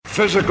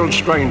Physical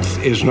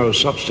strength is no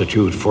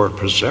substitute for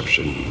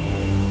perception.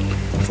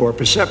 For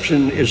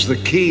perception is the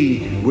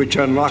key which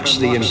unlocks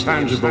the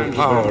intangible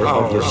power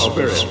of the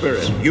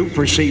spirit. You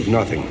perceive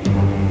nothing.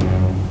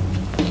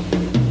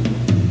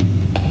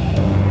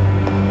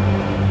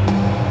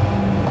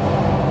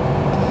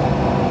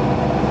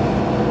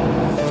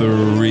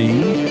 Three,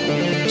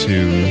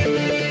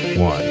 2,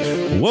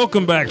 1.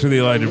 Welcome back to the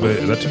Elijah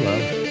Bailey. Is that too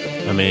loud?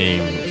 I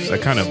mean, I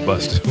kind of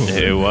busted.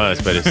 it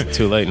was, but it's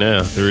too late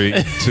now.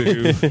 3,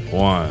 2,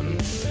 1.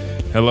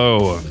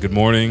 Hello, good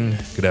morning,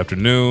 good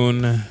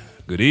afternoon,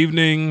 good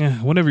evening.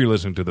 Whenever you're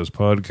listening to this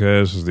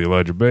podcast, this is the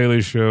Elijah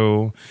Bailey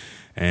Show,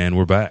 and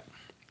we're back.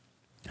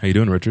 How you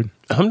doing, Richard?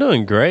 I'm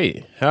doing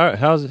great. How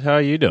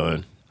are you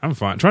doing? I'm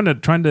fine. Trying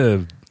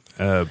to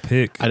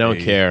pick. I don't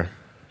care.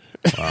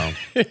 Wow.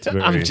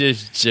 I'm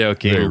just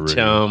joking,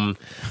 chum.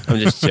 I'm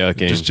just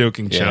joking. Just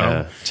joking, chum.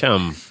 Yeah,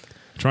 chum.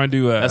 Trying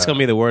to. That's gonna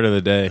be the word of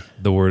the day.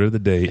 The word of the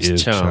day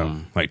is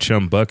chum. Like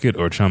chum bucket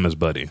or chum is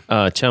buddy.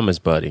 Chum is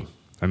buddy.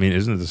 I mean,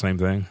 isn't it the same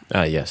thing?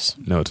 Yes.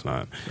 No, it's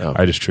not. Oh.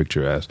 I just tricked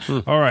your ass.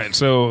 All right,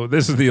 so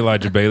this is the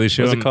Elijah Bailey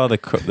Show. What's it called? The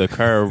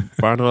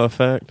Carabano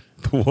effect?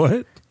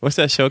 What? What's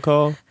that show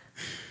called?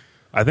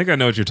 I think I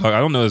know what you're talking.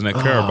 I don't know. Isn't it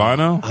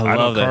Carabano? I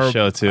love that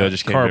show too. I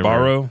just can't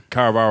remember.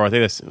 Carabaro. I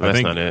think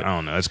that's not it. I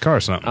don't know. It's Car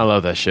something. I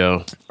love that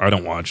show. I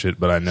don't watch it,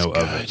 but I know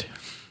of it.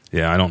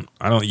 Yeah, I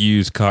don't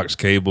use Cox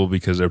Cable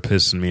because they're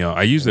pissing me off.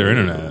 I use their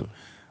internet.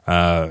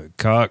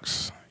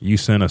 Cox, you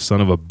sent a son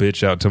of a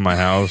bitch out to my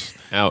house.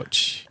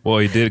 Ouch. Well,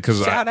 he did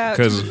because shout out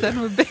to the son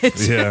of a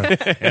bitch.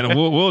 Yeah, and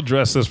we'll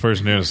address this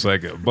person here in a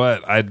second.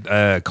 But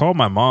I called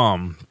my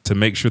mom to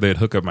make sure they'd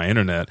hook up my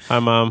internet. Hi,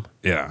 Mom.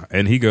 Yeah,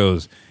 and he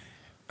goes,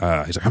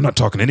 he's like, I'm not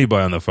talking to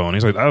anybody on the phone.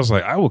 I was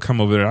like, I will come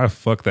over there and I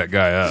fuck that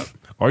guy up.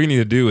 All you need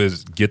to do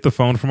is get the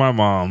phone from my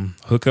mom,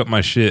 hook up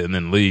my shit, and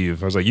then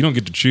leave. I was like, you don't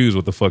get to choose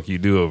what the fuck you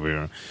do over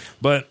here.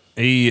 But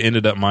he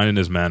ended up minding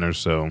his manners.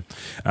 So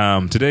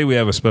today we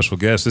have a special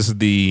guest. This is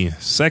the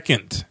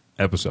second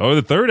episode, or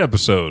the third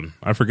episode.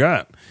 I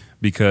forgot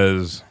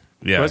because,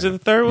 yeah. Was it the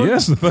third one?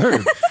 Yes, the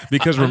third.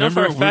 Because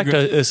remember, I know for a fact,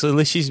 at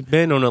least she's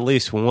been on at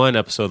least one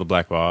episode of The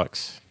Black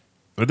Box.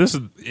 But this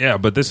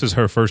is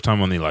her first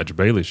time on the Elijah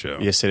Bailey Show.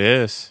 Yes, it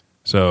is.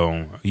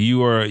 So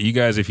you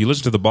guys, if you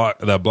listen to the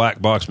Black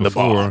Box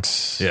before,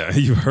 yeah,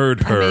 you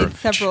heard her. I made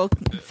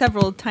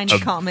several tiny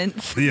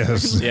comments.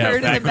 Yes, yeah,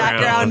 heard in the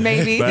background,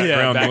 maybe.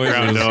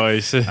 Background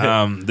noise.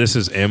 This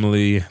is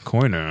Emily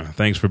Koiner.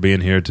 Thanks for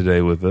being here today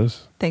with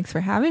us. Thanks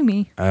for having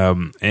me.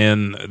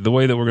 And the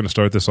way that we're going to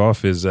start this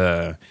off is,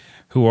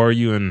 who are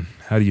you and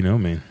how do you know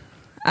me?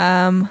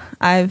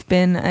 I've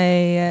been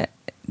a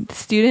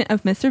student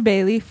of Mr.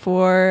 Bailey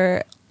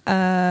for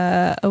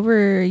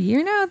over a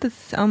year now.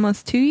 This is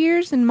almost 2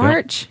 years in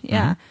March. Yep.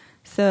 Yeah. Mm-hmm.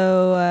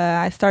 So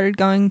I started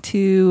going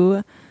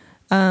to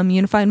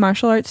Unified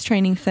Martial Arts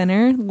Training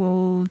Center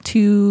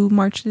 2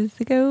 marches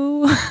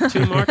ago.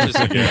 2 marches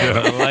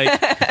ago.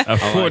 like a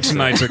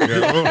fortnight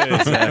ago.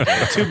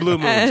 Exactly. 2 blue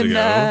moons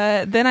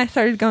ago. Then I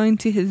started going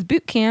to his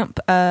boot camp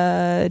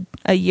a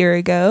year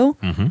ago.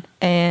 Mm-hmm.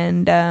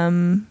 And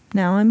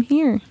now I'm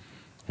here.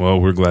 Well,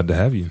 we're glad to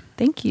have you.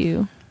 Thank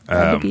you.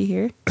 Glad to be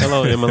here.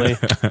 Hello, Emily.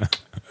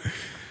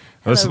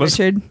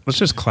 Richard. Let's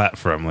just clap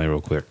for Emily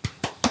real quick.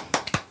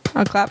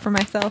 I'll clap for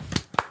myself.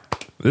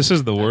 This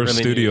is the worst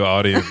studio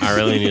audience. I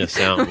really need a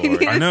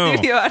soundboard. I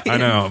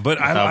know.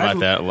 But I thought about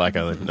that like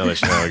another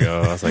show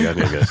ago. I was like, I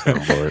need to get a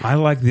soundboard. I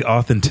like the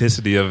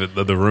authenticity of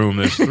the room.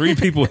 There's 3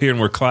 people here and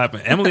we're clapping.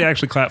 Emily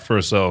actually clapped for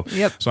herself.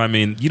 Yep. So I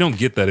mean, you don't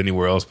get that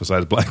anywhere else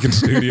besides Black in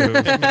Studios.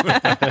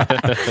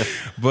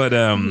 But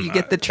you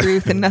get the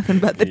truth and nothing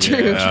but the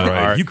truth.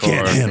 Right. You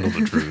can't handle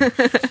the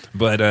truth.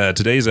 But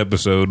today's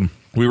episode,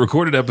 we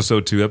recorded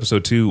episode 2.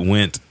 Episode 2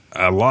 went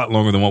a lot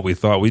longer than what we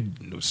thought. We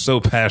were so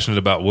passionate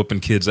about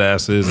whooping kids'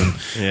 asses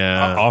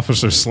and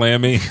Officer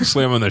slamming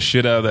the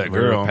shit out of that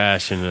girl. We were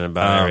passionate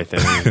about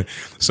everything.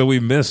 So we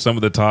missed some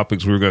of the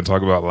topics we were going to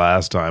talk about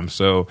last time.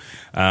 So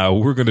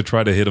we're going to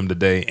try to hit them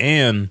today.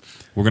 And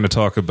we're going to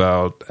talk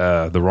about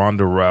the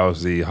Ronda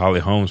Rousey Holly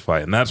Holm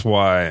fight. And that's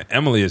why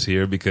Emily is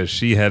here, because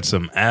she had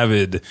some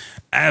avid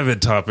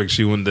topics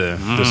she wanted to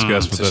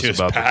discuss with us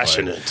about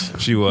passionate. The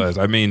fight. She was.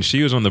 I mean,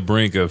 she was on the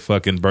brink of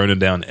fucking burning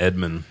down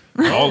Edmond.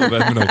 All of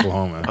Edmond,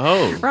 Oklahoma.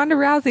 Oh, Ronda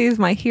Rousey is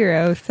my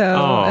hero, so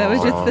it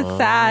was just a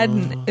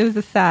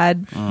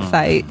sad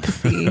sight to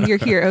see your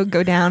hero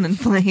go down in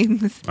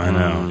flames. I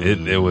know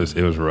it was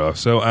rough.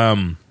 So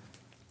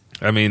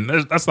I mean,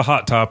 that's the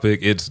hot topic.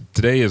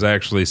 Today is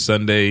actually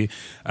Sunday,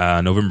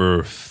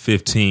 November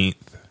 15th.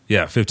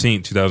 Yeah,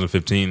 15th,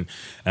 2015.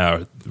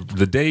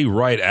 The day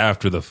right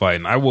after the fight,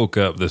 and I woke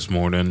up this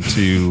morning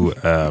to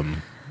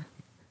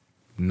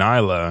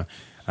Nyla.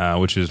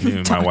 Which is me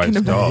and my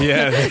wife's dog.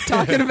 Yeah,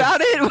 talking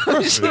about it.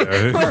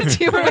 What did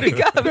you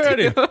wake up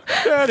to?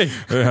 Daddy.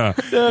 Yeah.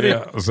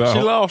 So, she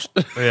lost.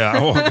 Yeah.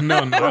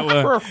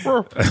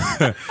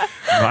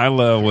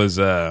 Nyla was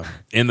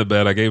in the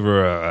bed. I gave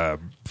her a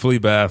flea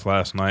bath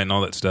last night and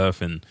all that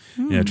stuff, and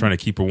trying to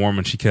keep her warm,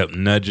 and she kept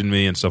nudging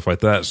me and stuff like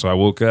that. So I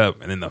woke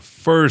up, and then the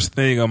first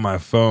thing on my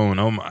phone,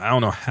 I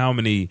don't know how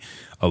many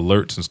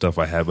alerts and stuff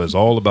I had, but it's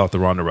all about the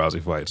Ronda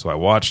Rousey fight. So I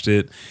watched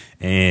it,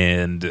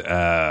 and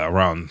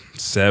around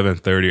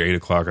 7:30 or 8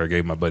 o'clock, I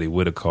gave my buddy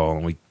Whit a call,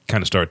 and we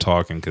kind of started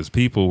talking because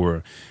people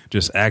were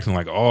just acting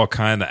like all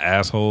kind of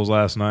assholes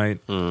last night.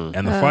 And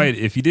the fight,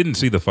 if you didn't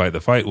see the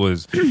fight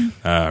was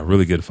a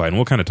really good fight, and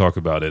we'll kind of talk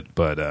about it.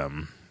 But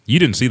you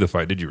didn't see the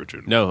fight, did you,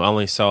 Richard? No, I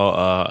only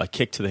saw a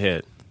kick to the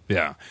head.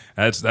 Yeah,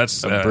 that's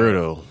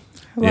brutal.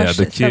 I watched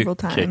the it several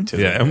kick times. to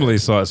the head. Emily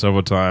saw it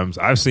several times.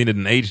 I've seen it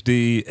in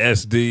HD,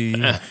 SD,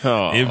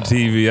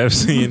 MTV. I've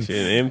seen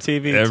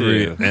MTV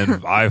every too.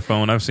 and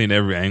iPhone. I've seen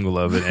every angle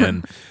of it,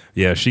 and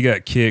yeah, she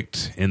got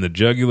kicked in the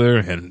jugular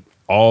and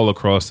all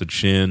across the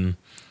chin.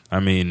 I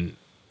mean,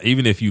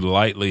 even if you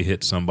lightly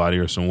hit somebody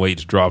or some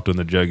weight's dropped on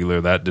the jugular,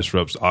 that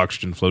disrupts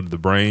oxygen flow to the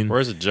brain.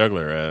 Where's the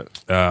jugular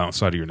at?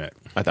 Side of your neck.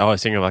 I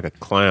was thinking like a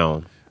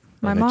clown.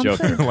 My Like a mom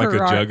joker. said Like a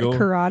juggle?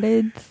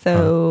 carotid,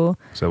 so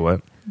So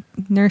what?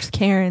 Nurse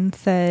Karen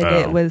said Oh.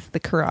 it was the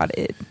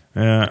carotid.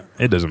 Yeah,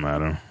 it doesn't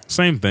matter.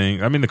 Same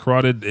thing. I mean, the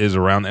carotid is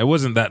around. It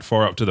wasn't that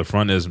far up to the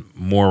front. Is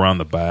more around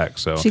the back.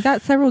 So She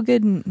got several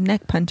good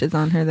neck punches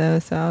on her, though,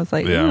 so I was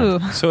like, Yeah. ooh.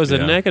 So is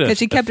it Yeah. negative? Because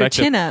she kept her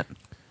chin up.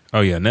 Oh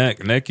yeah,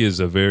 neck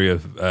is a very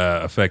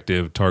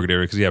effective target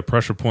area because you have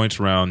pressure points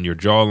around your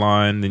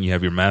jawline, then you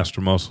have your master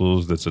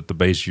muscles that's at the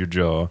base of your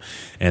jaw,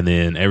 and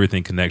then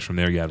everything connects from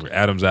there. You have your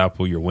Adam's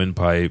apple, your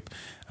windpipe,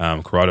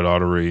 carotid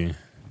artery,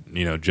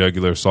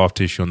 jugular, soft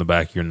tissue on the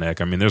back of your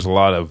neck. I mean, there's a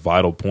lot of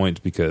vital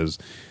points because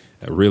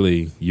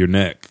really your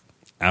neck,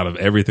 out of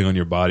everything on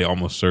your body,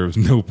 almost serves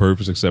no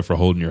purpose except for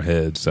holding your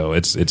head. So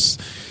it's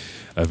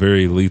a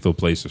very lethal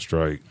place to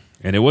strike.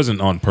 And it wasn't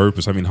on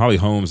purpose. I mean, Holly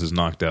Holm has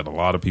knocked out a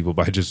lot of people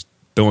by just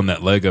throwing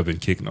that leg up and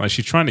kicking. Like,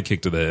 she's trying to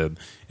kick to the head,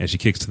 and she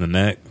kicks to the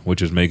neck,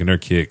 which is making her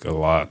kick a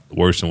lot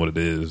worse than what it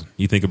is.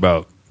 You think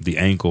about the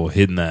ankle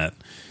hitting that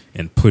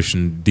and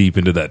pushing deep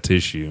into that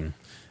tissue.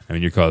 I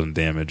mean, you're causing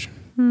damage.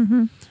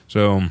 Mm-hmm.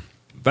 So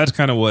that's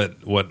kind of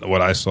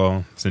what I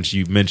saw, since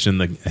you mentioned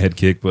the head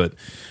kick. But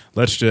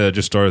let's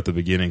just start at the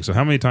beginning. So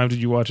how many times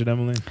did you watch it,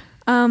 Emily?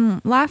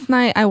 Last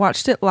night I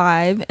watched it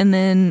live, and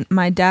then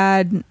my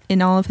dad,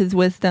 in all of his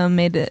wisdom,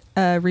 made it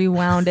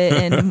rewound it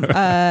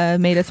and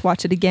made us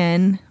watch it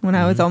again when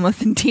I was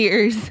almost in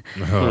tears.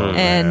 Oh,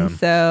 And man.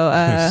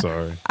 so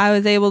Sorry. I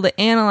was able to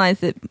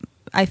analyze it.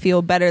 I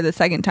feel better the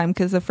second time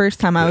because the first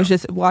time I was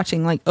just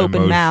watching like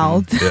open Emotion.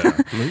 mouthed.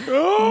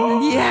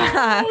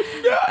 Yeah.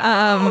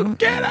 Yeah.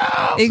 Get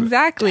out!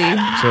 Exactly.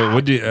 So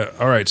what do you?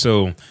 All right.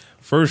 So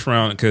first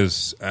round,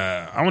 because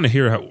I want to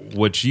hear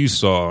what you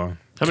saw.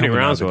 How many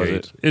coming out rounds the was gate.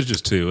 it? It's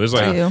just two. It's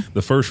like Two.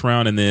 the first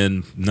round, and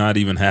then not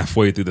even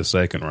halfway through the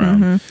second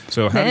round.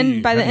 So how do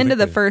you, By how the do you end of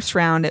think the first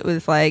round, it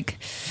was like,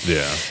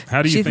 yeah.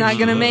 How do you? she's think not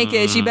going to make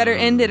it. She better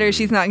end it or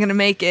she's not going to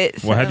make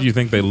it. Well, how So- do you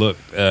think they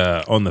looked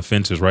on the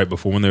fences right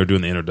before when they were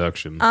doing the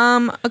introduction?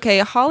 Okay,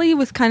 Holly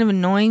was kind of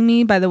annoying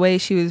me by the way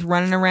she was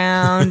running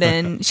around,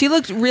 and she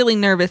looked really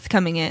nervous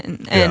coming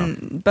in.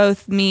 And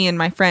both me and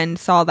my friend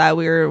saw that.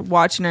 We were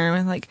watching her,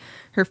 and like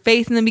her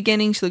face in the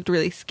beginning, she looked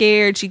really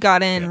scared. She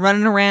got in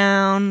running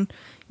around,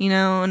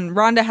 and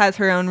Ronda has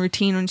her own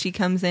routine when she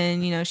comes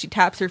in. She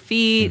taps her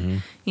feet,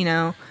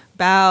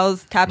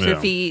 bows, taps her Yeah.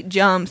 feet,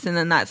 jumps, and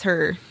then that's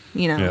her.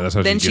 that's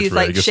how Then she gets she's ready,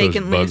 like gets those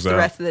shaking bugs loose the out.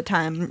 rest of the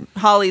time.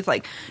 Holly's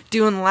like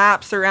doing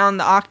laps around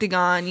the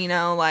octagon,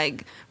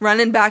 like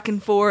running back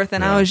and forth.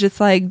 And I was just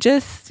like,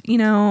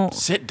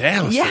 Sit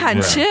down. yeah,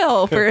 and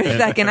chill for a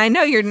second. I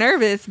know you're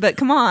nervous, but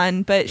come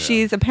on. But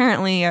she's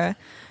apparently a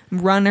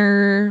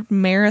runner,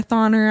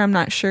 marathoner. I'm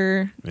not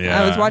sure.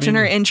 Yeah, I was watching I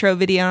her mean- intro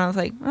video, and I was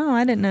like, oh,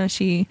 I didn't know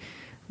she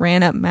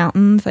ran up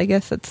mountains. I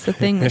guess that's the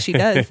thing that she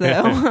does,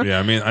 though. Yeah,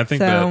 I mean, I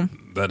think So-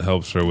 that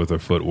helps her with her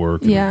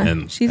footwork. Yeah,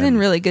 and she's in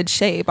really good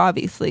shape,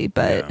 obviously,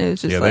 but it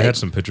was just they like, had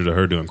some pictures of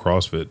her doing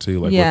CrossFit too,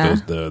 like Yeah.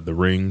 with the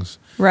rings.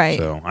 Right.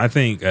 So I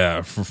think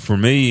for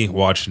me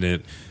watching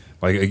it,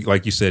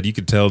 like you said, you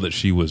could tell that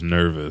she was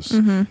nervous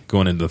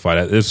going into the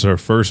fight. This is her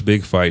first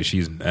big fight.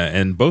 She's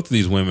and both of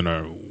these women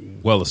are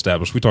well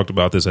established. We talked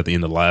about this at the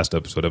end of the last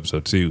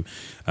episode 2.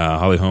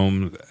 Holly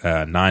Holm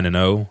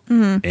 9-0,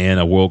 and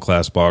a world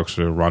class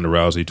boxer, Ronda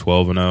Rousey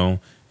 12-0.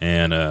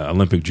 And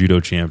Olympic judo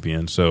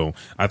champion. So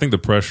I think the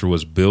pressure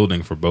was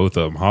building for both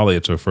of them. Holly,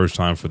 it's her first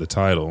time for the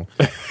title.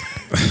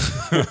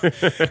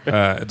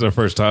 It's her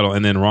first title.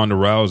 And then Ronda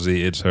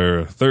Rousey, it's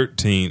her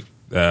 13th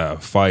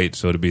fight,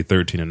 so to be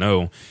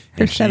 13-0.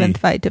 her seventh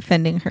fight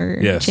defending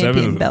her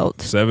champion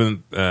belt.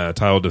 Seventh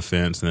title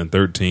defense, and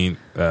then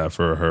 13th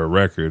for her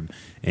record.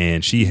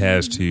 And she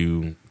has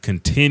to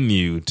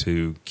continue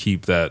to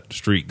keep that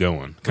streak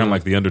going. Kind of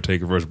like The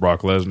Undertaker versus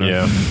Brock Lesnar.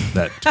 Yeah.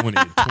 That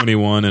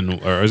 21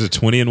 and, or is it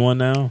 20-1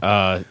 now?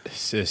 I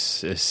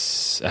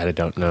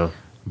don't know.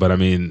 But I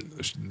mean,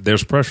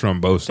 there's pressure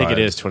on both I sides. think it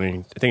is 20.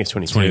 I think it's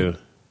 22. 20.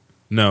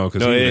 No, because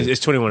No,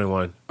 it's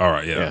 21-1. all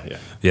right, yeah.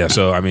 Yeah.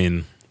 So I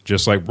mean,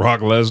 just like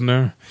Brock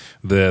Lesnar,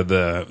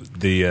 the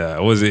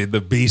was it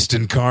the Beast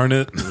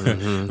incarnate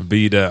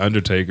beat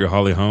Undertaker.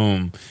 Holly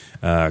Holm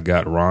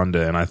got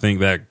Ronda, and I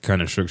think that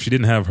kind of shook. She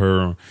didn't have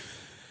her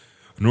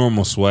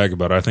normal swag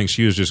about her. I think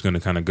she was just going to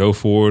kind of go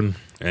forward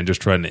and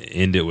just trying to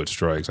end it with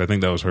strikes. I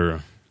think that was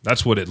her.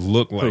 That's what it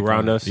looked like.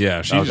 Ronda?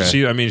 Yeah,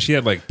 she. I mean, she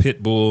had like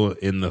Pitbull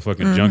in the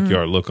fucking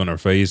junkyard look on her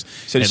face.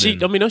 So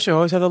don't she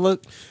always have the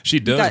look? She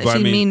does.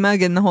 She mean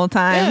mugging the whole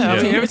time. Yeah,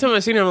 I mean, every time I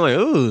see her, I'm like,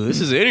 ooh,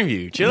 this is an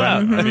interview. Chill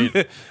out.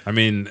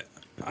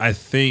 I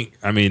think,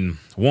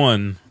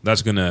 one,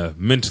 that's going to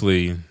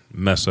mentally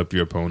mess up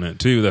your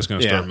opponent. Two, that's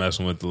going to start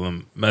messing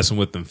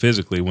with them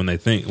physically when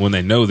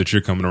they know that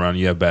you're coming around and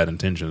you have bad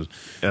intentions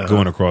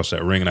going across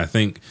that ring. And I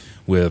think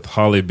with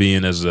Holly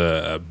being as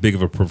a big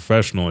of a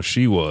professional as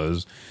she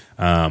was,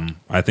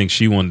 I think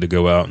she wanted to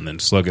go out and then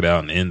slug it out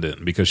and end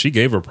it, because she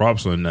gave her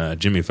props on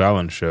Jimmy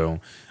Fallon's show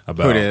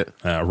about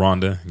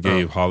Ronda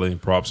gave Holly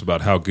props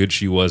about how good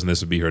she was, and this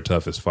would be her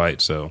toughest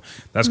fight. So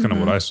that's kind of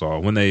what I saw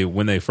when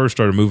they first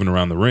started moving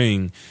around the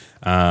ring.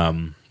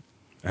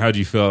 How did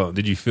you feel?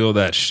 Did you feel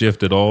that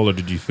shift at all, or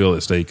did you feel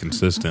it stayed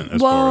consistent?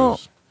 Far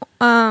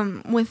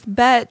as with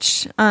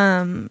Betch,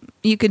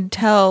 you could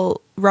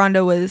tell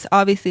Ronda was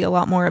obviously a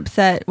lot more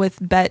upset with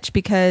Betch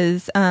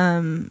because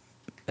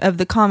of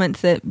the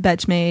comments that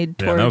Betch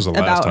made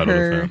about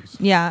her,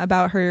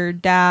 about her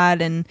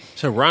dad and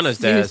so Ronda's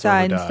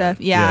suicide and stuff.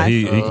 Yeah,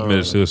 he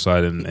committed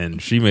suicide, and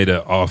she made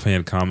an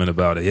offhand comment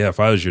about it. Yeah, if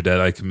I was your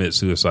dad, I'd commit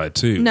suicide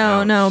too.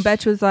 No,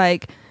 Betch was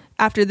like,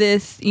 after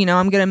this, I'm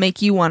going to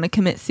make you want to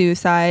commit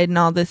suicide and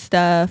all this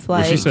stuff.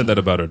 Like, she said that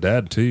about her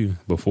dad too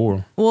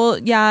before. Well,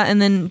 yeah, and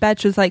then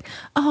Betch was like,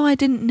 "Oh, I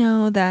didn't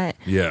know that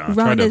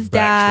Ronda's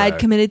dad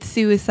committed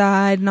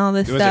suicide and all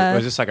this stuff."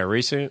 Was this like a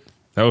recent?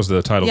 That was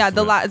the title. Yeah,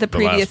 the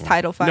previous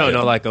title fight.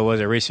 No, like was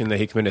it recent that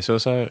he committed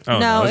suicide? Oh,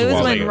 no, it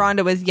was when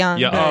Ronda was young.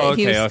 Yeah,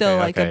 he was still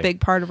like a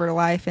big part of her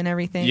life and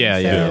everything.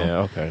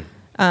 Yeah, okay.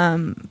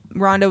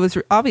 Ronda was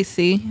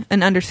obviously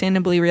and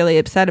understandably really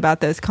upset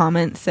about those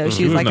comments, so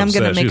she was like, "I'm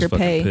going to make her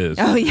pay."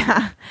 Pissed. Oh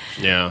yeah.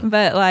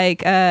 But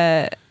like,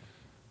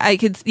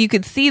 you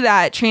could see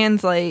that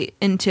translate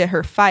into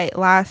her fight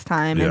last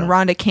time, and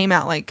Ronda came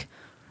out like,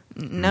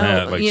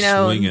 no,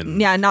 swinging.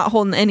 Not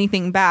holding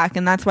anything back,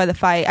 and that's why the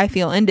fight, I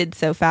feel, ended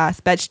so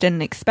fast. Betch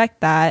didn't expect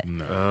that.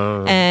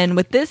 No. And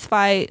with this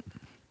fight,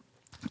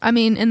 I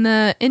mean, in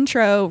the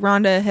intro,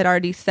 Ronda had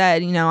already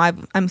said,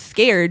 I'm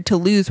scared to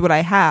lose what I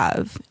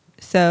have.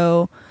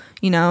 So,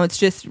 it's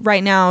just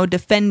right now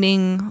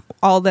defending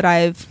all that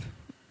I've,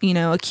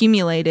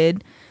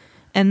 accumulated.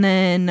 And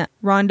then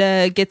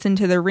Ronda gets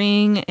into the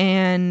ring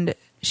and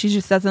she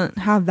just doesn't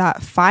have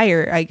that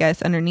fire, I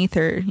guess, underneath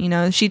her.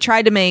 She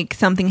tried to make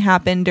something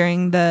happen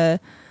during the,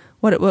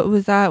 what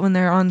was that, when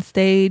they're on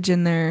stage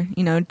and they're,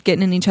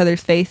 getting in each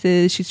other's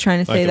faces. She's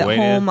trying to say that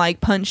Holm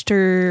punched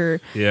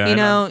her. Yeah,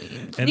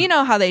 and you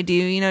know how they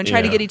do,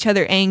 try to get each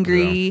other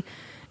angry. Yeah.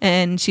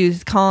 And she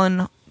was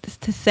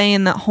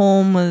saying that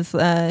Holm was,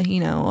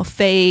 a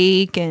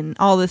fake and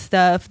all this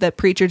stuff, that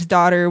Preacher's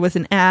daughter was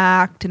an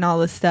act and all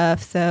this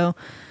stuff. So,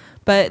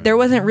 but there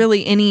wasn't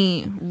really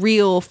any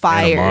real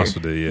fire.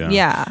 Animosity, yeah.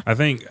 Yeah. I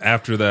think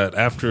after that,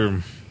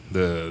 after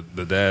the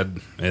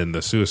dad and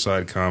the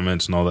suicide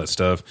comments and all that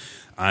stuff,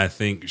 I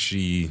think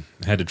she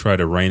had to try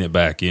to rein it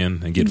back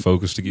in and get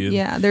focused again.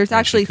 Yeah, there's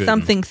actually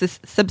something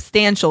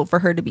substantial for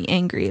her to be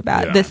angry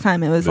about. Yeah, this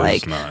time it was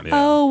like,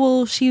 oh,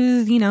 well, she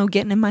was,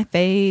 getting in my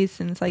face.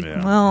 And it's like,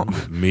 well.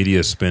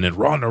 Media spinning.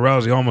 Ronda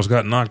Rousey almost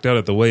got knocked out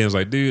at the weigh-in. It's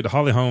like, dude,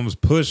 Holly Holmes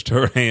pushed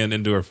her hand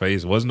into her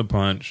face. It wasn't a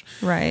punch.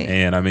 Right.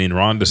 And,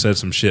 Ronda said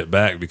some shit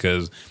back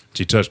because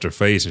she touched her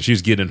face, and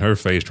she's getting in her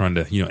face trying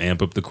to,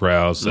 amp up the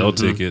crowd, sell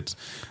tickets.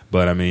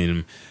 But,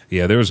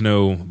 there was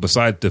no,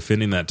 besides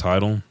defending that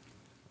title,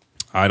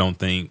 I don't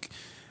think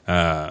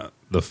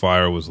the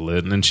fire was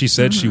lit. And then she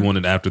said she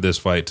wanted, after this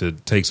fight, to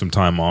take some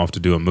time off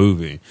to do a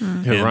movie.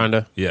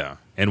 Ronda? Yeah.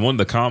 And one of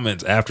the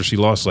comments after she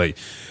lost, like,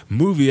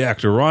 movie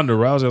actor Ronda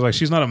Rousey, I was like,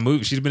 she's not a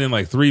movie. She's been in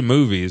like 3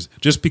 movies.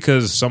 Just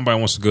because somebody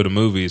wants to go to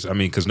movies,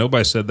 because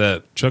nobody said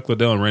that. Chuck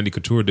Liddell and Randy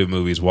Couture did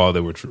movies while they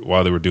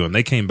were doing.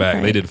 They came back.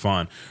 Right. They did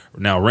fine.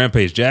 Now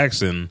Rampage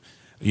Jackson,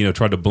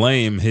 tried to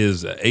blame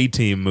his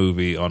A-Team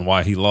movie on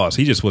why he lost.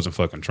 He just wasn't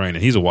fucking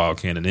training. He's a wild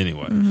cannon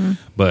anyway.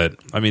 But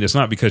it's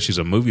not because she's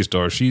a movie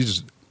star.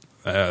 She's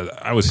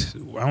I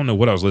don't know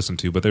what I was listening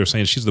to, but they were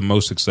saying she's the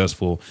most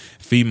successful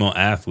female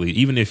athlete.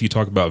 Even if you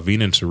talk about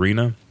Venus and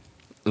Serena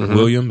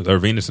Williams, or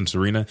Venus and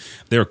Serena,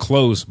 they're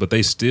close, but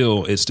it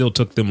still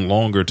took them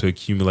longer to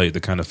accumulate the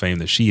kind of fame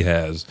that she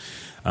has.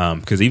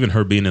 Because even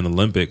her being in the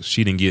Olympics,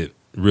 she didn't get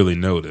really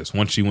noticed.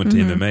 Once she went to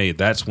MMA,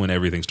 that's when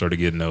everything started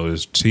getting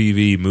noticed.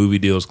 TV, movie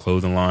deals,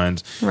 clothing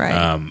lines,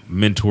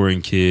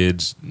 mentoring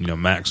kids,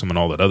 Maxim and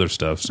all that other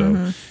stuff.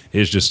 So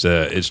it's just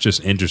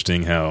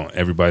interesting how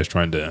everybody's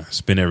trying to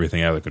spin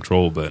everything out of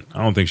control. But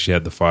I don't think she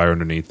had the fire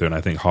underneath her, and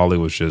I think Holly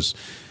was just,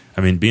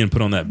 being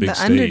put on that big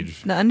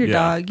stage, the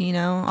underdog.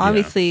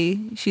 Obviously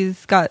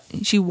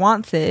she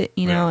wants it,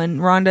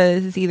 and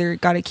Ronda has either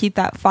got to keep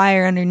that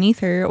fire underneath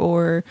her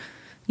or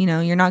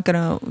you're not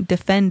going to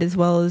defend as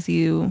well as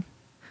you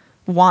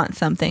want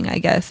something, I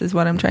guess, is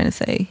what I'm trying to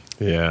say.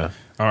 Yeah.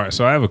 All right,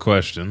 so I have a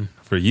question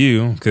for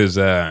you because,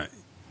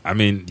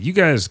 you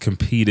guys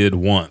competed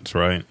once,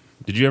 right?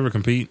 Did you ever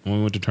compete when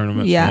we went to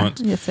tournaments? Yeah,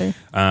 once? yes, sir.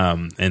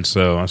 And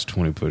so that's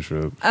 20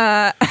 push-ups. All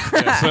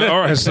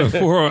right, so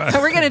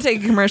we're going to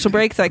take a commercial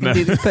break so I can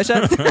do these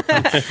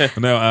push-ups.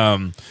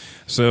 No,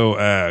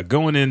 so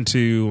going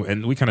into,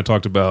 and we kind of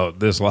talked about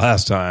this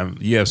last time,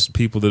 yes,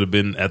 people that have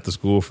been at the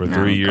school for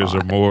 3 years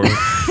or more,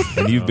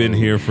 and you've been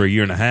here for a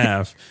year and a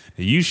half,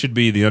 you should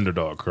be the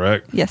underdog,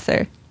 correct? Yes,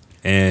 sir.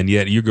 And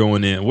yet you're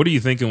going in. What are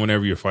you thinking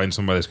whenever you're fighting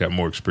somebody that's got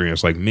more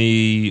experience, like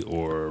me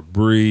or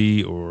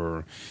Bree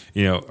or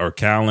or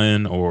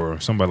Callan or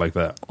somebody like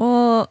that?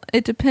 Well,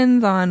 it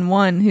depends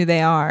on who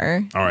they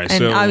are. All right, and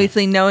so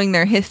obviously knowing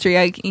their history.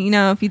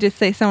 If you just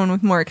say someone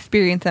with more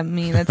experience than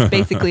me, that's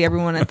basically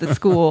everyone at the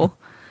school.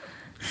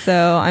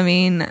 So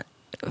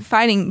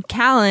fighting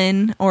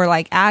Callan or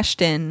like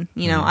Ashton,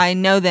 I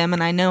know them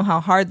and I know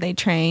how hard they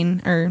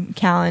train. Or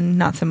Callan,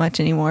 not so much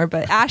anymore,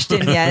 but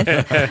Ashton, yes.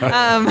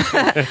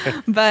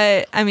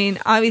 But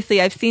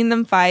obviously I've seen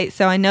them fight,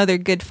 so I know they're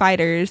good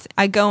fighters.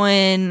 I go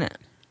in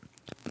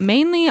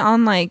mainly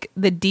on like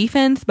the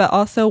defense, but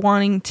also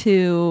wanting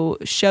to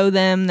show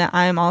them that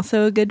I'm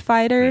also a good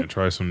fighter. Yeah,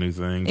 try some new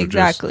things.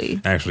 Exactly. Or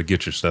just actually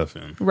get your stuff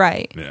in.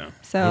 Right. Yeah.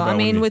 So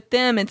with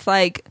them, it's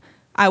like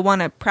I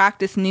want to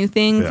practice new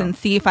things and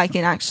see if I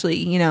can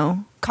actually,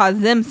 cause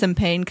them some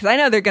pain, because I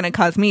know they're going to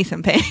cause me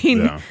some pain.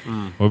 Yeah.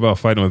 What about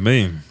fighting with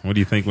me? What do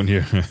you think when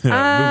you're moving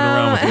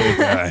around with the other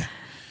guy?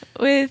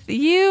 With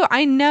you,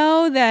 I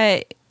know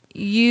that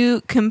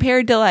you,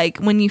 compared to like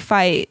when you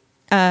fight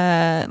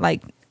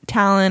like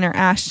Talon or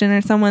Ashton or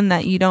someone,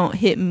 that you don't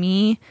hit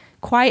me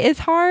quite as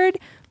hard,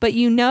 but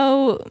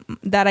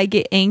that I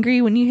get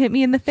angry when you hit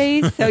me in the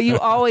face. So you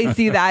always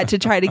do that to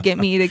try to get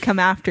me to come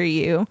after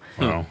you.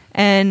 Wow.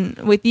 And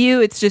with you,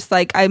 it's just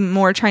like I'm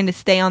more trying to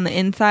stay on the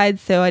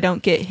inside so I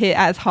don't get hit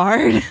as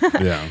hard.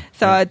 Yeah.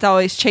 So it's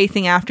always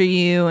chasing after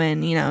you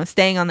and,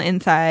 staying on the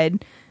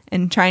inside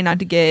and trying not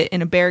to get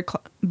in a bear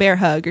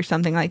hug or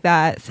something like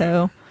that.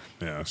 So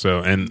yeah.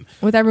 So, and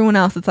with everyone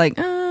else, it's like,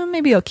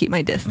 maybe I'll keep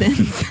my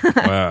distance.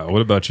 wow.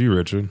 What about you,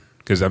 Richard?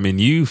 Because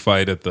you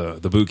fight at the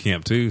boot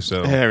camp too,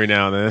 so every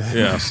now and then,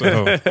 yeah.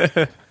 So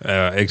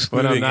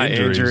excluding when I'm not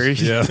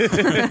injuries, yeah.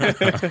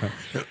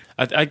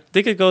 I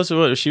think it goes to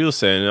what she was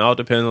saying. It all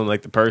depends on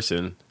like the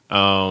person.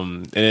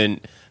 And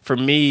for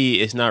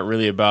me, it's not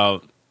really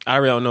about. I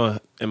really don't know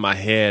in my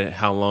head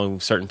how long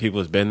certain people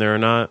has been there or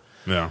not.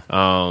 Yeah.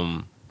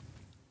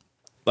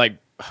 Like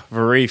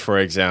Marie, for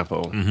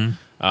example,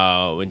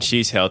 Mm-hmm. when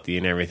she's healthy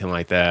and everything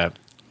like that,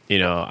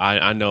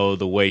 I know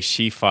the way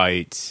she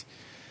fights.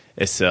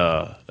 It's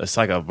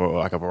like a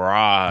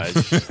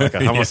barrage, like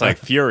almost like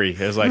fury.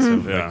 It's like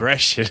some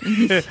aggression,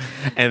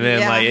 and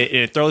then like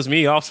it throws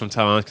me off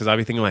sometimes because I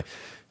be thinking like,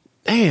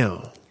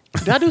 damn,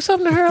 did I do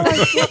something to her? Like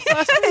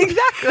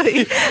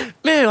exactly,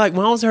 man. Like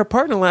when I was her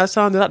partner last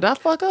time, did I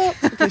fuck up?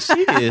 Because she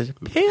is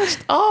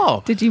pissed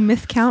off. Did you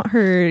miscount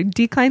her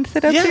decline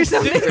sit-ups or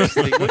something?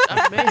 Seriously, which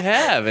I may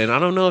have, and I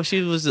don't know if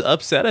she was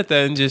upset at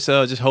that and just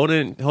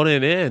holding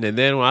it in. And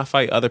then when I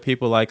fight other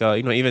people, like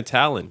even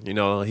Talon,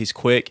 he's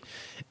quick.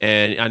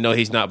 And I know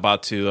he's not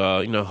about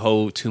to,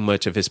 hold too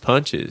much of his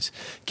punches.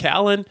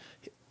 Callan,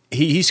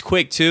 he's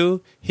quick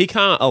too. He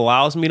kind of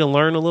allows me to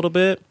learn a little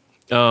bit.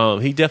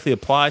 He definitely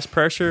applies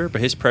pressure,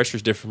 but his pressure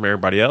is different from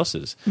everybody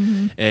else's.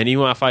 Mm-hmm. And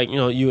even when I fight,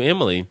 you,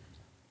 Emily.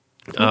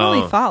 We've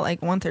only fought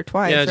like once or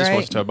twice, yeah, just right?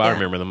 once or twice, but I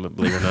remember them,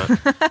 believe it or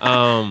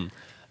not.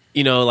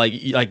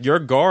 Like your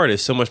guard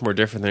is so much more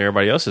different than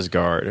everybody else's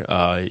guard.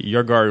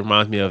 Your guard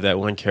reminds me of that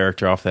one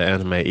character off the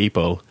anime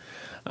Ippo.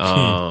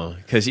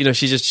 Because she's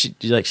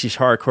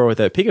hardcore with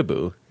that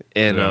peekaboo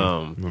and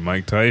with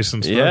Mike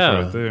Tyson stuff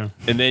right there.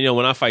 And then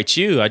when I fight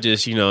you, I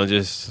just pray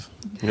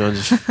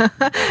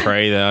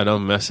that I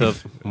don't mess up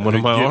one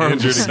of my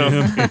arms. With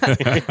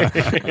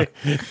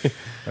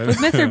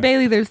Mr.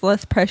 Bailey, there's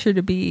less pressure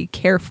to be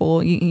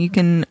careful. You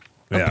can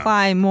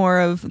apply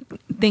more of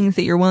things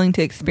that you're willing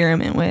to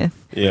experiment with.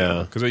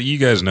 Yeah, because you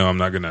guys know I'm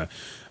not gonna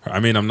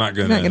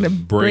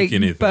break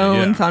anything.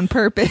 Bones on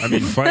purpose.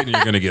 Fighting,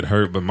 you're going to get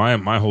hurt. But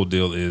my whole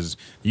deal is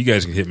you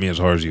guys can hit me as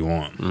hard as you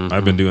want. Mm-hmm.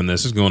 I've been doing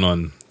this. It's going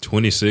on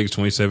 26,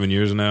 27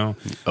 years now.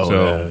 Oh,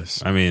 so,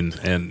 yes.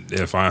 And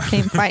if I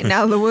came fighting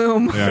out of the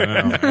womb.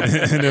 Yeah,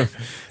 I know.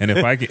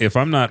 if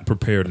I'm not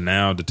prepared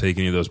now to take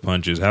any of those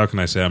punches, how can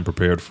I say I'm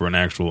prepared for an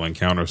actual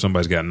encounter? If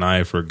somebody's got a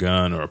knife or a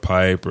gun or a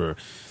pipe or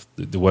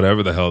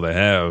whatever the hell they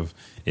have,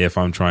 if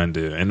I'm trying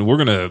to, and we're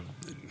going to.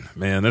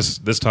 Man,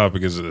 this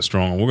topic is a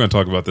strong one. We're going to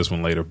talk about this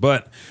one later.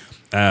 But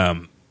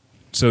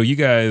so you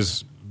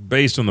guys,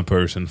 based on the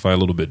person, fight a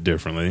little bit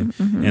differently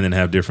and then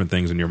have different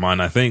things in your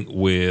mind. I think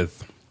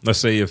with, let's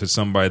say if it's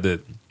somebody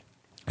that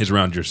is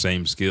around your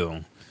same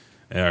skill,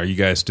 are you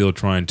guys still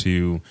trying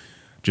to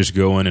just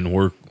go in and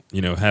work,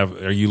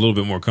 are you a little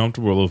bit more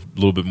comfortable or a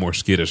little bit more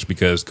skittish?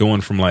 Because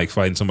going from like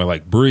fighting somebody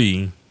like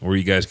Bree, where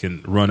you guys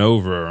can run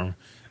over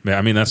Man,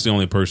 I mean, that's the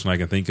only person I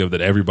can think of that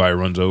everybody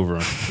runs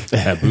over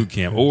at boot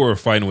camp, or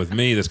fighting with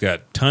me that's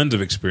got tons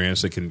of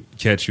experience that can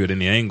catch you at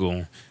any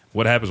angle.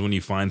 What happens when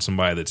you find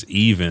somebody that's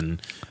even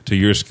to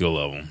your skill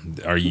level?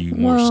 Are you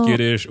more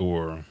skittish,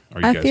 or are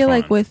you guys I feel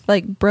fine? like with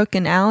like Brooke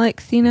and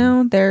Alex, you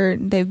know,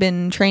 they've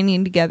been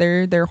training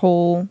together their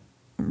whole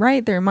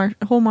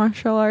whole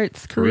martial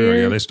arts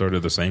career. Yeah, they started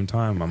at the same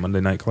time, my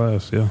Monday night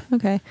class. Yeah.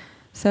 Okay.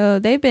 So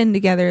they've been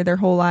together their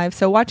whole lives.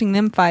 So watching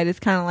them fight is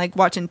kind of like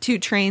watching two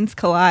trains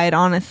collide,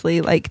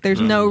 honestly. Like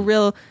there's no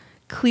real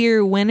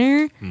clear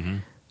winner,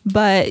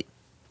 but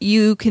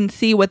you can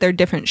see what their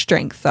different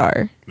strengths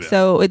are. Yeah.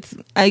 So it's,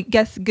 I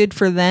guess, good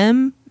for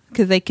them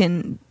because they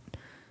can,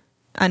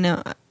 I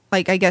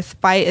guess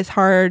fight as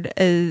hard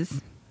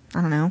as,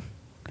 I don't know.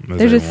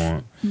 They're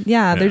just,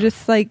 they're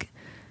just like,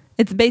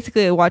 it's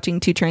basically watching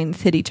two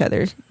trains hit each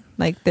other.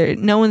 Like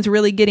no one's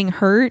really getting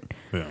hurt,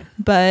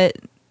 but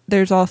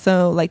there's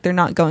also like they're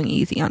not going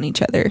easy on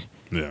each other.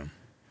 Yeah.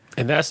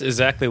 And that's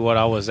exactly what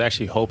I was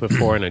actually hoping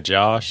for in a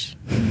Josh.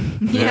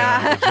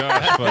 Yeah.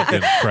 Josh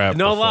fucking crap.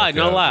 No lie.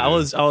 Out, I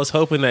was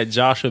hoping that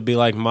Josh would be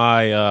like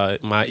my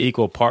my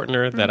equal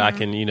partner that I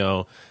can,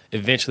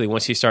 eventually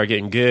once he start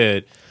getting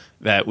good,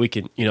 that we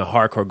can,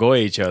 hardcore go at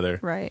each other.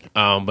 Right.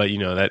 But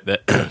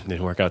that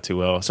didn't work out too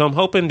well. So I'm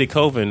hoping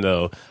DeKoven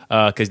though,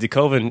 because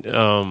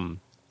DeKoven,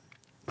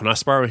 when I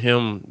sparred with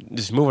him,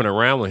 just moving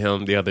around with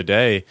him the other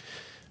day,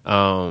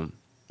 and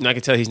I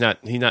can tell he's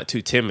not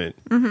too timid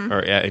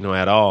or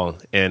at all,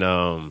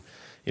 and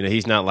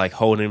he's not like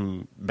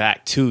holding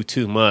back too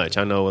much.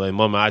 I know the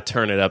moment I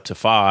turn it up to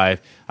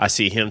 5, I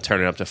see him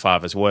turn it up to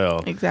 5 as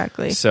well.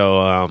 Exactly. So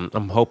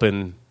I'm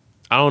hoping.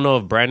 I don't know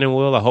if Brandon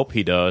will. I hope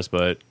he does,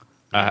 but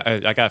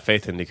I got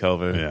faith in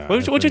DeKoven. Yeah,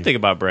 what you think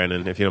about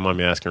Brandon, if you don't mind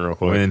me asking real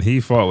quick? When he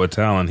fought with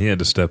Talon, he had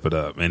to step it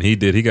up, and he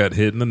did. He got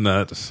hit in the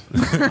nuts,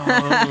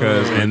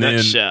 and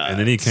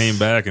then he came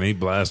back and he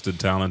blasted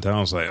Talon.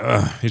 Talon's like,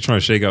 he's trying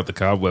to shake out the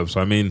cobwebs.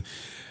 So I mean,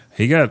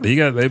 he got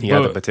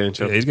the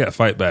potential. He's got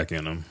fight back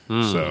in him.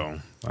 So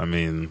I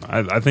mean,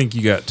 I think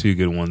you got two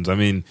good ones. I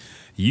mean,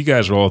 you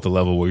guys are all at the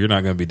level where you're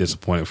not going to be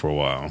disappointed for a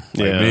while.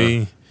 Like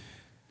me.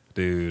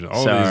 Dude,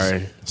 all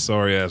these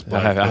sorry ass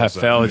black I have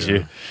failed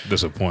you.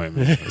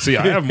 Disappointment. See,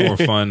 I have more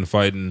fun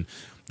fighting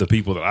the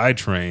people that I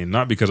train,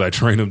 not because I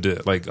train them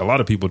to, like, a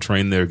lot of people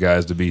train their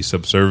guys to be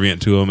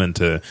subservient to them and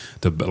to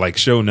like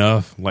show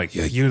enough, like,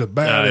 yeah, you're the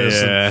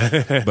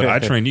baddest. But I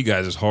train you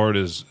guys as hard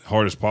as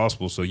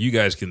possible so you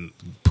guys can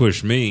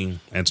push me,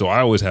 and so I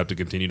always have to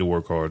continue to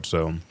work hard.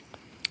 So,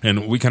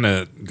 and we kind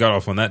of got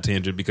off on that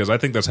tangent because I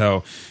think that's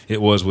how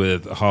it was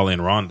with Holly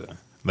and Ronda.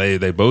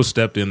 They both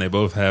stepped in. They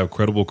both have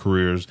credible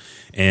careers,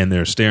 and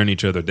they're staring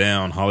each other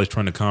down. Holly's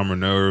trying to calm her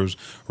nerves.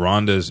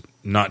 Ronda's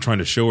not trying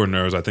to show her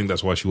nerves. I think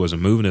that's why she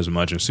wasn't moving as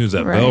much. And as soon as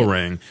that bell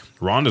rang,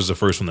 Ronda's the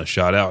first one that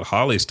shot out.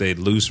 Holly stayed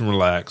loose and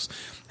relaxed,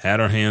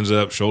 had her hands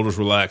up, shoulders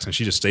relaxed, and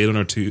she just stayed on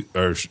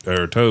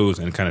her toes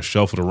and kind of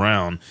shuffled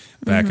around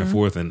back and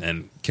forth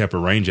and kept her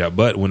range out.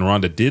 But when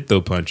Ronda did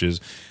throw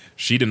punches,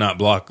 she did not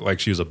block like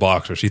she was a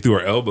boxer. She threw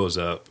her elbows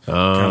up,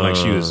 kind of like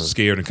she was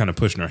scared and kind of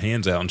pushing her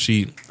hands out. And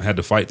she had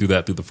to fight through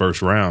the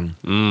first round.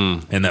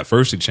 And that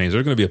first exchange,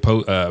 there's going to be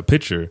a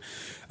picture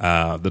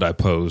that I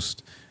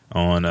post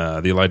on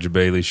the Elijah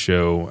Bailey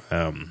Show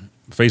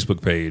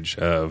Facebook page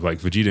of like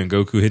Vegeta and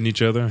Goku hitting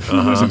each other.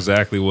 That's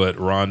exactly what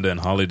Ronda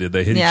and Holly did.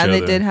 They hit each other. Yeah,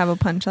 they did have a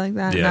punch like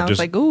that. Yeah, and I was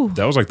like, ooh.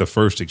 That was like the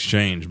first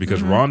exchange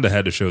because Ronda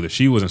had to show that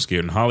she wasn't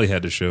scared, and Holly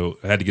had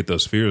to get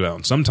those fears out.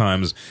 And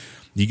sometimes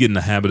you get in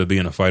the habit of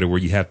being a fighter where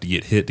you have to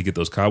get hit to get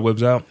those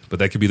cobwebs out, but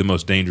that could be the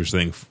most dangerous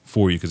thing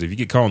for you because if you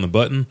get caught on the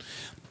button,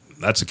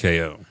 that's a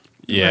KO.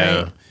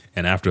 Yeah. Right?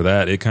 And after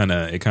that, it kind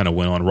of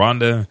went on.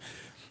 Ronda,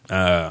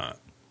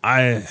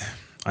 I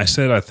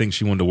said I think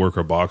she wanted to work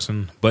her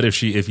boxing, but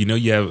if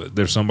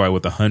there's somebody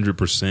with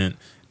 100%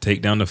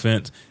 takedown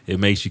defense, it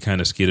makes you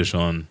kind of skittish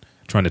on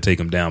trying to take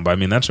him down. But I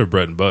mean, that's her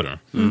bread and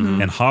butter.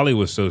 And Holly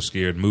was so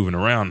scared moving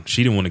around,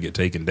 she didn't want to get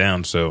taken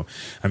down. So,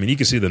 I mean, you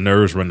can see the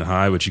nerves running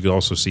high, but you could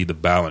also see the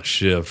balance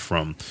shift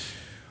from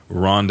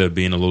Ronda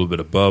being a little bit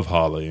above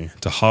Holly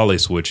to Holly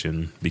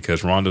switching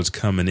because Ronda's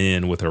coming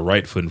in with her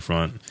right foot in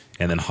front,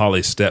 and then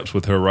Holly steps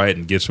with her right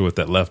and gets her with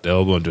that left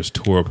elbow and just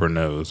tore up her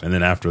nose. And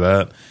then after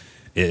that,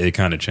 it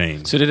kind of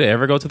changed. So did it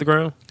ever go to the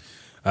ground?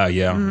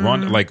 Yeah,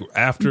 Ronda, like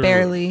after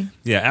barely.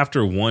 Yeah,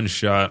 after one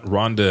shot,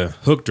 Ronda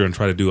hooked her and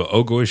tried to do a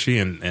ogoishi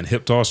and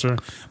hip toss her,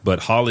 but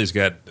Holly's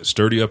got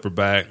sturdy upper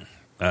back,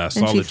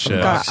 solid chest,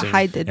 got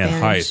height advantage.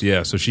 And height.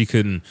 Yeah, so she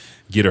couldn't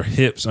get her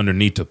hips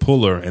underneath to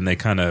pull her, and they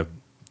kind of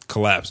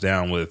collapsed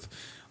down with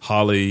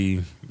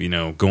Holly,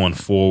 going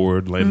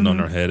forward, landing on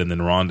her head, and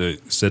then Ronda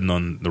sitting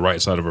on the right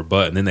side of her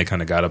butt, and then they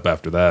kind of got up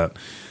after that.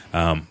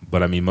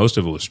 But I mean, most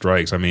of it was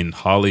strikes. I mean,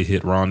 Holly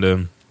hit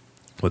Ronda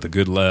with a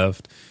good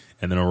left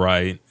and then a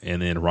right,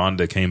 and then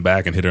Ronda came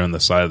back and hit her on the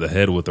side of the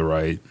head with the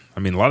right. I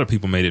mean, a lot of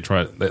people made it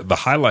try. The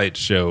highlights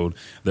showed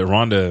that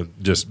Ronda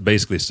just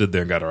basically stood there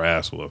and got her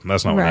ass whooped.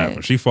 That's not what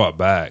happened. She fought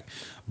back,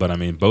 but I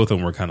mean, both of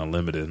them were kind of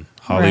limited.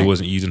 Holly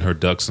wasn't using her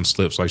ducks and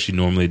slips like she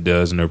normally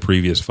does in her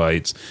previous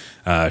fights.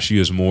 She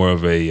was more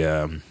of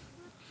a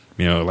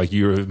You know, like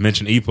you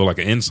mentioned, Ipo, like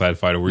an inside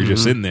fighter where you're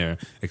just in there,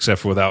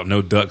 except for without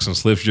no ducks and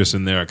slips, just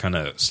in there, kind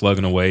of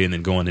slugging away and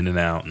then going in and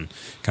out and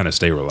kind of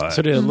stay relaxed.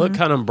 So did it look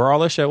kind of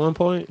brawlish at one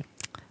point?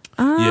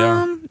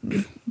 Yeah.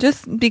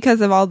 Just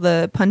because of all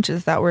the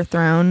punches that were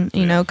thrown,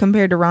 you know,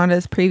 compared to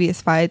Ronda's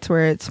previous fights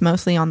where it's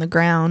mostly on the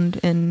ground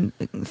in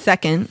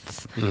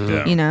seconds,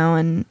 you know,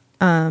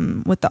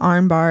 and with the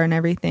arm bar and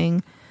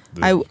everything.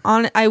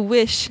 I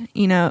wish,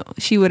 you know,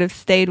 she would have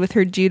stayed with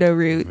her judo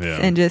roots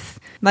and just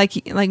like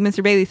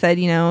Mr. Bailey said,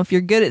 you know, if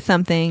you're good at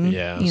something,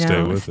 you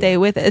know, stay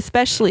with it,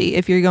 especially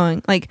if you're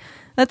going like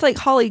that's like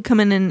Holly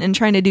coming in and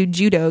trying to do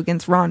judo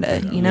against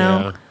Ronda, you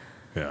know.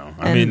 Yeah,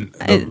 I mean,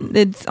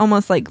 it's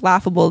almost like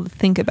laughable to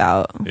think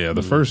about. Yeah,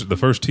 the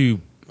first two,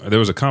 there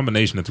was a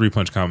combination, a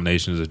 3-punch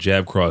combination, is a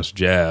jab cross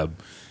jab,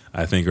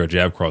 I think, or a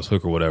jab cross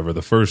hook or whatever.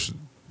 The first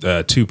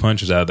 2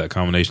 punches out of that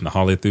combination that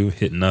Holly threw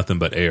hit nothing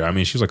but air. I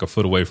mean, she was like a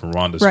foot away from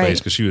Ronda's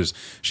face because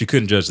she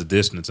couldn't judge the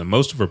distance. And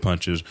most of her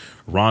punches,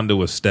 Ronda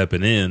was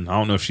stepping in. I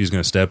don't know if she's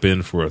going to step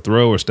in for a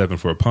throw or step in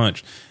for a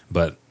punch,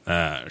 but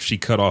she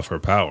cut off her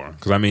power.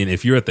 Because I mean,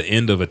 if you're at the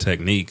end of a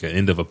technique,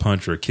 end of a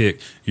punch or a kick,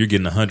 you're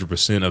getting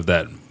 100% of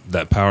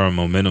that power and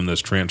momentum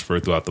that's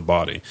transferred throughout the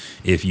body.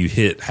 If you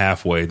hit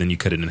halfway, then you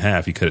cut it in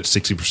half. You cut it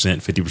 60%,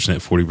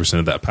 50%, 40%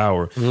 of that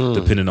power,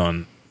 depending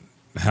on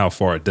how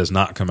far it does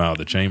not come out of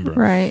the chamber.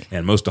 Right.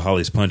 And most of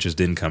Holly's punches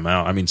didn't come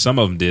out. I mean, some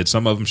of them did.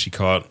 Some of them she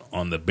caught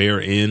on the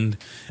bare end,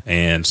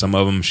 and some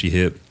of them she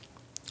hit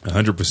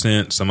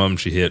 100%. Some of them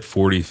she hit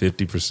 40,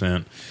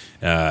 50%.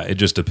 It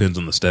just depends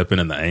on the step in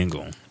and the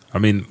angle. I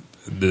mean,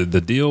 the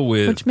deal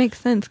with... Which makes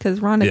sense because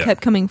Ronda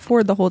kept coming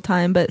forward the whole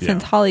time, but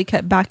since Holly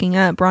kept backing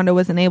up, Ronda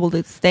wasn't able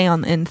to stay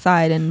on the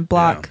inside and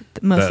block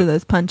most of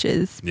those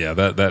punches. Yeah,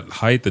 that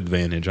height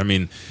advantage. I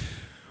mean...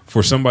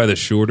 For somebody that's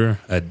shorter,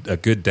 a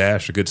good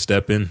dash, a good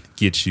step in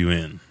gets you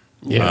in.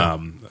 Yeah.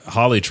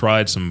 Holly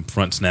tried some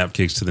front snap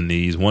kicks to the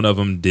knees. One of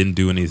them didn't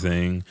do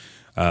anything.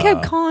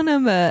 Kept calling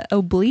them a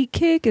oblique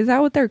kick. Is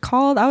that what they're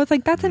called? I was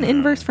like, that's an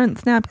inverse front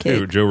snap kick.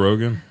 Hey, Joe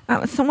Rogan?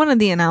 So one of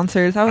the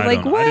announcers. I was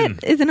like,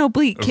 what is an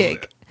oblique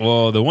kick?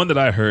 Well, the one that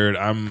I heard,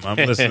 I'm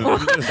listening.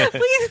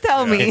 Please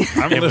tell me.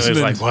 I'm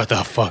listening. Like, what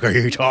the fuck are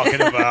you talking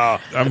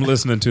about? I'm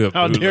listening to it.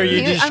 How dare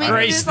you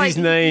disgrace these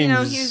names? You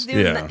know, he was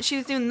doing she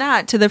was doing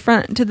that to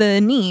the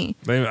knee.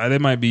 They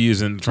might be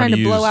trying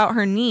to blow out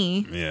her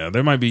knee. Yeah,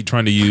 they might be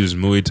trying to use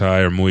Muay Thai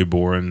or Muay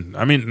Boran.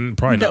 I mean,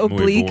 probably the not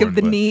oblique Muay Boran, of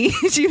the knee.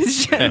 She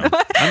was trying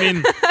I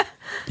mean,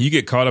 you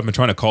get caught up in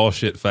trying to call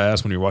shit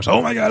fast when you're watching.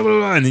 Oh my god, blah, blah,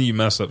 blah, and then you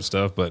mess up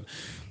stuff. But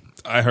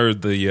I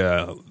heard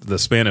the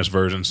Spanish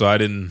version, so I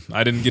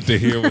didn't get to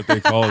hear what they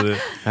called it.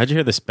 How'd you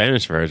hear the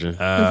Spanish version? It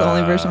was the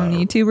only version on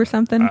YouTube or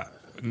something.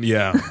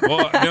 Yeah.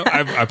 Well,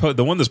 I put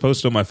the one that's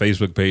posted on my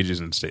Facebook page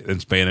is in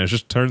Spanish.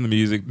 Just turn the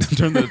music,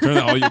 turn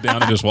the audio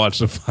down, and just watch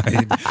the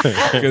fight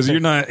because you're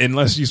not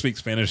unless you speak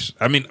Spanish.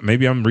 I mean,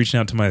 maybe I'm reaching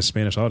out to my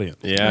Spanish audience.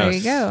 Yeah, there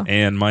you go.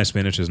 And my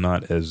Spanish is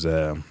not as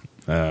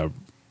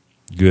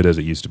good as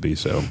it used to be.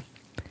 So,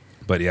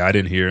 but yeah, I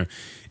didn't hear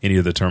any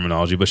of the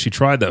terminology, but she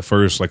tried that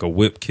first, like a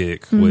whip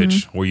kick,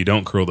 where you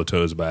don't curl the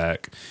toes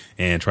back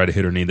and try to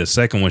hit her knee. The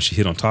second one, she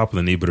hit on top of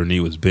the knee, but her knee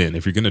was bent.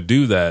 If you're going to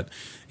do that,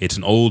 it's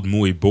an old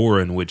Muay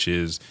Boran, which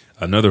is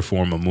another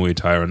form of Muay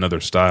Thai or another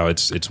style.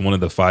 It's one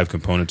of the 5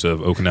 components of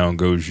Okinawan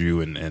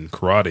Goju and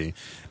karate.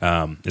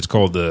 It's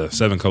called the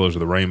 7 colors of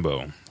the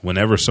rainbow.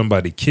 Whenever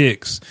somebody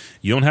kicks,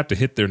 you don't have to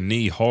hit their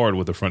knee hard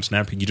with the front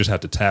snap kick. You just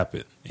have to tap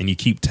it, and you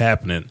keep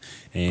tapping it.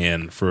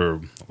 And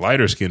for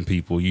lighter skinned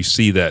people, you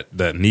see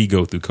that knee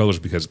go through colors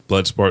because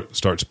blood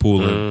starts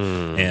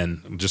pooling,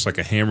 and just like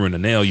a hammer and a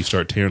nail, you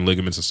start tearing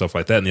ligaments and stuff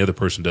like that. And the other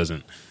person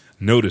doesn't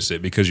notice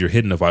it because you're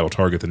hitting a vital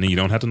target, the knee. You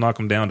don't have to knock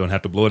them down, don't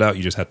have to blow it out.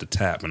 You just have to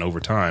tap, and over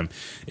time,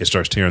 it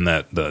starts tearing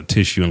the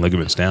tissue and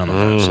ligaments down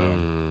on that.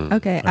 So,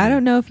 okay, I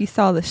don't know if you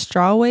saw the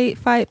strawweight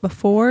fight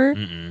before.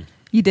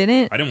 You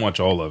didn't? I didn't watch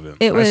all of it.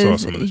 It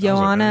was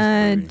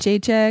Joanna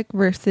Jacek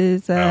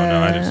versus no,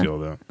 I didn't see all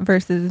that.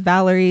 Versus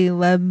Valerie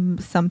Leb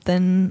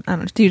something. I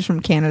don't know. She's from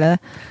Canada.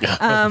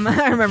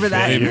 I remember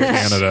that.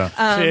 Canada.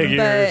 But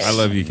I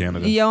love you,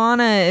 Canada.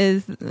 Joanna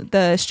is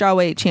the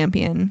strawweight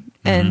champion,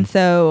 and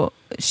so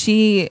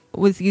she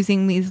was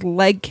using these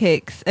leg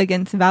kicks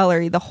against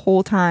Valerie the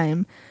whole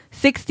time.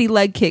 60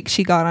 leg kicks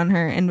she got on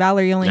her, and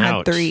Valerie only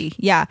had 3.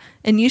 Yeah,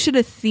 and you should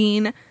have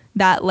seen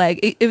that leg.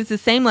 It was the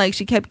same leg.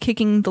 She kept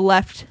kicking the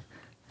left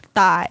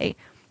thigh,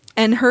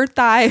 and her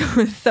thigh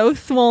was so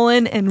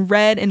swollen and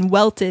red and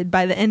welted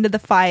by the end of the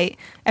fight.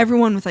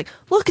 Everyone was like,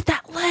 look at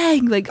that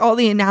leg. Like, all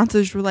the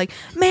announcers were like,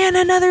 man,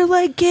 another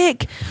leg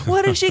kick.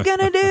 What is she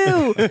gonna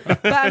do?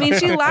 But I mean,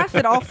 she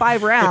lasted all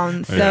 5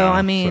 rounds. So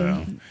I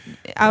mean,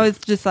 I was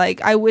just like,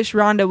 I wish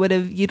Ronda would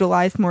have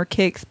utilized more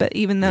kicks, but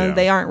even though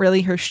they aren't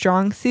really her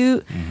strong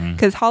suit,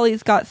 because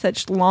Holly's got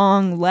such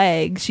long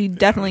legs, she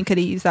definitely could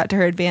have used that to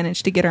her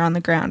advantage to get her on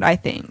the ground, I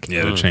think.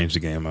 Yeah, to change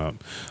the game up.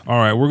 All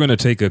right, we're going to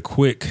take a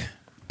quick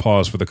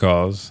pause for the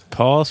cause.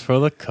 Pause for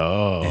the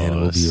cause.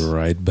 And we'll be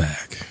right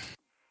back.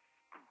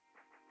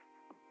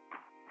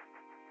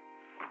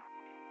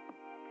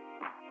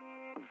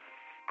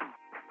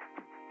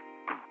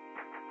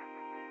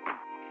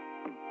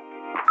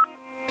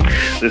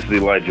 This is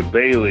Elijah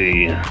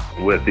Bailey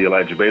with The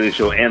Elijah Bailey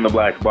Show and The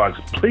Black Box.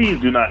 Please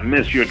do not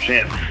miss your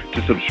chance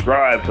to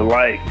subscribe, to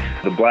like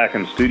the Black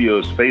and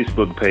Studios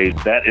Facebook page.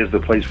 That is the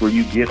place where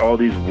you get all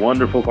these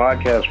wonderful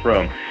podcasts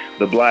from.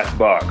 The Black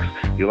Box,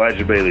 The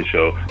Elijah Bailey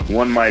Show,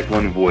 One Mic,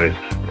 One Voice,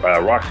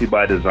 Roxy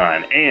by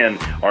Design, and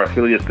our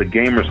affiliates, The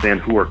Gamer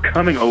Stand, who are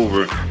coming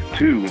over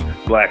to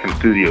Black and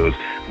Studios,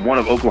 one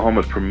of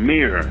Oklahoma's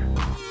premier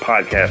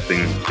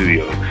podcasting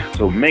studios.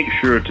 So make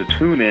sure to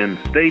tune in,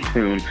 stay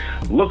tuned,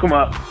 look them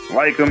up,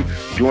 like them,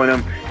 join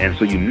them, and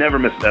so you never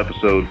miss an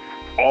episode.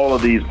 All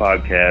of these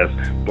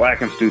podcasts,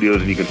 Black and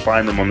Studios, and you can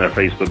find them on their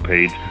Facebook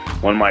page.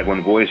 One Mic,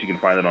 One Voice, you can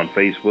find it on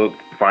Facebook.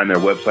 Find their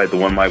website,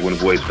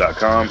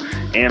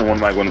 theonemicOneVoice.com, and One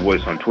Mic, One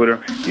Voice on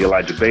Twitter. The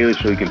Elijah Bailey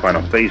Show you can find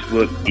on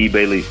Facebook,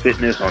 eBailey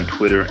Fitness on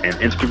Twitter and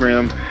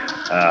Instagram,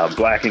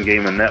 Black and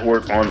Gaming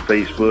Network on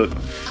Facebook,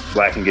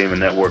 Black and Gaming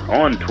Network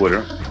on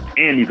Twitter,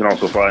 and you can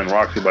also find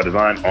Roxy by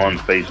Design on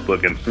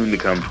Facebook and soon to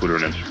come Twitter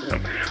and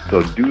Instagram.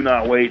 So do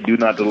not wait, do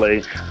not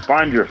delay.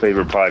 Find your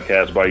favorite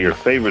podcast by your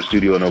favorite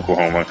studio in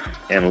Oklahoma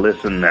and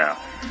listen now.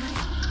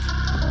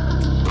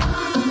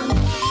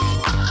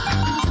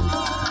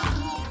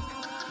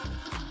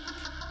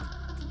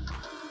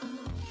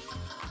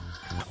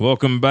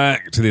 Welcome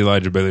back to the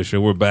Elijah Bailey Show.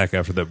 We're back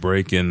after that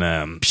break, and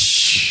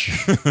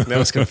that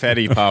was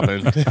confetti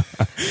popping.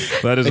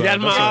 that is got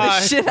my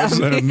eye. That's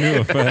a new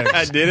effect.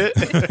 I did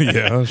it.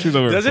 Yeah, she's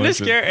over. Doesn't it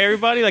scare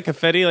everybody? Like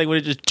confetti, like when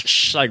it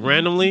just like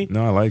randomly?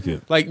 No, I like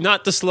it. Like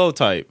not the slow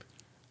type.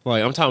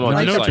 Like I'm talking about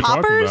I just know what like you're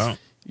talking poppers? about.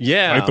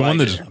 yeah, Like the one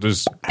that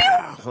just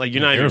like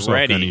you're not even airsoft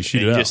ready. gun, you shoot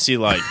and it you out. just see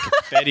like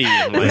confetti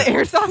and The like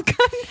airsoft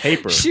gun.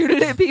 paper. Shoot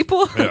it at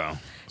people. yeah.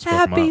 Spark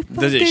 'em Happy up.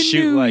 Does it fucking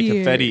shoot New like Year's.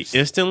 confetti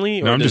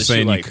instantly? No, or I'm does just it shoot,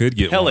 saying you like, could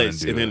get one pellets, and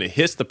do and then that. it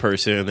hits the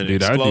person, and then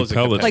Dude, it I'd do explodes. in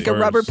pellets Like a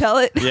confetti. rubber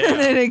pellet, Yeah. and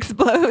then it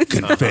explodes.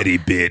 Confetti,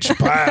 bitch!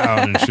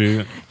 Pow and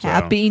shoot. So-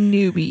 Happy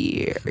New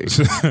Year.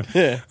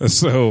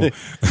 So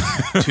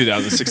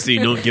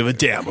 2016, don't give a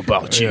damn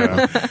about you.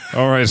 yeah.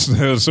 All right,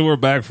 so we're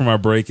back from our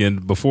break,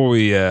 and before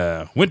we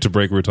went to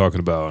break, we were talking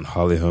about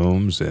Holly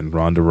Holmes and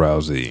Ronda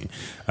Rousey.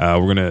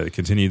 We're going to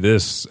continue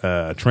this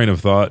train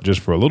of thought just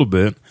for a little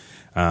bit,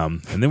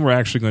 and then we're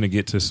actually going to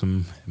get to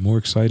some more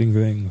exciting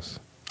things.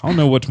 I don't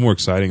know what's more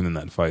exciting than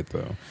that fight,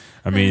 though.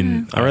 I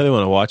mean, I really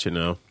want to watch it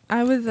now.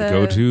 I was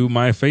go to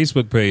my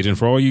Facebook page, and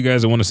for all you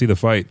guys that want to see the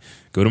fight,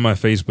 go to my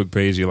Facebook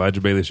page, The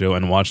Elijah Bailey Show,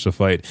 and watch the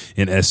fight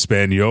in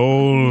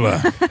Espanol.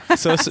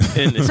 So it's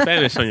in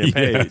Spanish on your Yeah.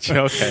 page.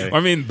 Okay. I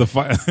mean, the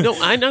fight. No,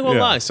 I'm not gonna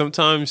Yeah. lie.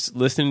 Sometimes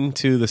listening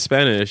to the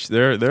Spanish,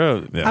 they're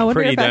Yeah. I wonder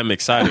pretty if damn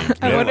exciting.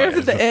 I Yeah. wonder if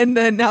at the end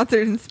the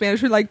announcers in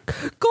Spanish were like,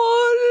 "Gol."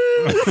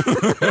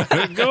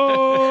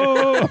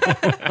 Go!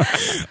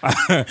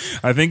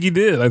 I think he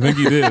did.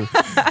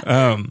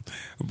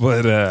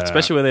 But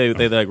Especially when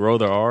they like roll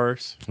their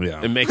R's.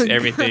 Yeah. It makes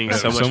everything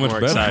so So much much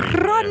more better. exciting.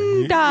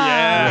 Ronda.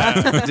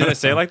 Yeah. Did I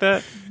say it like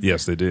that?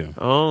 yes, they do.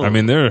 Oh. I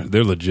mean, they're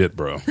legit,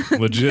 bro.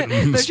 Legit.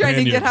 They're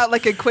trying to get out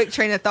like a quick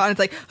train of thought. And it's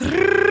like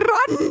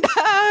Ronda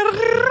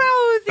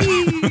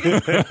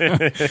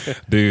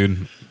Rousey.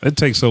 Dude. It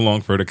takes so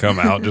long for her to come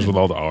out just with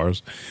all the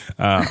R's,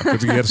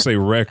 because you have to say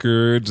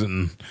records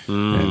and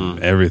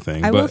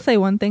everything. I but will say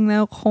one thing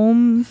though,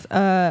 Holmes'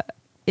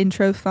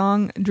 intro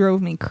song drove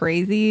me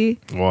crazy.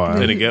 why?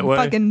 Did it get what?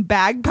 Fucking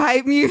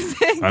bagpipe music.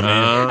 I mean,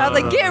 I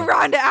was like, get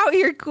Ronda out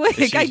here quick.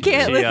 I can't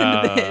Is she, listen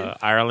to this.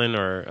 Ireland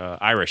or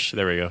Irish?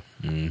 There we go.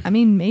 I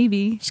mean,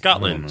 maybe.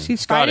 Scotland. She's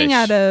Scottish.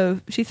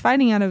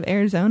 fighting out of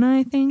Arizona,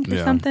 I think, or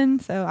Yeah. something.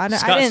 So I didn't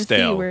see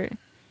Scottsdale. where.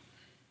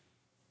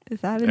 Is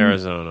that in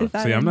Arizona. Is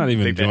that see, I'm not I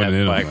even think they joining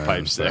have in on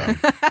bagpipes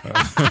that,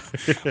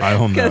 there. so. I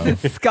don't know.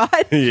 because it's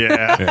Scott.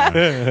 Yeah.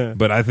 Yeah.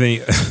 But I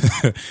think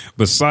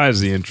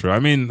besides the intro, I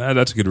mean,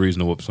 that's a good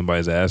reason to whoop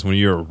somebody's ass. When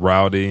you're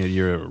rowdy and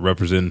you're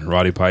representing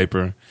Roddy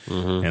Piper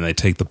and they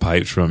take the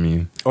pipes from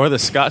you. Or the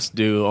Scots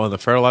do on the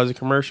fertilizer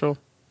commercial.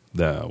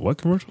 The what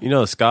commercial? You know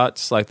the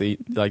Scots, like the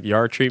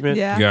yard treatment?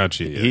 Yeah.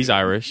 Gotcha. Yeah. He's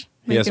Irish.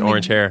 He has Making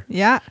orange me- hair.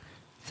 Yeah.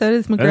 So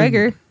does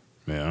McGregor.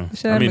 Yeah.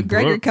 Should have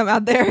McGregor Brooke- come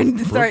out there and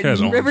start Brooke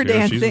has river orange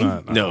hair. She's dancing.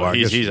 not- No, well, I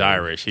he's guess she-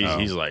 Irish. He's oh.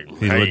 he's like,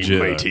 He's hey,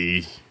 legit.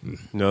 matey.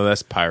 No,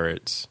 that's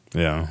pirates.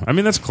 Yeah. I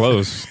mean, that's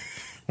close.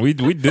 We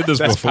did this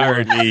That's before.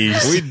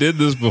 Pyrenees. We did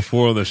this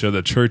before on the show,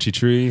 the Churchy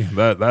Tree.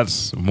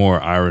 That's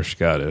more Irish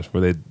Scottish,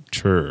 where they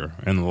chur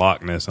and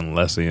Loch Ness and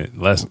Nessie.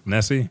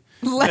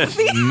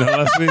 Leslie? No,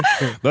 Leslie.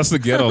 That's the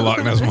ghetto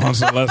Loch Ness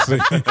monster,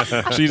 Leslie.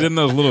 She's in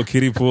those little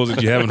kiddie pools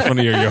that you have in front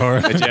of your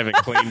yard. That you haven't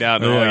cleaned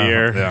out in all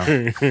year.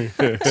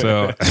 Yeah.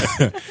 So,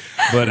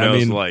 but I Smells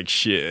mean, like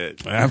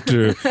shit.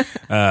 after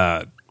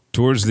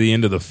towards the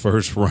end of the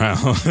first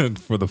round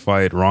for the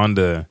fight,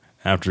 Ronda,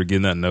 after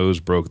getting that nose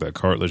broke, that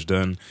cartilage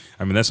done,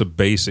 I mean, that's a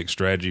basic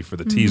strategy for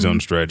the T-zone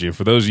strategy. And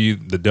for those of you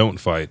that don't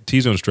fight,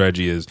 T-zone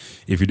strategy is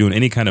if you're doing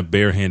any kind of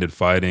barehanded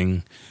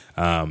fighting,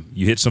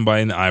 you hit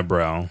somebody in the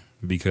eyebrow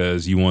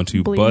because you want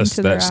to Bleed bust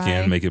into their that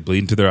skin, eye. make it bleed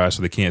into their eye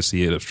so they can't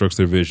see it, obstructs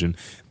their vision.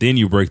 Then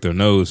you break their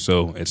nose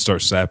so it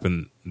starts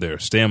sapping their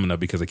stamina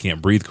because they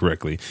can't breathe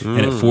correctly,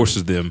 and it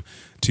forces them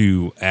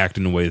to act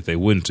in a way that they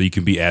wouldn't. So you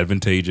can be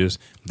advantageous.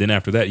 Then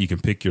after that, you can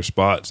pick your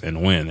spots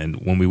and win. And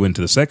when we went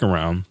to the second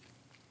round,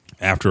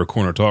 after a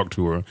corner talked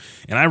to her,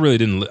 and I really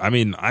didn't. I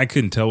mean, I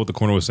couldn't tell what the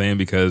corner was saying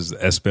because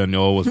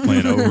Espanol was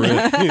playing over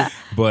it.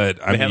 But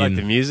They had like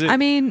the music. I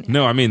mean,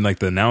 no, I mean like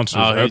the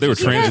announcers. They were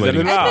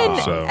translating.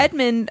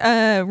 Edmund,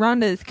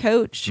 Rhonda's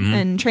coach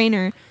and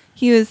trainer,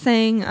 he was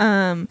saying,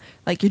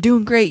 like, you're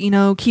doing great,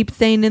 keep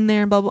staying in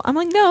there and blah, blah. I'm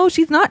like, no,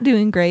 she's not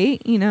doing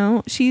great.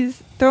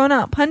 She's throwing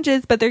out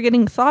punches, but they're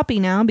getting sloppy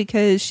now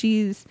because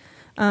she's,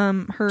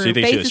 her so you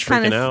think face she was is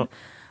kind of out?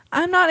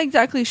 I'm not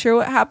exactly sure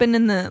what happened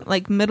in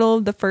the middle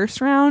of the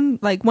first round.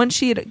 Like once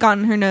she had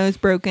gotten her nose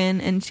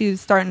broken and she was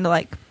starting to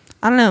I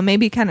don't know,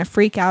 maybe kind of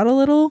freak out a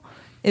little.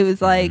 It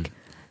was like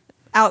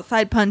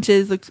outside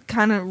punches looked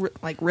kind of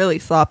really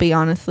sloppy,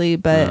 honestly.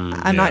 But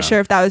I'm not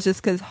sure if that was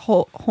just because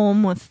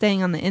Holm was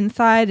staying on the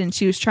inside and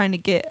she was trying to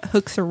get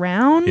hooks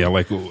around. Yeah,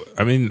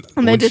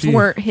 and they just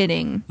weren't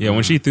hitting. Yeah,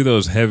 when she threw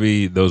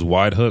those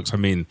wide hooks, I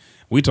mean,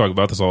 we talk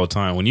about this all the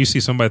time. When you see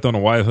somebody throwing a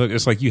wide hook,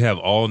 it's like you have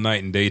all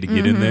night and day to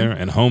get in there.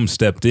 And Holm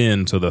stepped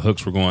in, so the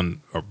hooks were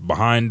going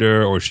behind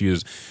her, or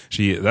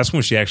that's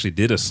when she actually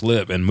did a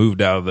slip and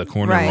moved out of the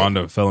corner. Right. And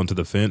Ronda fell into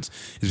the fence.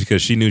 Is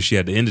because she knew she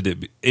had to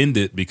end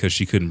it because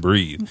she couldn't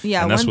breathe.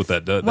 Yeah, and that's what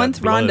that does. Once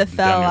Ronda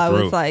fell, I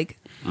was like,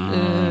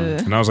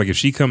 and I was like, if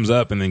she comes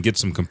up and then gets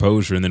some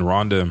composure, and then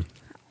Ronda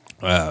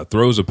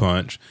throws a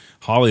punch,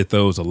 Holly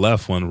throws a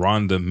left one,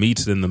 Ronda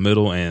meets it in the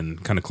middle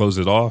and kind of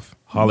closes it off.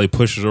 Holly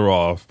pushes her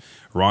off.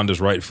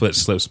 Ronda's right foot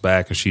slips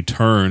back and she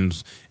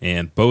turns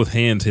and both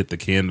hands hit the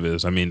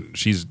canvas. I mean,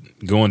 she's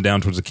going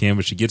down towards the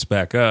canvas. She gets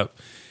back up.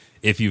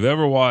 If you've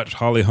ever watched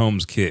Holly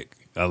Holm's kick,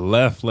 a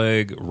left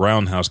leg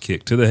roundhouse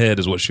kick to the head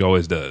is what she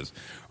always does.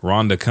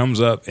 Ronda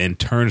comes up and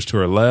turns to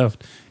her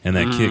left, and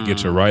that kick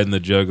gets her right in the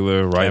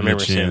jugular, right in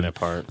the chin, that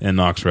part. and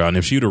knocks her out. And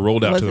if she would have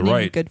rolled out to the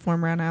right, good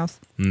form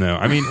roundhouse. No,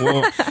 I mean,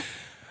 well,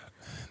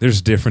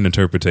 there's different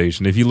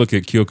interpretation. If you look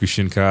at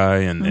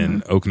Kyokushinkai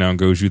and Okinawan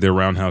Goju, their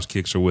roundhouse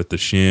kicks are with the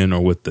shin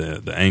or with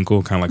the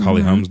ankle, kind of like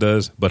Holly Holmes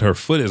does. But her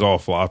foot is all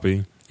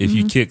floppy. If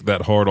you kick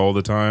that hard all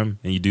the time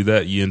and you do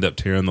that, you end up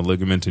tearing the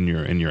ligament in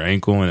your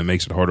ankle, and it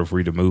makes it harder for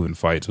you to move and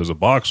fight. So as a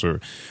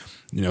boxer,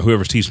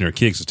 whoever's teaching her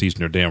kicks is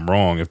teaching her damn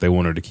wrong if they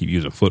want her to keep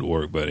using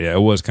footwork. But yeah, it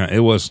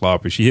was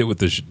sloppy. She hit with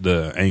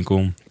the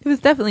ankle. It was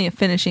definitely a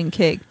finishing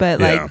kick, but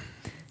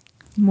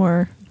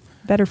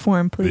better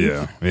form, please.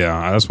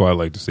 Yeah, that's what I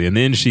like to see. And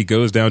then she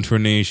goes down to her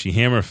knees. She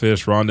hammer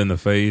fists Ronda in the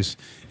face,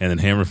 and then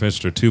hammer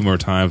fists her 2 more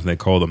times, and they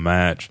call the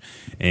match.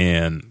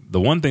 And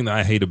the one thing that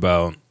I hate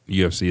about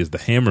UFC is the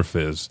hammer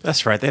fist.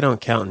 That's right. They don't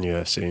count in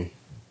UFC.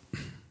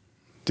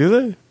 Do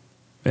they?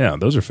 Yeah,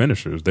 those are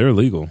finishers. They're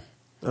illegal.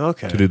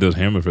 Okay. To do those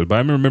hammer fists. But I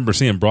remember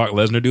seeing Brock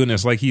Lesnar doing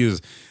this like he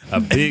was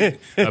a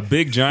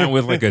big giant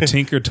with like a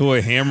Tinker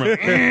Toy hammer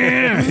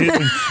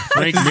hitting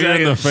Frank Mir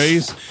in the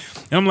face.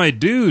 And I'm like,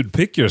 dude,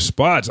 pick your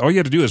spots. All you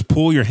have to do is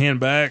pull your hand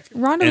back.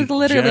 Ronda was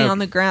literally on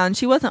the ground.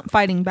 She wasn't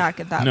fighting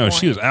back at that point. No,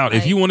 she was out.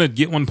 If you want to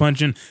get one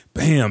punch in,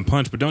 bam,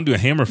 punch. But don't do a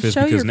hammer fist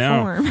Show because your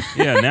form.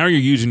 now you're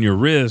using your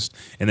wrist.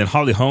 And then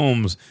Holly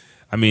Holmes,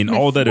 I mean,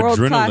 all that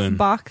adrenaline.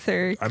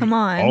 Boxer, come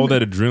on. All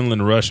that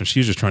adrenaline rush. And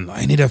she's just trying,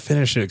 I need to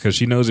finish it because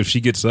she knows if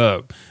she gets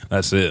up,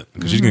 that's it.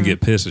 Because she's going to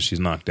get pissed if she's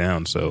knocked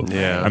down. So,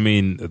 yeah. I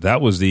mean,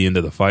 that was the end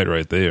of the fight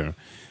right there.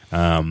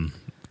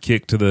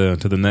 Kick to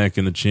the neck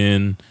and the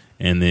chin.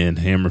 And then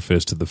hammer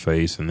fist to the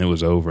face, and it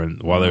was over.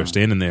 And while they were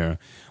standing there,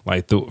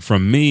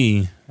 from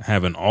me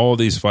having all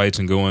these fights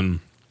and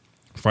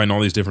fighting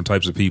all these different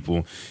types of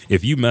people,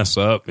 if you mess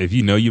up, if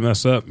you know you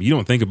mess up, you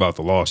don't think about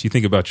the loss. You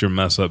think about your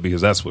mess up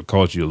because that's what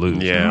caused you to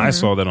lose. Yeah. And I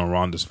saw that on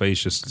Ronda's face.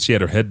 She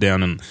had her head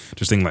down and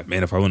just thinking like,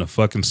 man, if I wouldn't have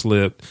fucking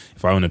slipped,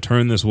 if I wouldn't have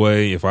turned this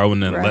way, if I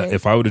wouldn't have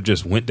if I would have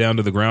just went down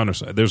to the ground or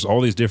something. There's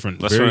all these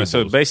different variables.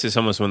 So basically it's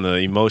almost when the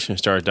emotion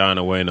starts dying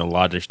away and the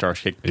logic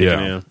starts kicking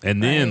in.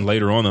 And then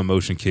later on the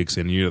emotion kicks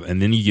in,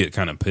 and then you get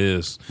kind of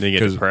pissed. Then you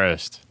get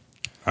depressed.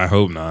 I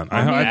hope not.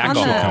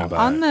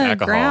 On the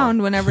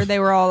ground, whenever they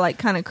were all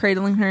kind of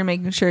cradling her,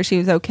 making sure she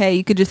was okay,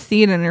 you could just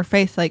see it in her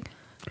face. Like,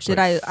 did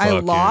I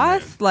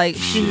lost? Like,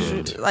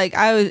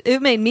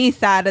 it made me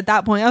sad at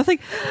that point. I was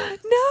like, no,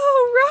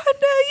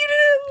 Ronda, you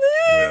didn't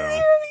lose.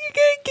 Yeah. You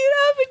gotta get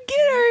up and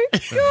get her.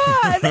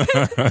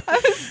 God,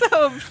 I was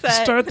so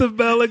upset. Start the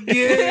bell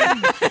again.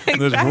 Exactly.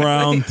 This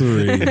round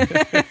 3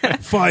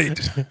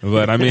 fight.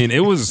 But I mean,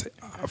 it was.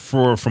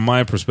 From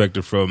my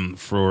perspective,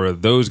 for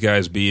those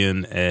guys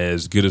being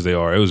as good as they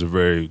are, it was a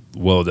very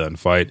well done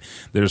fight.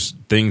 There's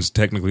things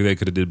technically they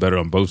could have did better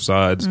on both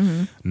sides.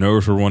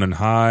 Nerves were running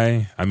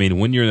high. I mean,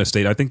 when you're in a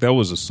state, I think that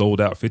was a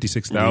sold out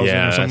 56,000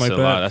 or something like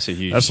that.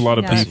 That's a lot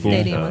of people.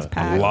 Stadium was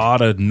packed. A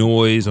lot of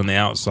noise on the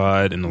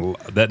outside, and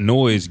that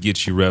noise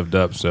gets you revved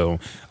up. So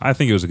I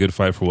think it was a good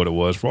fight for what it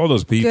was. For all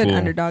those people, good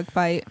underdog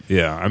fight.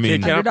 Yeah, I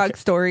mean, underdog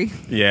story.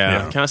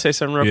 Yeah. Can I say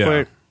something real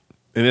quick?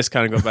 And this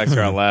kind of goes back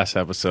to our last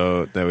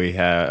episode that we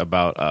had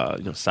about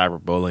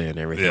cyberbullying and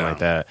everything like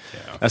that.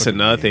 Yeah, that's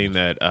another thing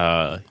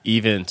that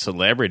even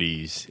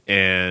celebrities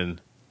and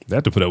They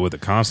have to put up with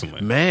it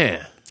constantly.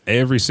 Man.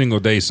 Every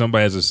single day,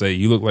 somebody has to say,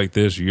 you look like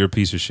this, or you're a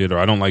piece of shit, or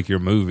I don't like your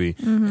movie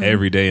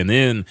every day. And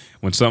then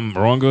when something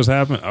wrong goes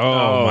happen,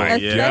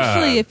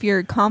 especially if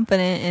you're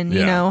confident and,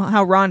 you know,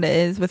 how Ronda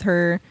is with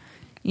her,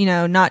 you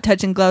know, not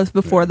touching gloves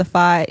before the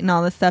fight and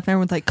all this stuff.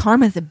 Everyone's like,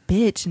 Karma's a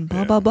bitch and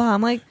blah, blah, blah.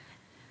 I'm like,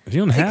 you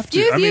don't have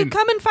excuse you,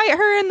 come and fight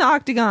her in the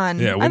octagon.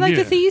 Yeah, I'd like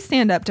to see you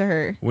stand up to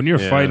her. When you're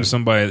fighting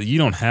somebody, you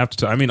don't have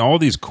to. I mean, all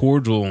these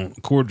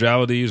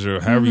cordialities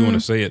or however you want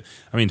to say it.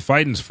 I mean,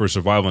 fighting's for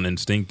survival and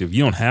instinctive.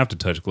 You don't have to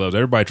touch gloves.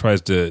 Everybody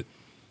tries to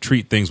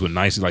treat things with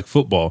nicety, like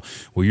football,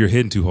 where you're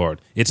hitting too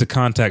hard. It's a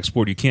contact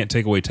sport. You can't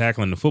take away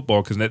tackling in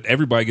football because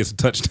everybody gets a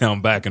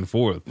touchdown back and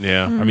forth.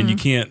 Yeah. I mean, you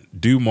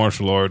can't do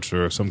martial arts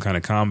or some kind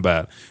of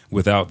combat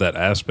without that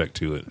aspect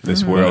to it.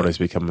 This world is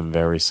becoming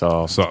very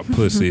soft.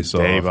 Pussy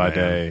soft. Day by man.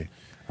 day.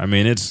 I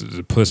mean, it's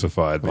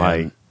pussified,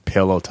 man. Like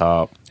pillow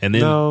top. And then,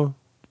 no,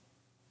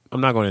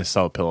 I'm not going to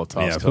insult pillow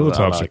tops. Yeah, pillow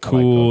tops are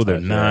cool. They're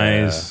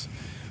nice.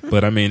 Yeah.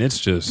 But I mean,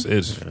 it's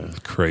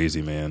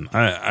crazy, man.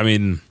 I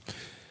mean,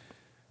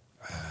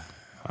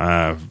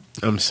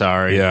 I'm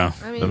sorry. Yeah.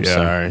 I mean, I'm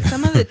sorry.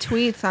 Some of the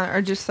tweets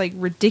are just like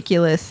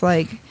ridiculous.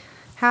 Like,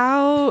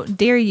 how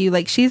dare you?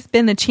 Like, she's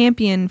been a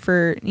champion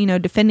for, you know,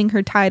 defending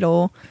her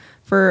title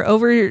for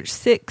over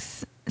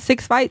six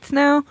fights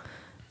now.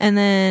 And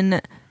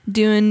then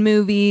doing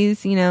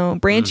movies, you know,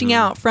 branching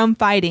out from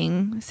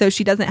fighting so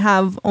she doesn't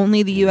have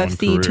only the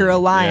UFC to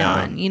rely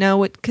on, you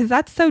know, because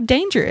that's so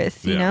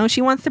dangerous. You know,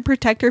 she wants to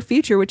protect her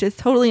future, which is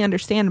totally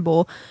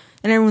understandable.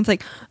 And everyone's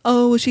like,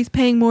 oh, well, she's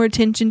paying more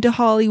attention to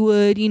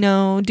Hollywood, you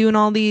know, doing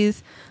all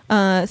these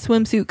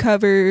swimsuit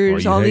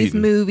covers, all these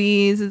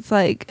movies. It's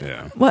like,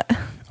 what?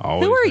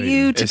 Always who are hating.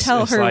 You to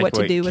tell her like what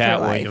to do with Cat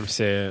her life? Williams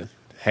said.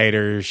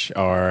 Haters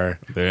are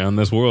they're in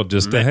this world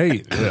just to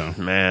hate. Yeah,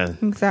 man.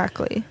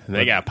 Exactly. And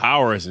they got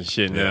powers and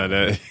shit now.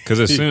 Because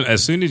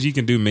as soon as you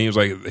can do memes,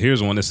 like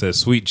here's one that says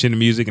 "sweet chin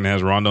music" and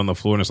has Ronda on the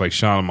floor, and it's like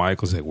Shawn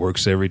Michaels. It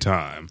works every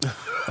time.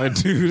 Like,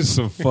 dude, it's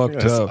some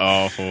fucked up,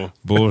 awful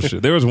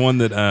bullshit. There was one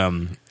that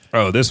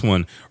this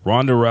one,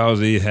 Ronda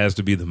Rousey has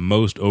to be the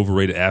most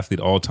overrated athlete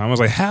of all time. I was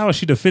like, how?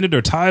 She defended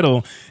her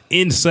title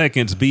in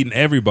seconds, beating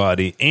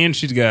everybody, and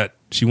she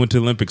went to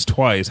the Olympics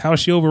twice. How is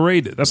she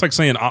overrated? That's like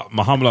saying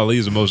Muhammad Ali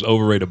is the most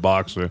overrated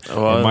boxer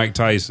or Mike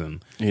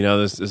Tyson. You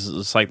know, this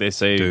is like they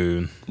say,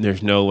 dude,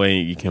 there's no way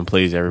you can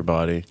please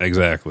everybody.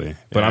 Exactly.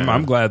 But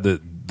I'm glad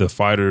that the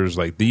fighters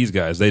like these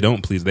guys, they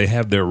don't please. They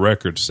have their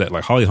records set.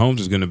 Like Holly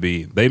Holmes is going to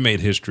be, they made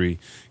history.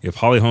 If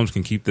Holly Holmes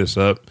can keep this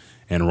up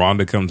and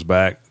Ronda comes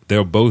back,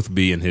 they'll both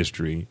be in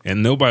history.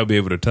 And nobody will be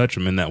able to touch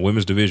them in that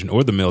women's division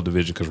or the male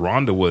division because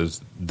Ronda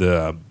was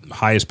the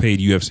highest paid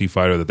UFC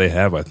fighter that they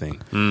have, I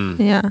think.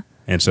 Yeah.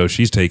 And so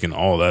she's taken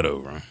all that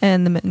over.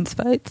 And the men's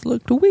fights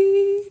looked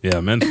weak.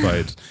 Yeah, men's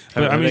fights.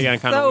 I mean,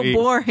 so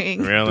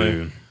boring. Really?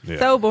 Dude, yeah.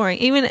 So boring.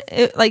 Even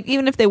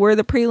if they were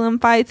the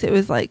prelim fights, it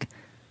was like,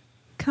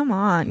 come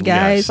on,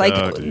 guys.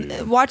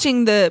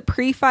 Watching the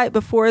pre-fight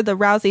before the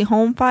Rousey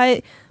Holm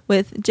fight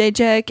with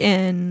Jacek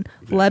and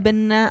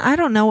Lebanon. I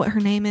don't know what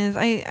her name is.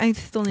 I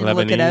still need to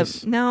look it up.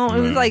 No, it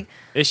was like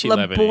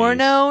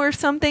Laborno or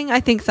something. I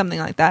think something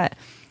like that.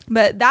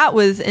 But that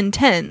was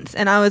intense,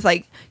 and I was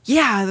like,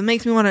 "Yeah, that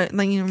makes me want to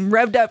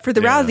revved up for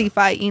the Rousey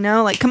fight." You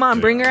know, like, come on,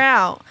 bring her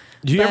out.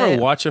 Do you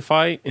ever watch a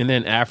fight and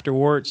then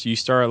afterwards you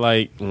start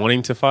like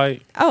wanting to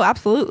fight? Oh,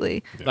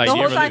 absolutely. Like,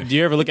 do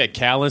you ever look at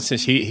Callan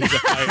since he's a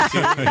fighter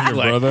too? Your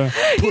brother?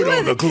 Put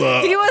on the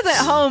glove. He wasn't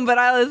home, but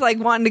I was like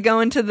wanting to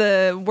go into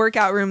the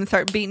workout room and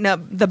start beating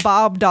up the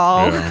Bob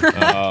doll.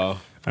 Yeah.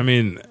 I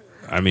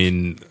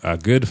mean, a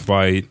good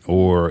fight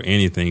or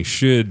anything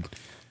should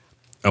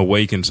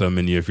awaken some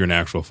in you if you're an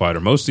actual fighter.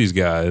 Most of these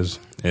guys,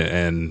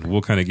 and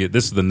we'll kind of get,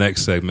 this is the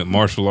next segment,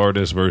 martial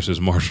artists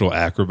versus martial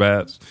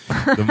acrobats.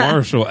 The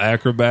martial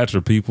acrobats are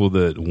people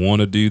that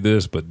want to do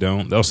this but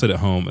don't. They'll sit at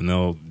home and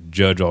they'll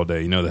judge all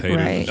day. You know, the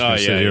haters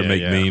sit here and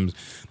make memes.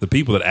 The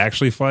people that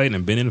actually fight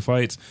and been in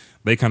fights,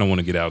 they kind of want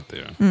to get out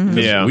there.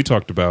 Yeah. We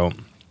talked about,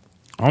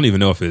 I don't even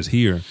know if it's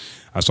here,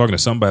 I was talking to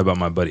somebody about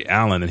my buddy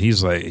Alan, and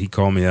he's like, he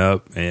called me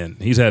up and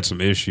he's had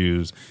some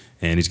issues.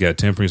 And he's got a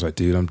temper. He's like,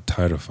 dude, I'm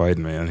tired of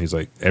fighting, man. He's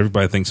like,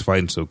 everybody thinks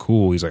fighting's so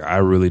cool. He's like, I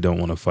really don't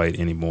want to fight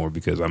anymore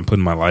because I'm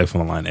putting my life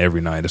on the line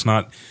every night. It's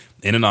not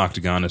in an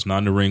octagon. It's not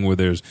in a ring where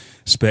there's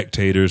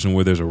spectators and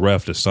where there's a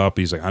ref to stop.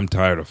 He's like, I'm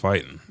tired of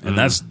fighting. And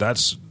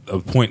that's a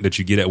point that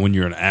you get at when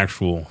you're an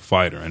actual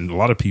fighter. And a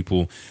lot of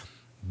people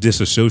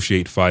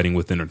disassociate fighting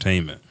with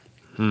entertainment.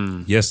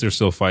 Yes, they're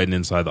still fighting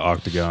inside the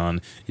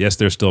octagon. Yes,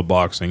 they're still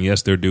boxing.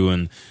 Yes, they're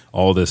doing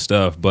all this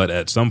stuff. But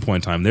at some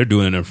point in time, they're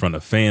doing it in front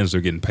of fans.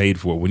 They're getting paid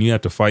for it. When you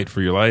have to fight for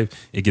your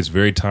life, it gets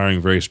very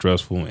tiring, very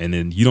stressful, and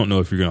then you don't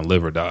know if you're going to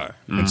live or die.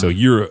 And so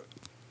you're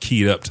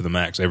keyed up to the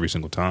max every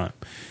single time.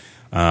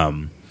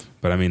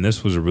 But, I mean,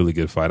 this was a really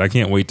good fight. I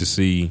can't wait to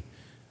see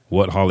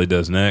what Holly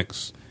does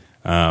next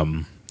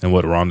and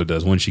what Ronda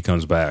does when she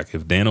comes back.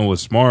 If Dana was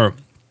smart,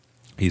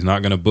 He's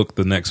not going to book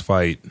the next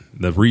fight,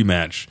 the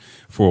rematch,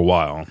 for a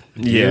while.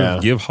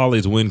 Give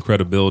Holly's win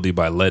credibility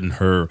by letting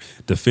her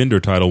defend her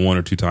title 1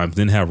 or 2 times,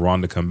 then have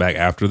Ronda come back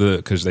after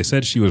because they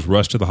said she was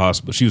rushed to the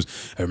hospital. She was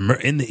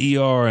in the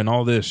ER and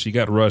all this. She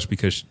got rushed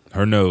because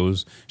her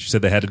nose. She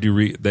said they had to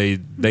do.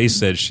 They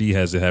said she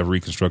has to have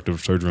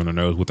reconstructive surgery on her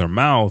nose. With her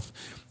mouth,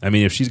 I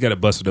mean, if she's got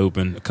it busted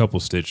open, a couple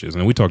stitches,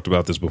 and we talked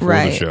about this before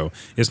the show,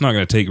 it's not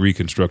going to take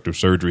reconstructive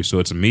surgery. So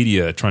it's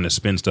media trying to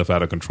spin stuff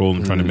out of control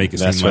and trying to make it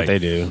seem like they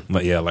do.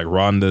 Like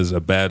Ronda's a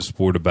bad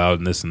sport about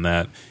and this and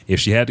that. If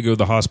she had to go to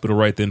the hospital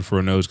right then for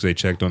her nose because they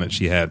checked on it,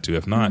 she had to.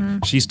 If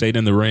not, she stayed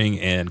in the ring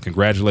and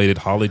congratulated.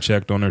 Holly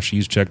checked on her.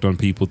 She's checked on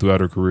people throughout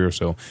her career.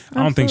 So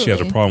I don't think she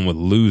has a problem with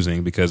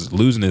losing, because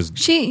losing is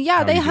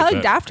they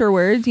hugged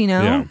afterwards,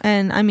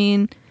 and I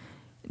mean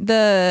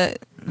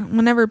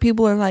whenever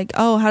people are like,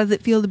 oh, how does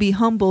it feel to be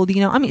humbled?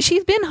 I mean,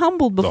 she's been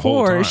humbled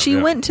before. She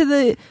went to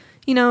the,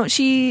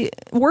 she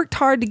worked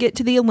hard to get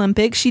to the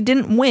Olympics. She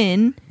didn't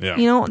win.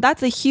 Yeah.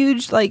 That's a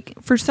huge,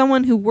 for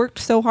someone who worked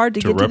so hard to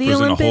get to the Olympics.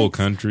 To represent a whole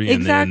country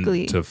and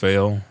then to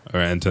fail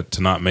and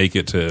to not make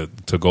it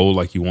to gold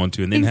like you want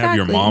to. And then have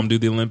your mom do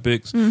the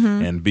Olympics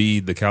and be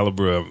the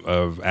caliber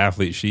of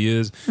athlete she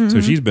is. So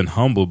she's been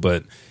humbled,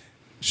 but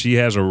she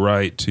has a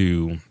right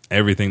to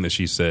everything that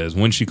she says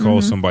when she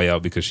calls somebody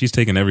out, because she's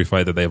taken every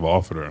fight that they've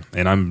offered her,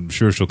 and I'm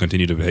sure she'll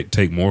continue to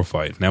take more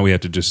fights. Now we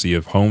have to just see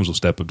if Holmes will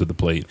step up to the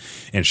plate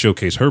and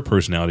showcase her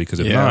personality, because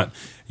if not,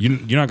 you're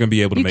not going to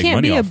be able to make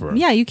money off her.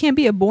 Yeah, you can't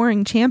be a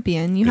boring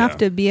champion. You have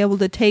to be able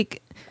to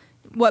take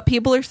what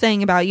people are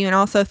saying about you and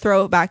also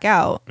throw it back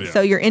out,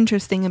 so you're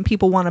interesting and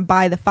people want to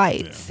buy the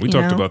fights. We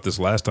talked about this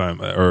last time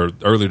or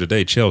earlier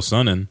today. Chael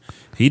Sonnen,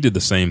 he did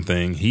the same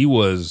thing. He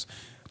was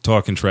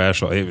talking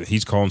trash.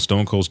 He's calling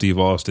Stone Cold Steve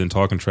Austin,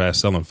 talking trash,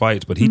 selling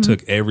fights, but he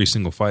took every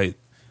single fight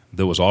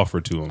that was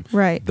offered to him.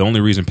 Right. The only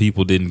reason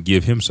people didn't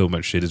give him so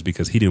much shit is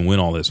because he didn't win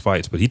all his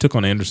fights. But he took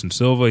on Anderson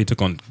Silva. He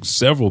took on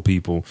several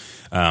people.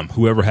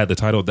 Whoever had the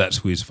title, that's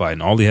who he's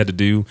fighting. All he had to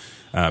do,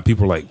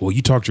 people were like, well,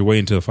 you talked your way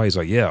into a fight. He's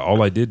like, yeah,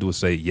 all I did was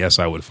say, yes,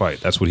 I would fight.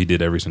 That's what he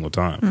did every single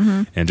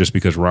time. And just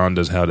because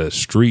Ronda's had a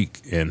streak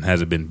and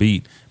hasn't been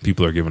beat,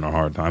 people are giving her a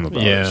hard time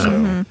about it.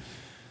 So.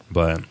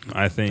 But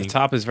I think the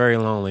top is very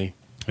lonely.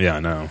 Yeah, I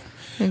know.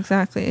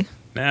 Exactly.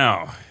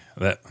 Now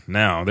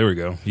there we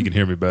go. You can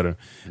hear me better.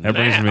 That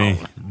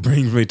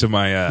brings me to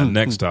my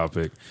next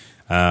topic: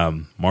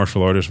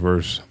 martial artists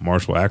versus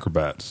martial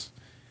acrobats.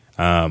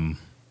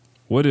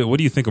 What do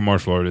you think of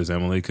martial artists,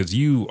 Emily? Because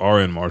you are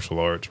in martial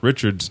arts.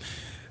 Richard's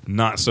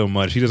not so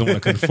much. He doesn't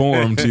want to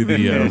conform to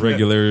the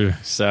regular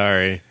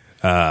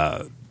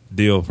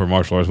deal for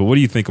martial arts. But what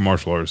do you think of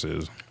martial arts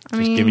is?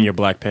 Just give me your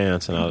black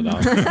pants and I'll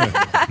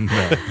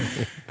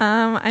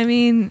I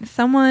mean,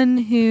 someone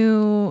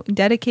who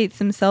dedicates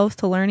themselves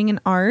to learning an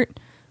art,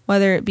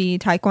 whether it be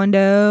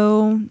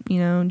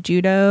taekwondo,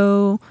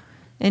 judo,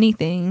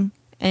 anything,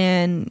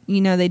 and,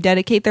 they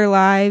dedicate their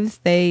lives,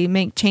 they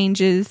make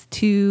changes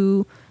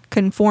to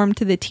conform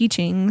to the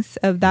teachings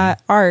of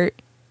that art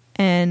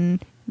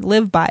and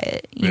live by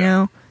it, you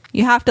know?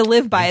 You have to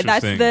live by it.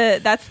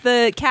 That's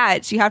the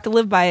catch. You have to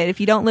live by it. If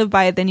you don't live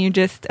by it, then you're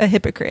just a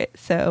hypocrite.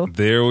 So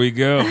there we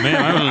go,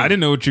 man. I didn't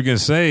know what you're gonna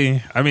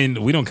say. I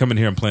mean, we don't come in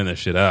here and plan this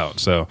shit out.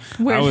 So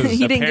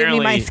he didn't give me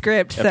my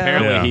script. So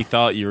apparently, he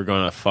thought you were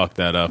gonna fuck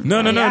that up.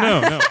 No.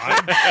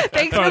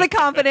 Thanks for the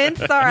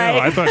confidence. All right. No,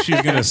 I thought she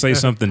was gonna say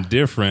something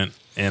different.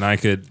 And I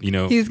could, he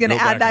was going to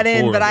add that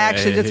in, but I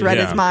actually just read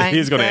his mind.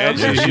 He's going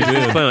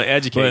to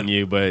educate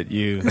you, but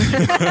you.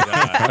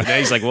 Now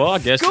he's like, well, I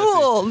guess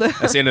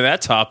that's the end of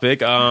that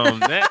topic.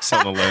 Next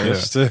on the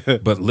list. Yeah.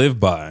 But live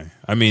by.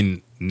 I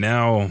mean,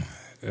 now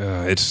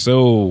it's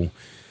so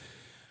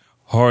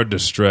hard to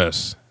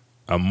stress.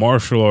 A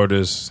martial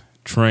artist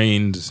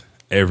trains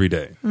every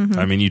day.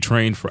 I mean, you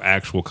train for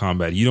actual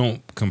combat. You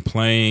don't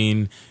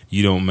complain.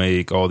 You don't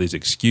make all these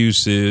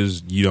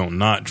excuses. You don't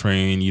not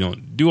train. You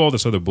don't do all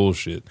this other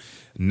bullshit.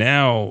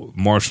 Now,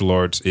 martial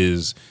arts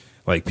is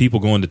like people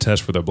going to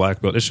test for their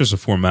black belt. It's just a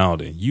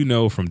formality.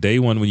 From day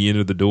one when you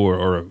enter the door,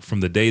 or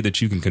from the day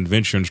that you can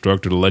convince your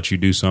instructor to let you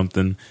do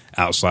something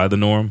outside the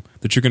norm,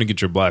 that you're going to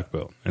get your black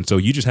belt. And so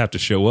you just have to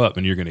show up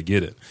and you're going to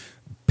get it.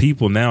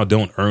 People now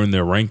don't earn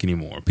their rank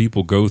anymore.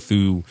 People go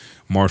through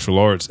martial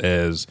arts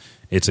as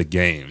it's a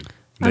game.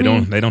 They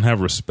don't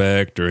have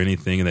respect or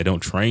anything, and they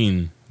don't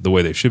train the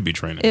way they should be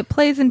training. It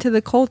plays into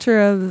the culture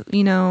of,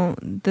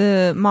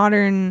 the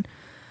modern,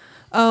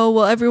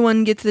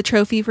 everyone gets the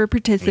trophy for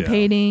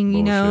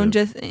participating,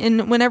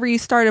 and whenever you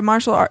start a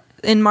martial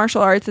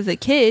arts as a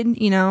kid,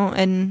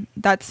 and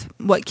that's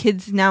what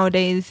kids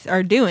nowadays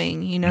are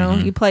doing,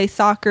 you play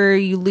soccer,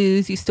 you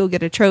lose, you still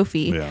get a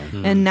trophy. Yeah.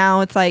 And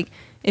now it's like,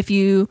 if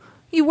you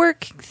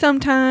work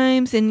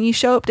sometimes and you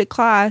show up to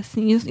class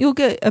and you'll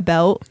get a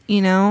belt,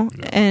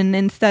 and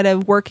instead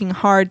of working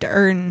hard to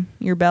earn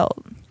your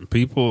belt.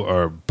 people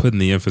are putting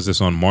the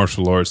emphasis on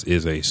martial arts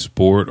is a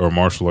sport or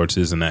martial arts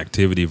is an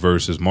activity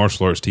versus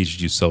martial arts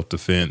teaches you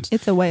self-defense.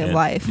 It's a way of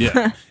life.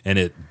 Yeah, and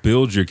it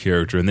builds your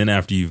character. And then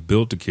after you've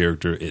built the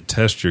character, it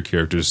tests your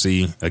character to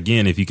see,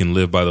 again, if you can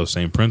live by those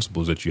same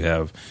principles that you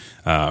have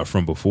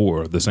from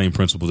before, the same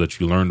principles that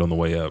you learned on the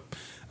way up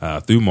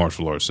through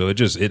martial arts. So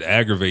it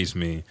aggravates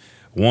me.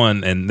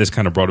 One, and this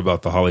kind of brought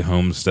about the Holly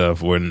Holm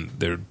stuff when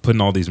they're putting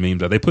all these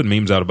memes out. They put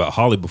memes out about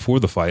Holly before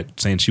the fight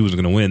saying she was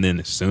going to win. Then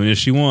as soon as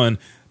she won,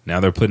 now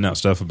they're putting out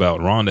stuff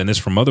about Ronda. And it's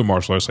from other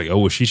martial arts like, oh,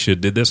 well, she should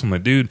have did this. I'm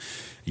like, dude,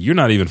 you're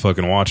not even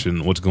fucking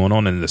watching what's going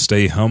on and to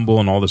stay humble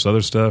and all this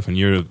other stuff. And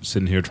you're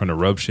sitting here trying to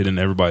rub shit in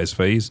everybody's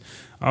face.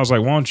 I was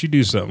like, why don't you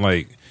do something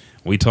like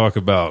we talk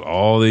about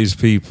all these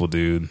people,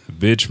 dude,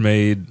 bitch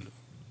made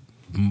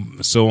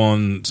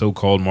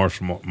so-called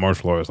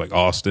martial arts like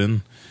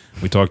Austin.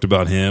 We talked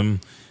about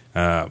him,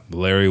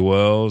 Larry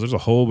Wells. There's a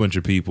whole bunch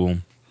of people.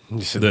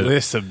 Just a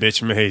list of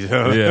bitch made.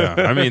 Yeah,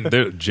 I mean,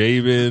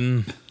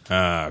 Jabin,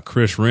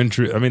 Chris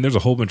Rentry. I mean, there's a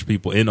whole bunch of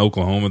people in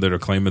Oklahoma that are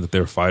claiming that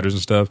they're fighters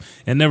and stuff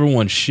and never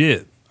won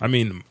shit. I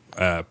mean,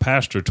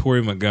 Pastor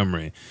Tory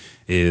Montgomery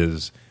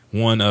is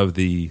one of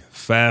the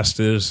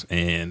fastest,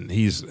 and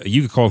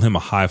you could call him a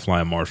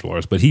high-flying martial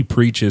artist, but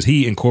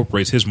he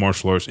incorporates his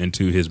martial arts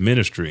into his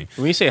ministry.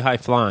 When you say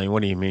high-flying,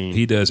 what do you mean?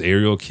 He does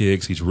aerial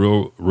kicks. He's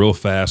real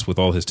fast with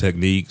all his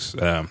techniques.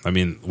 I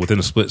mean, within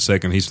a split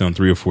second, he's done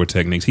 3 or 4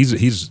 techniques.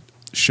 He's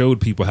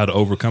showed people how to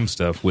overcome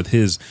stuff with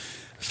his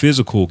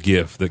physical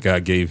gift that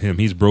God gave him.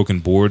 He's broken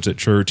boards at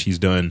church. He's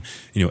done,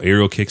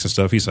 aerial kicks and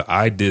stuff. He said,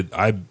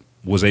 I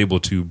was able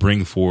to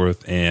bring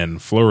forth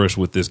and flourish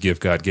with this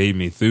gift God gave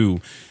me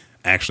through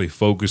actually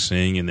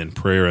focusing and then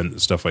prayer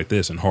and stuff like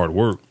this and hard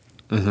work.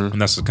 Mm-hmm.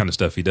 And that's the kind of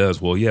stuff he does.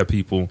 Well, yeah,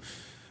 people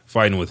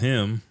fighting with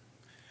him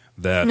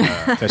that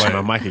touching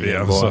my mic again.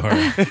 Yeah, I'm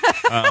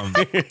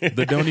sorry.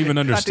 That don't even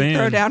understand.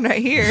 About to throw down right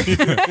here.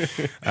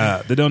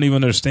 They don't even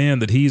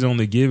understand that he's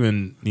only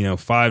given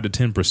 5 to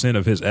 10%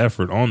 of his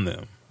effort on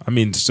them. I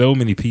mean, so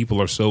many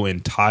people are so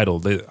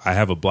entitled. I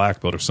have a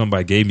black belt, or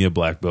somebody gave me a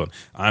black belt.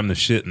 I'm the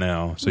shit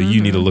now, so you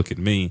need to look at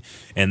me.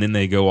 And then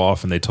they go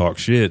off and they talk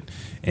shit.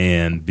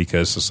 And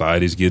because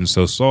society's getting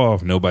so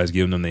soft, nobody's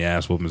giving them the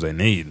ass whoopings they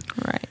need.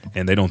 Right.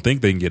 And they don't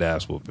think they can get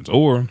ass whoopings.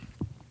 Or,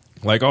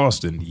 like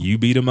Austin, you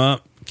beat him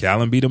up,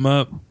 Callan beat him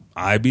up,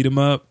 I beat him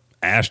up,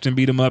 Ashton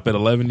beat him up at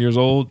 11 years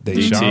old.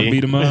 Deshaun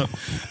beat him up.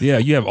 Yeah,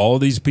 you have all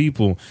these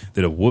people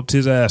that have whooped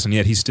his ass, and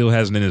yet he still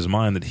has it in his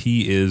mind that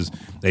he is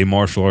a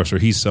martial artist or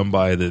he's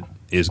somebody that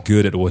is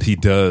good at what he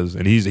does,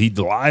 and he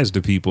lies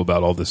to people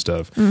about all this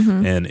stuff,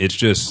 and it's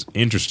just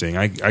interesting.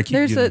 I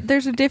keep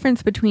there's a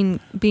difference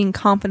between being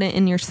confident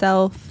in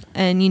yourself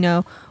and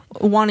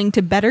wanting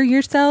to better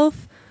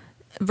yourself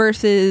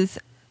versus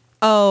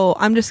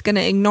I'm just going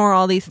to ignore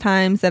all these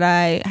times that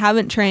I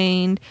haven't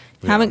trained,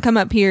 haven't come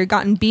up here,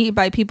 gotten beat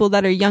by people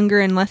that are younger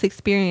and less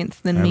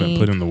experienced than me. Haven't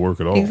put in the work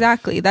at all.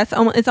 Exactly.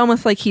 It's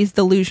almost like he's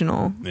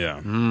delusional.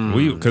 Yeah.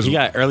 Because you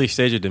got early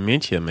stage of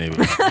dementia, maybe.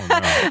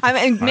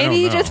 I mean, maybe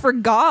he just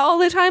forgot all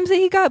the times that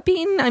he got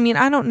beaten. I mean,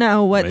 I don't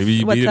know maybe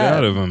you beat it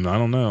out of him. I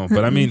don't know.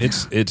 But I mean,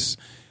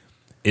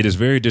 it is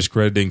very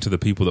discrediting to the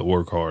people that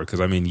work hard.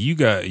 Because I mean,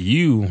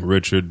 you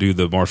Richard, do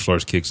the martial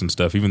arts kicks and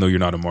stuff, even though you're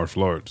not in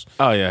martial arts.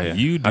 Oh yeah.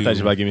 You do. I thought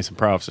you were about to give me some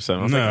props or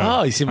something. I was like,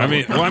 oh, you see my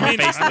face?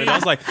 I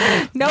was like,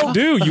 no,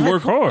 dude, you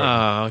work hard.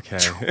 Oh,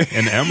 okay.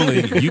 And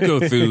Emily, you go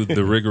through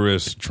the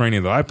rigorous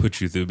training that I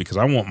put you through because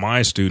I want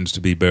my students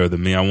to be better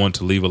than me. I want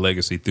to leave a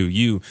legacy through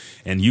you,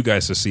 and you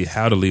guys to see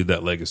how to leave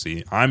that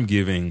legacy. I'm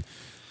giving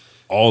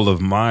all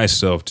of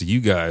myself to you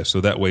guys,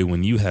 so that way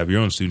when you have your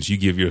own students, you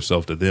give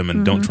yourself to them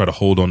and don't try to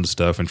hold on to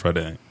stuff and try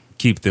to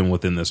keep them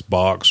within this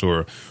box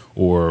or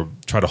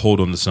try to hold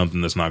on to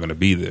something that's not going to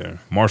be there.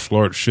 Martial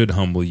arts should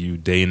humble you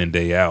day in and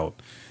day out,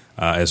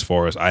 as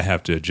far as I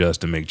have to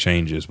adjust and make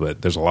changes,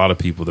 but there's a lot of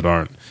people that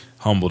aren't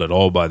humbled at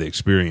all by the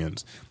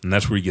experience, and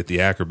that's where you get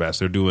the acrobats.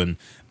 They're doing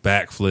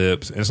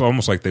backflips, and it's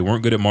almost like they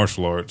weren't good at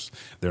martial arts.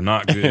 They're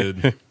not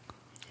good.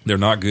 They're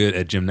not good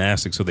at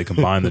gymnastics, so they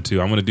combine the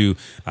two. I'm going to do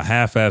a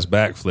half-ass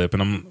backflip,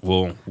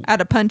 and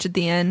add a punch at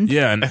the end.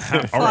 Yeah, and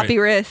floppy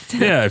wrist.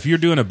 Yeah, if you're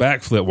doing a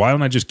backflip, why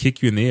don't I just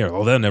kick you in the air?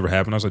 Oh, that'll never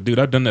happen. I was like, dude,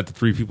 I've done that to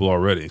 3 people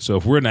already. So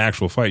if we're in an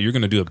actual fight, you're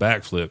going to do a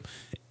backflip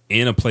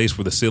in a place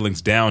where the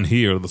ceiling's down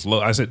here. That's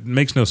low. I said, it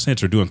makes no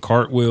sense. They're doing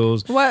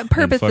cartwhips. What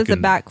purpose does a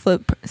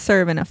backflip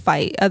serve in a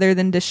fight other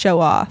than to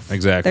show off?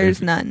 Exactly.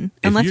 There's none.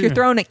 Unless you're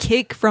throwing a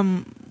kick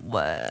from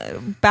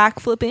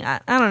backflipping.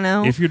 I don't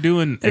know. If you're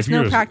doing, there's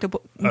no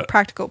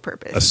practical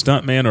purpose. A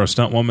stunt man or a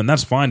stunt woman,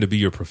 that's fine to be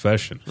your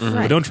profession. Mm-hmm.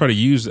 But don't try to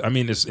use. I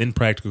mean, it's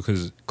impractical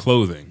because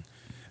clothing.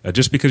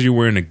 Just because you're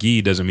wearing a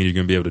gi doesn't mean you're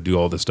going to be able to do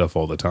all this stuff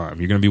all the time.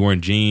 You're going to be wearing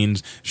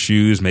jeans,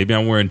 shoes. Maybe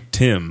I'm wearing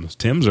Timbs.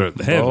 Timbs are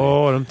heavy.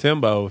 Oh, them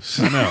Timbos.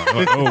 I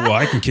know. Well,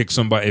 I can kick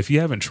somebody. If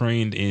you haven't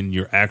trained in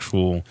your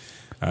actual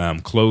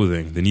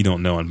clothing, then you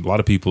don't know. And a lot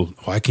of people,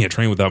 I can't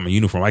train without my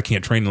uniform. I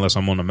can't train unless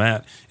I'm on the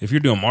mat. If you're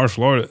doing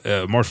martial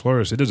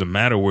arts, it doesn't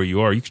matter where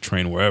you are. You can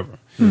train wherever.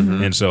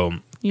 Mm-hmm. And so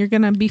you're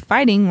going to be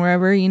fighting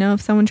wherever,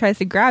 if someone tries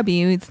to grab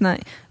you, it's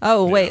not,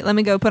 wait, let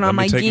me go put on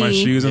my gi. Let me take my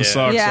shoes and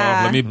socks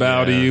off. Let me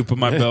bow to you, put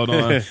my belt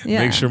on,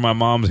 make sure my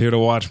mom's here to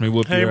watch me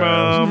whoop your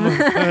Mom. ass.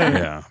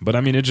 Yeah. But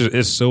I mean,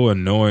 it's so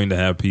annoying to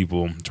have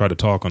people try to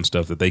talk on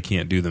stuff that they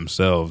can't do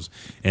themselves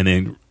and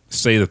then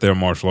say that they're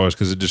martial artists,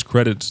 because it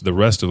discredits the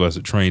rest of us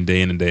that train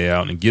day in and day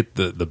out and get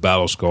the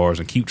battle scars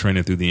and keep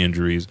training through the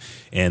injuries,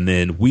 and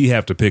then we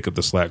have to pick up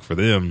the slack for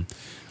them.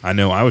 I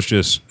know I was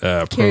just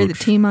approached. Carry the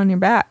team on your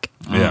back.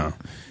 Yeah.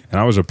 And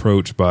I was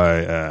approached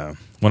by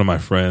one of my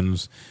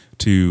friends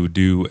to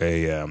do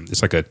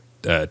it's like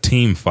a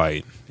team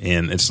fight.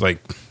 And it's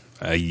like,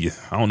 I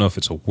don't know if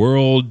it's a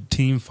world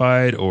team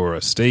fight or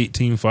a state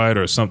team fight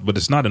or something, but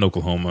it's not in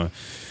Oklahoma,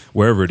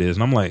 wherever it is.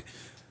 And I'm like,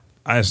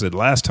 I said,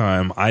 last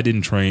time I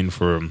didn't train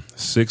for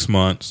 6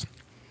 months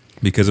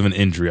because of an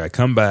injury. I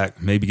come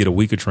back, maybe get a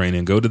week of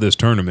training, go to this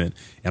tournament,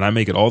 and I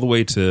make it all the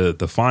way to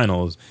the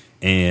finals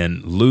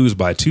and lose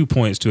by 2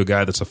 points to a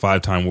guy that's a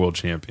 5-time world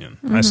champion.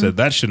 I said,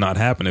 that should not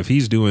happen. If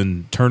he's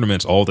doing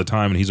tournaments all the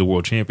time and he's a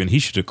world champion, he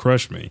should have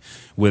crushed me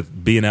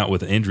with being out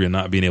with an injury and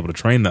not being able to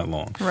train that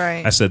long.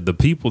 Right. I said, the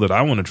people that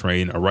I want to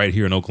train are right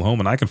here in Oklahoma,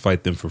 and I can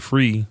fight them for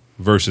free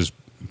versus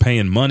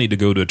paying money to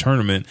go to a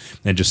tournament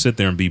and just sit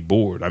there and be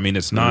bored. I mean,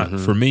 it's not,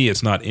 for me,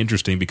 it's not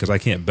interesting because I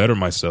can't better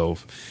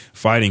myself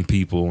fighting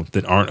people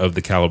that aren't of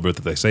the caliber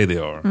that they say they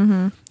are.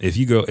 If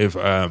you go,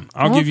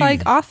 I'll give you,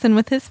 like Austin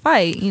with his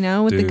fight,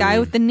 with the guy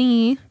with the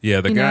knee.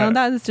 Yeah, the guy.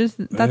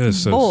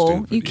 That's bull. So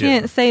stupid. You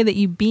can't say that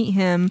you beat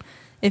him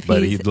if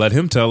but he let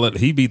him tell it.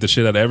 He beat the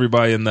shit out of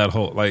everybody in that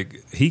whole,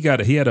 like, he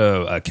had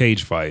a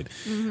cage fight.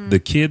 The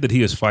kid that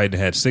he was fighting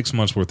had 6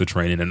 months worth of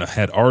training and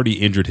had already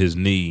injured his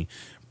knee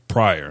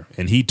prior,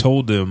 and he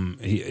told them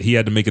he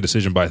had to make a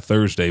decision by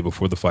Thursday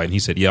before the fight, and he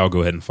said, I'll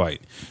go ahead and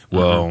fight.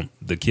 Well,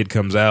 the kid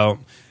comes out.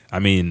 I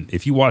mean,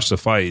 if you watch the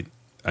fight,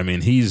 I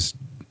mean, he's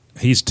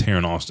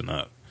tearing Austin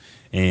up,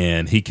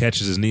 and he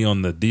catches his knee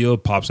on the deal,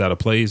 pops out of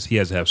place. He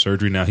has to have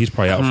surgery now. He's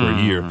probably out for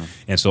a year,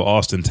 and so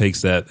Austin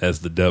takes that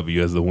as the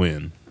W, as the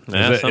win.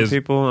 Yeah,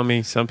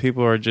 some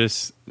people are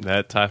just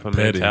that type of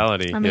petty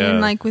mentality. I mean,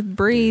 like with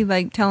Bree,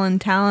 like telling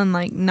Talon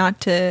like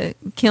not to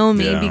kill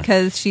me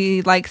because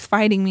she likes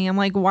fighting me. I'm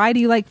like, why do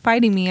you like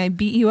fighting me? I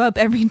beat you up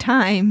every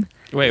time.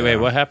 Wait,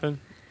 what happened?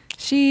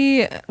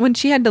 When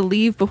she had to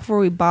leave before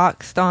we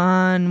boxed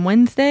on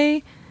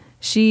Wednesday,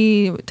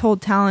 she told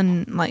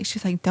Talon, like,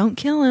 she's like, don't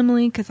kill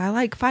Emily because I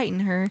like fighting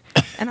her.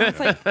 And I was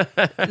like,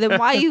 then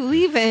why are you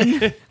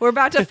leaving? We're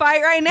about to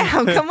fight right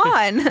now. Come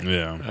on.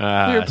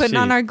 Yeah. We were putting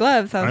on our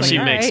gloves. I was she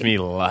like, makes right. me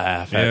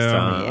laugh.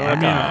 I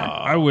mean,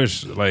 I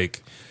wish,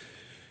 like,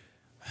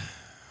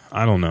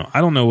 I don't know.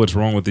 I don't know what's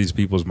wrong with these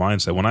people's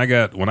mindset. When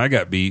I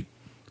got beat,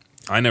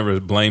 I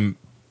never blamed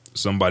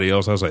somebody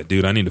else. I was like,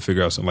 dude, I need to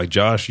figure out something. Like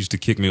Josh used to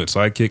kick me with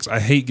side kicks. I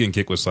hate getting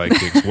kicked with side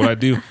kicks. What I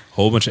do,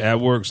 whole bunch of ab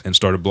works and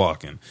started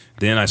blocking.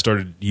 Then I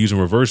started using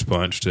reverse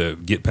punch to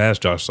get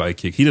past Josh's side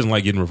kick. He doesn't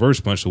like getting reverse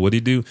punch, so what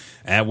did he do?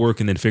 Ab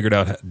work, and then figured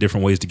out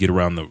different ways to get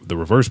around the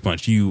reverse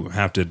punch. You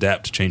have to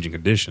adapt to changing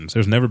conditions.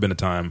 There's never been a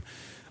time,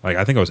 like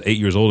I think I was 8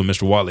 years old and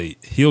Mr. Watley,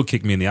 he'll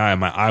kick me in the eye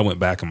and my eye went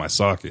back in my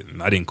socket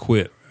and I didn't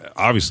quit.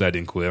 Obviously I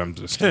didn't quit. I'm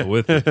just still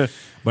with it.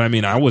 But I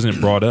mean, I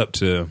wasn't brought up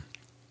to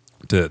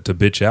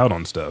bitch out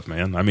on stuff,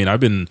 man. I mean,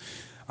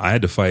 I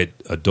had to fight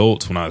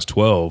adults when I was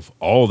 12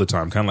 all the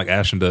time, kind of like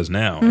Ashton does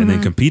now, and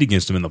then compete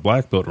against them in the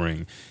black belt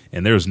ring.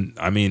 And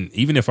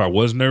even if I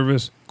was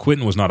nervous,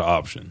 quitting was not an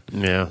option.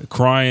 Yeah.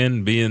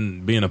 Crying,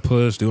 being a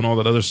puss, doing all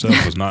that other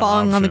stuff was not an option.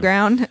 Falling on the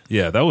ground.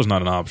 Yeah, that was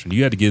not an option.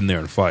 You had to get in there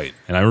and fight.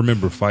 And I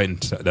remember fighting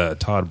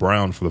Todd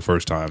Brown for the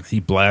first time.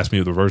 He blasted me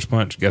with a reverse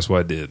punch. Guess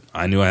what I did?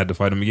 I knew I had to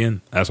fight him again.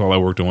 That's all I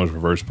worked on was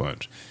reverse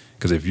punch.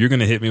 Because if you're going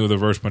to hit me with a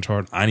reverse punch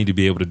hard, I need to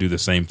be able to do the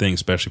same thing,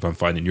 especially if I'm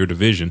fighting in your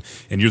division,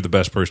 and you're the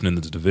best person in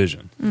this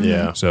division.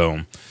 Yeah.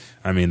 So,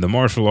 I mean, the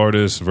martial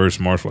artist versus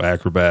martial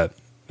acrobat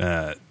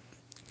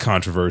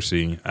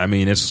controversy, I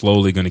mean, it's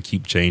slowly going to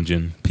keep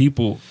changing.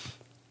 People,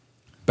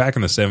 back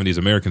in the 70s,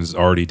 Americans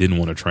already didn't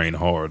want to train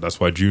hard. That's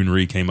why June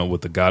Rhee came up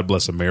with the God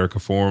Bless America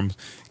forums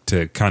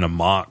to kind of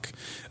mock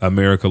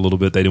America a little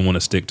bit. They didn't want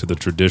to stick to the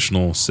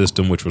traditional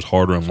system, which was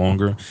harder and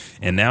longer.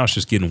 And now it's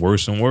just getting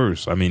worse and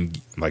worse. I mean,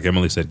 like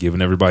Emily said,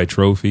 giving everybody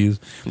trophies.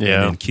 Yeah.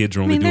 And then kids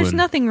are only doing... there's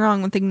nothing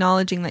wrong with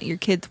acknowledging that your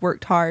kids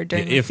worked hard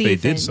during the season.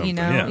 If they did something,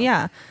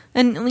 yeah.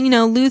 And,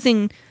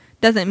 losing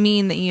doesn't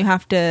mean that you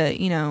have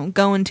to,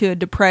 go into a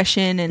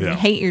depression and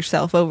hate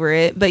yourself over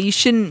it. But you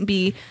shouldn't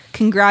be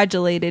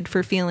congratulated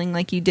for feeling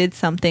like you did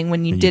something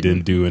when you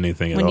didn't do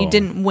anything at all. When you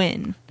didn't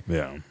win.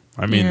 Yeah.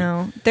 I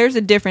mean, there's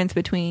a difference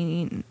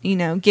between,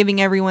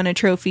 giving everyone a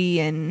trophy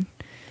and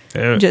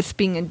just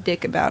being a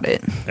dick about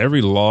it.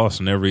 Every loss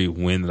and every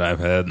win that I've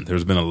had,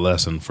 there's been a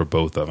lesson for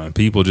both of them.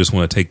 People just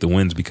want to take the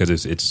wins because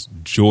it's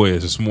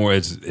joyous. It's more,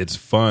 it's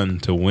fun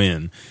to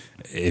win.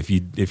 If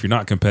you're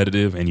not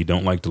competitive and you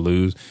don't like to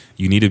lose,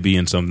 you need to be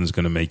in something that's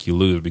going to make you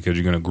lose because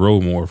you're going to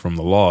grow more from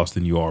the loss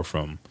than you are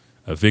from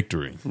a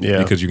victory. Yeah.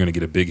 Because you're going to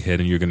get a big head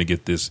and you're going to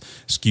get this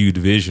skewed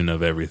vision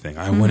of everything.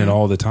 I win it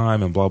all the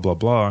time and blah, blah,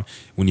 blah.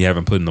 When you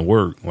haven't put in the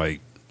work,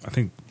 like I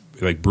think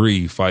like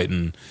Bree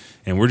fighting,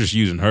 and we're just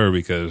using her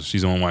because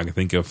she's the only one I can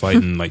think of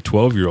fighting like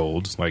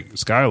 12-year-olds like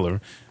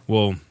Skylar.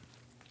 Well,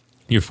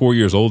 you're 4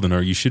 years older than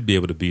her. You should be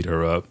able to beat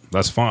her up.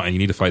 That's fine. You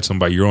need to fight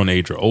somebody your own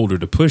age or older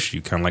to push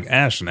you, kind of like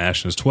Ashton.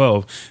 Ashton is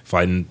 12.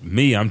 Fighting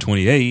me, I'm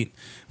 28.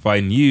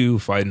 Fighting you,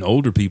 fighting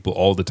older people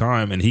all the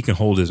time, and he can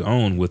hold his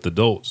own with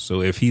adults. So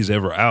if he's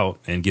ever out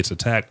and gets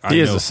attacked, he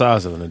is the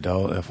size of an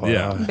adult. FYI.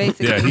 Yeah,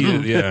 basically.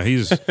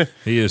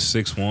 He is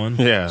 6'1".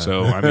 Yeah.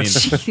 So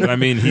I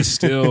mean, he's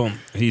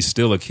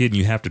still a kid, and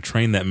you have to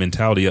train that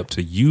mentality up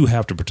to you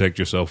have to protect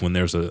yourself when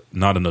there's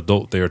not an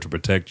adult there to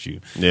protect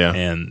you. Yeah.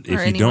 And if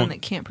or you anyone don't,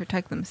 that can't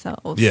protect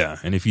themselves. yeah,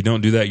 and if you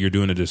don't do that, you're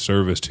doing a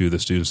disservice to the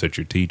students that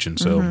you're teaching.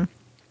 So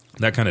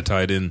that kind of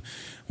tied in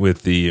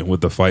with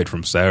the fight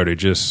from Saturday.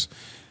 Just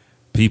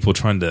people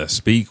trying to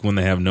speak when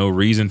they have no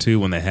reason to,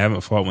 when they haven't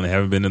fought, when they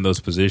haven't been in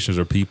those positions,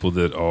 or people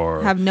that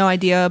have no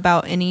idea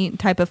about any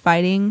type of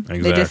fighting.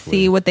 Exactly. They just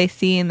see what they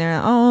see, and they're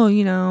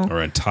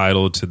are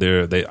entitled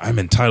to I'm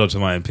entitled to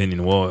my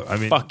opinion. Well, I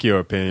mean, fuck your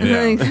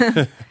opinion.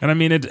 Yeah. And I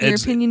mean, your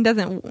opinion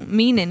doesn't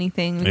mean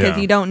anything because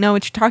you don't know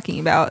what you're talking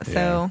about. Yeah.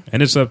 So,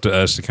 and it's up to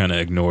us to kind of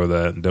ignore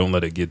that and don't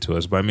let it get to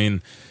us. But I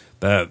mean,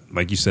 that,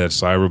 like you said,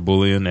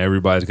 cyberbullying,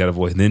 everybody's got a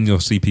voice. And then you'll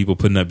see people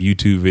putting up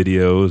YouTube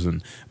videos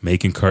and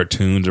making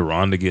cartoons of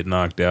Ronda get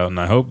knocked out. And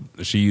I hope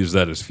she used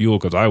that as fuel,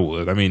 because I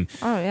would. I mean,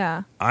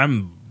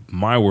 I'm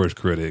my worst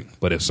critic.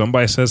 But if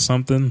somebody says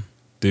something,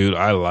 dude,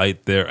 I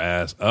light their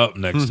ass up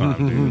next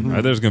time,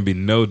 dude. There's going to be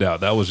no doubt.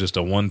 That was just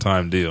a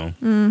one-time deal.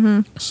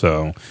 Mm-hmm.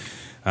 So,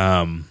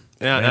 I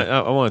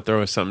want to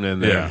throw something in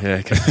there.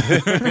 Yeah.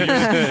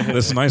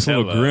 This nice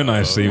little grin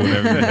I see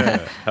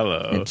whenever.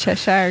 Hello, a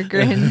Cheshire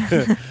grin.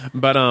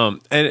 But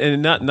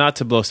and not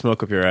to blow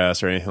smoke up your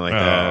ass or anything like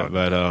that.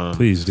 But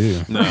please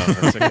do. No,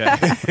 that's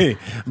okay.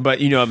 But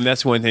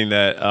that's one thing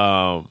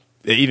that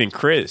even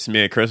Chris,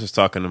 me and Chris was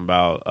talking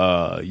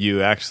about.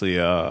 You actually,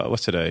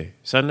 what's today?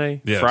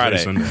 Sunday? Yeah, Friday.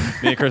 Sunday.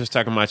 Me and Chris was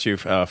talking about you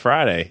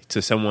Friday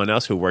to someone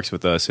else who works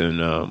with us, and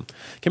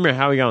can't remember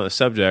how we got on the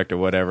subject or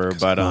whatever.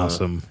 But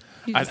awesome.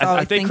 You just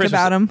always think Chris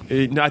about him.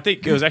 No, I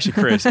think it was actually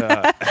Chris.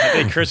 I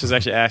think Chris was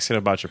actually asking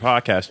about your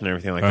podcast and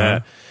everything like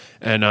that.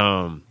 And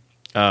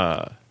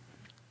I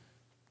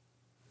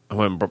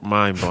went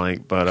mind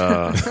blank,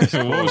 but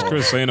So what was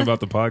Chris saying about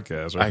the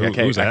podcast? Or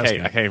who's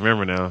asking? I can't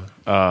remember now.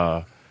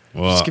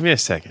 Well, just give me a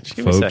second. Just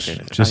give folks, me a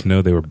second. Just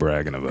know they were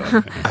bragging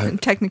about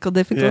it. Technical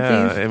difficulties.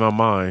 Yeah, in my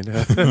mind.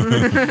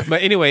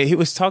 But anyway, he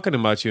was talking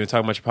about you and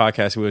talking about your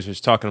podcast. He was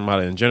just talking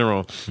about it in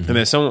general. And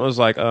then someone was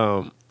like,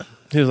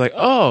 he was like,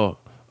 oh,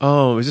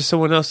 is this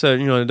someone else that,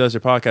 that does your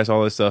podcast,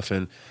 all this stuff?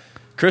 And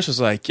Chris was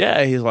like,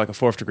 yeah, he's like a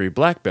 4th degree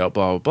black belt,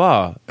 blah, blah,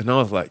 blah. And I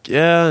was like,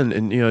 yeah,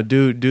 and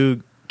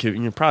dude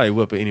can probably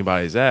whip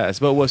anybody's ass.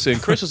 But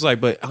and Chris was like,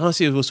 but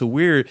honestly, it was so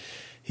weird.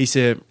 He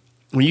said,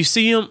 when you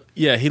see him,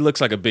 yeah, he looks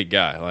like a big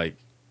guy, like,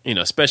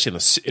 especially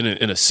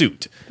in a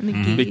suit.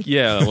 McGee.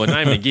 Yeah, well,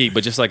 not even a geek,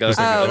 but just like a was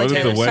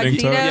it the wedding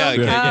tuxedo?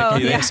 tux?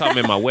 Yeah, they saw him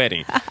in my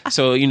wedding.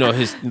 So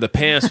the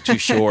pants were too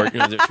short,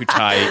 they're too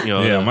tight.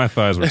 Yeah, my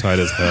thighs were tight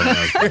as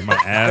hell. My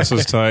ass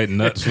was tight,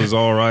 nuts was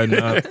all riding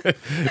up.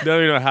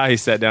 Don't even know how he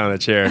sat down in a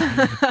chair.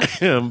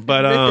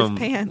 But Ripped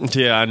his pants.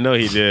 yeah, I know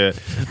he did.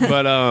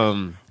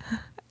 But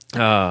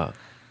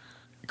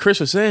Chris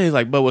was saying,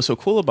 like, but what's so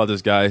cool about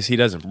this guy is he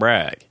doesn't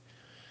brag.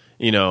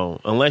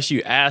 Unless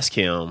you ask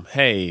him,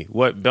 hey,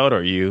 what belt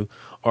are you?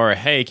 Or,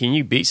 hey, can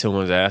you beat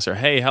someone's ass? Or,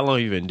 hey, how long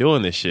have you been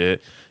doing this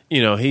shit?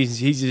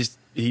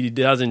 He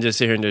doesn't just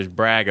sit here and just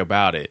brag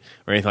about it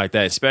or anything like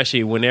that.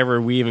 Especially whenever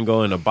we even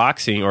go into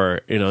boxing or,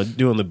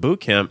 doing the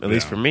boot camp, at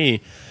least for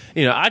me,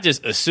 I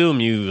just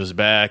assume you was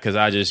bad because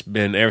I just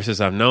been, ever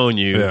since I've known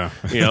you,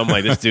 I'm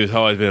like, this dude's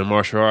always been in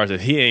martial arts. If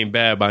he ain't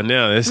bad by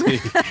now,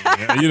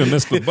 you done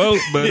missed the boat,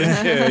 but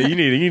you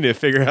need to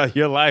figure out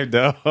your life,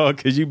 dog,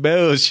 because you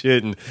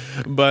bullshitting.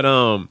 But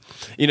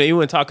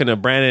even talking to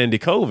Brandon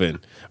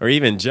DeCoven or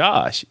even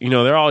Josh,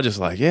 they're all just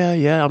like,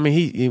 yeah. I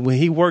mean, when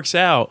he works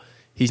out,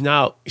 he's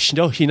not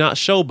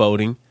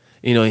showboating.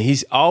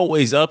 He's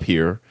always up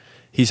here.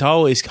 He's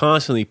always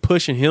constantly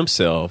pushing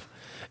himself,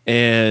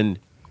 and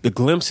the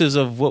glimpses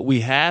of what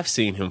we have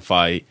seen him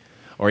fight,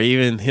 or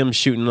even him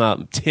shooting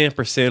out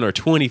 10% or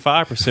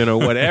 25% or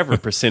whatever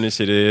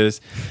percentage it is,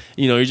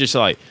 you're just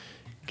like,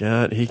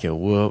 God, he can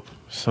whoop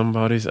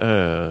somebody's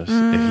ass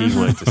if he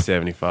went to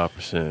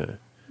 75%.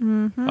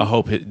 I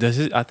hope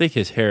I think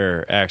his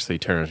hair actually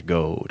turns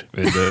gold.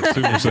 It does.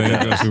 Super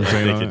Saiyan, Super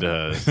Saiyan. I think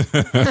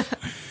it does.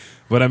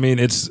 But I mean,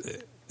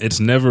 it's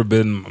never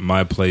been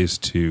my place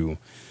to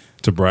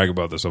brag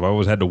about this stuff. I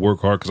always had to work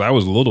hard because I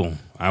was little.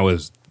 I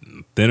was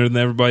thinner than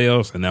everybody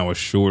else, and I was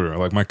shorter.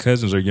 Like, my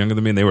cousins are younger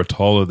than me, and they were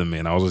taller than me,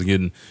 and I was just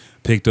getting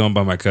picked on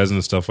by my cousins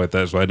and stuff like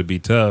that, so I had to be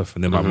tough.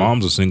 And then my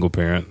mom's a single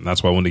parent, and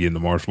that's why I wanted to get into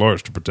martial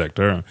arts, to protect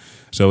her.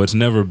 So it's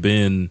never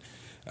been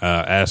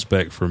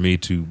aspect for me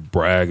to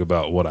brag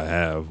about what I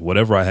have.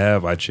 Whatever I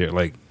have, I share.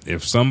 Like,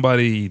 if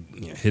somebody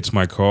hits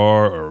my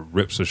car or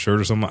rips a shirt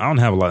or something, I don't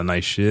have a lot of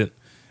nice shit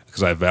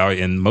because I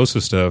value, and most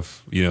of the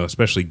stuff,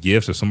 especially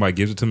gifts, if somebody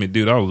gives it to me,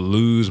 dude, I'll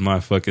lose my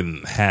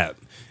fucking hat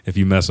if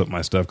you mess up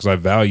my stuff, because I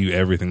value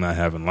everything that I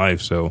have in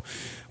life. So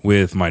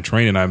with my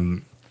training,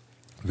 I'm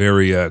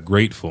very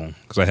grateful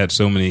because I had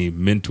so many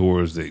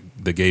mentors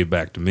that gave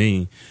back to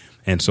me.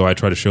 And so I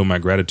try to show my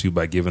gratitude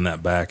by giving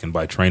that back and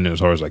by training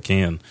as hard as I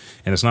can.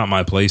 And it's not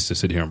my place to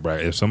sit here and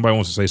brag. If somebody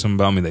wants to say something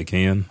about me, they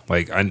can.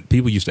 Like,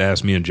 people used to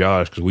ask me and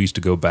Josh, because we used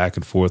to go back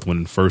and forth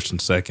winning first and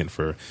second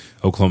for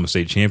Oklahoma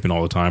State champion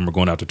all the time. We're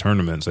going out to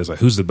tournaments. It's like,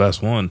 who's the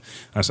best one?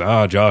 I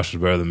said, Josh is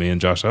better than me. And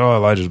Josh said,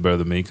 Elijah's better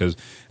than me. Because,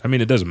 I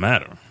mean, it doesn't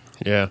matter.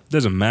 Yeah. It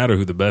doesn't matter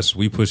who the best is.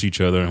 We push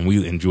each other, and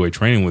we enjoy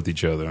training with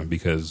each other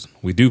because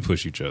we do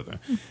push each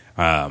other.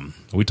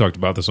 We talked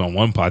about this on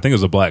one pod. I think it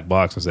was a black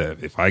box. I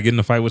said, if I get in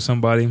a fight with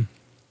somebody,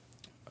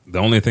 the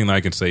only thing that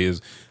I can say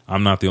is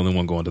I'm not the only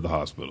one going to the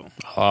hospital.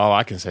 All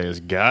I can say is,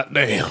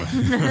 goddamn.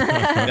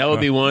 That would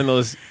be one of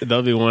those. That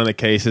would be one of the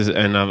cases,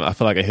 and I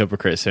feel like a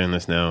hypocrite saying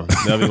this now.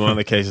 That would be one of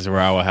the cases where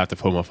I will have to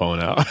pull my phone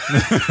out.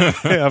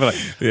 I'll be like,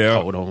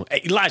 hold on,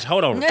 hey, Elijah,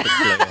 hold on.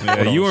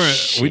 You weren't.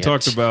 Shit. We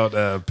talked about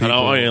people. I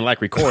don't even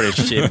like recorded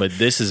shit, but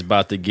this is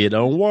about to get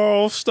on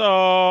World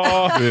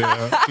Star.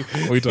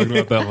 Yeah, we talked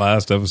about that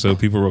last episode.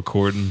 People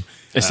recording.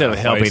 Instead of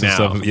helping out.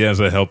 Stuff. Yeah,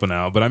 instead of helping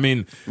out. But I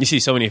mean, you see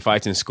so many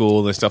fights in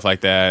school and stuff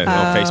like that, and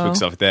on Facebook,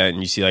 stuff like that,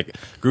 and you see like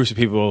groups of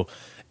people.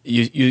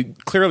 You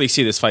clearly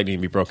see this fight need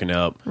to be broken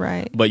up,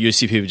 right? But you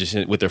see people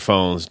just with their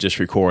phones, just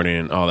recording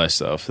and all that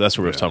stuff. That's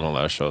what we were talking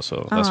about last show.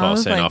 So that's what I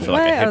was saying. Like, I feel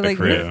like a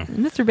hypocrite. Like,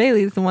 Mr.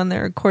 Bailey's the one that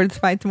records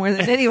fights more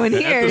than anyone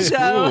here. So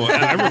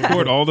I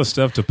record all the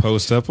stuff to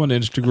post up on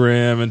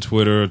Instagram and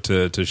Twitter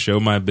to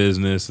show my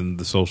business and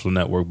the social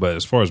network. But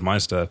as far as my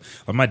stuff,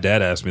 my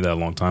dad asked me that a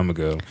long time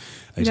ago.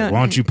 He said,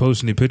 why don't you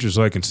post any pictures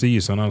so I can see you,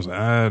 son? I was like,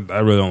 I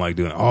really don't like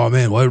doing it. Oh,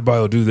 man, well,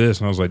 everybody will do this.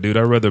 And I was like, dude,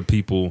 I'd rather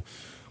people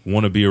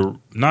want to be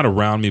not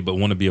around me, but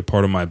want to be a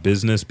part of my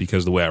business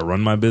because the way I run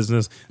my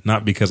business,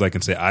 not because I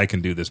can say I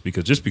can do this,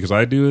 because just because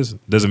I do this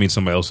doesn't mean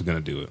somebody else is going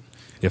to do it.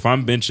 If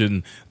I'm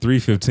benching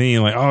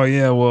 315, like, oh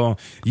yeah, well,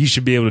 you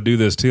should be able to do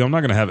this too. I'm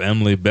not going to have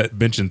Emily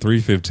benching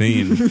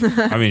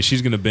 315. I mean,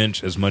 she's going to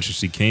bench as much as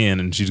she can,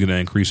 and she's going to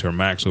increase her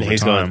max over time.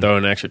 He's going to throw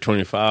an extra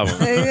 25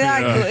 on.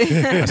 Exactly.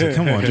 I said,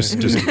 come on, just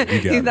you got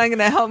He's not going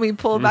to help me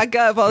pull back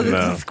up. I'll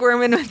just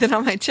squirming with it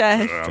on my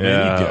chest.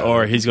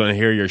 Or he's going to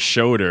hear your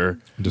shoulder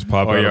just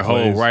pop or out your of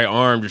whole place. right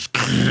arm just.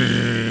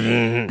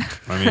 I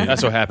mean,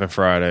 that's what happened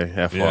Friday.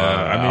 FYI. Yeah,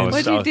 I mean,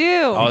 what'd you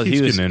do? He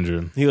keeps getting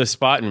injured. He was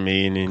spotting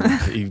me, and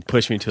he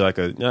pushed me to like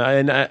a.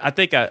 And I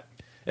think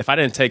if I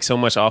didn't take so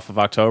much off of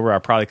October, I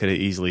probably could have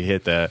easily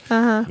hit that.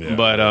 Yeah.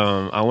 But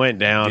I went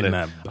down and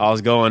I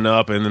was going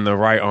up, and then the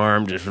right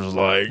arm just was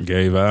like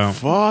gave out.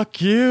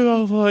 Fuck you!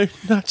 I was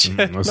like, not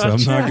yet.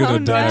 I'm not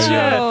gonna die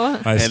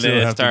yet. And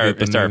then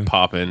it started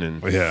popping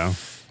and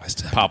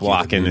pop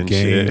locking and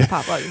shit.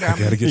 Pop locking. I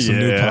gotta get some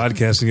new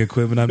podcasting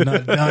equipment. I'm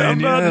not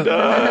dying yet.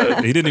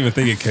 Done. He didn't even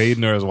think of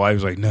Caden or his wife. He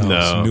was like, no.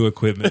 It's new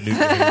equipment, new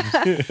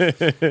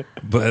games.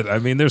 But I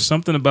mean, there's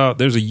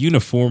a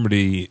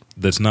uniformity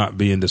that's not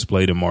being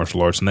displayed in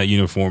martial arts, and that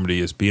uniformity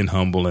is being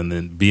humble and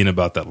then being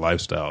about that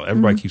lifestyle.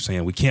 Everybody keeps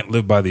saying we can't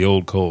live by the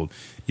old code.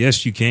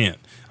 Yes, you can.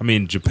 I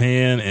mean,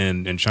 Japan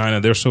and China,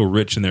 they're so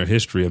rich in their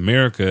history.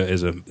 America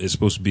is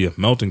supposed to be a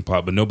melting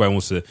pot, but nobody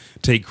wants to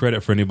take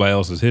credit for anybody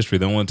else's history.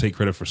 They don't want to take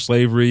credit for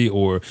slavery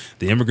or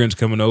the immigrants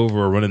coming over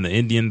or running the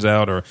Indians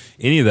out or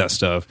any of that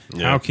stuff.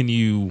 Yeah. How can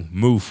you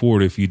move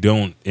forward if you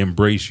don't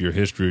embrace your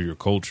history or your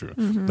culture?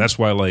 Mm-hmm. That's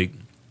why, like,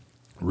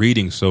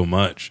 reading so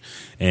much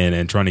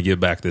and trying to get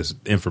back this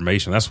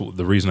information. That's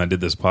the reason I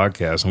did this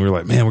podcast. And we were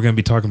like, man, we're going to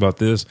be talking about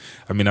this.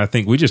 I mean, I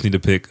think we just need to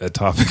pick a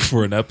topic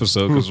for an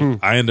episode because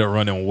I end up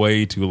running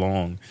way too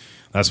long.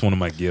 That's one of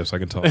my gifts. I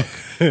can talk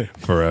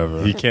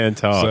forever. You can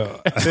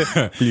talk.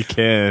 So, you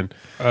can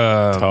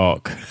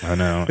talk. I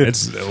know.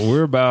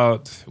 We're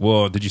about,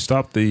 well, did you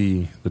stop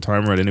the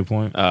timer at any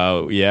point?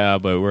 Yeah,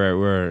 but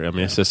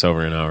it's just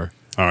over an hour.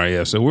 All right,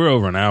 yeah. So we're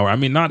over an hour. I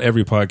mean, not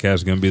every podcast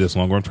is going to be this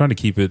long. I'm trying to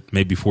keep it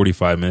maybe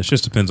 45 minutes.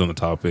 Just depends on the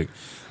topic.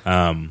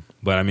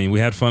 But I mean, we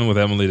had fun with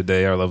Emily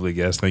today, our lovely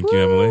guest. Thank you,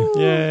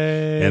 Emily.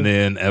 Yay! And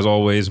then, as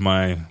always,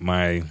 my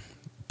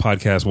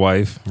podcast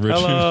wife,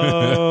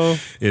 Richard,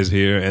 is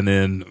here, and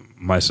then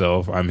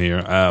myself, I'm here.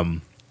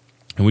 And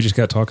we just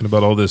got talking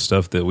about all this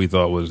stuff that we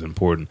thought was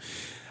important.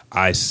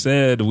 I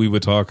said we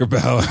would talk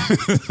about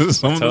some of the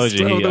stuff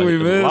that we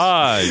missed.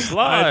 Lies.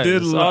 I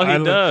did. That's all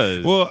he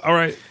does. Well, all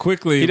right,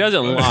 quickly. He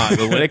doesn't lie,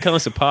 but when it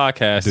comes to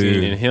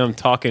podcasting and him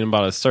talking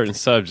about a certain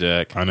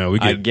subject, I know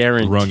I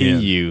guarantee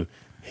you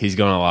he's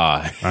going to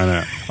lie. I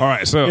know. All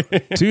right, so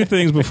two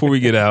things before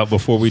we get out,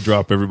 before we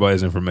drop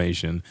everybody's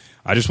information.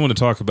 I just want to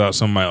talk about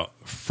some of my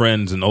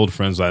friends and old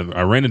friends. I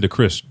ran into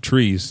Chris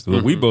Treese,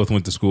 that we both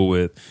went to school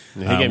with.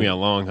 He gave me a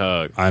long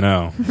hug. I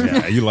know.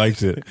 Yeah, you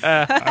liked it.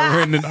 I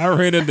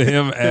ran into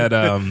him at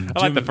I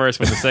like the first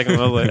one. The second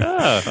one, I was like,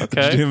 oh,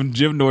 okay.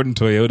 Jim Norton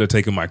Toyota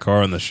taking my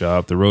car in the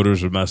shop. The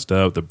rotors are messed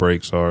up. The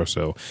brakes are.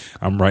 So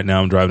I'm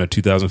driving a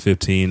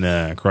 2015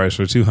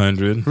 Chrysler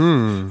 200.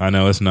 I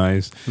know, it's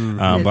nice.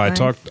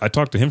 But I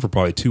talked to him for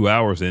probably 2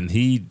 hours, and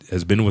he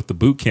has been with the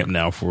boot camp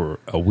now for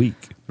a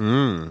week.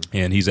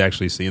 and he's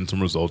actually seeing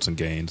some results and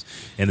gains.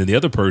 And then the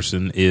other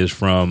person is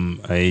from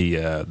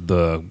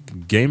the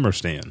gamer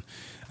stand.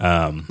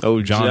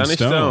 John Johnny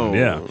Stone.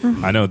 Yeah,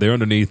 I know they're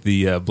underneath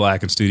the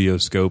Black and Studio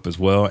scope as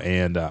well.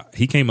 And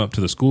he came up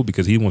to the school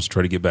because he wants to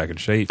try to get back in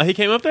shape. Oh, he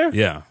came up there?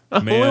 Yeah.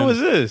 When was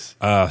this?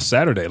 Last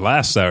Saturday.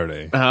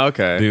 Oh,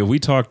 okay. Dude, we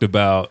talked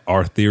about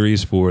our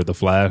theories for the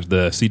Flash,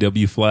 the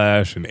CW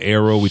Flash and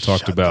Arrow. We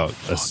talked about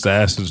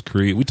Assassin's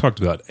Creed. We talked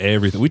about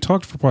everything. We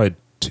talked for probably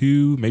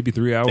 2, maybe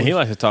 3 hours. And he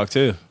likes to talk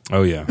too.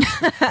 Oh yeah.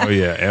 I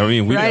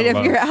mean, we Right got a up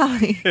lot your of-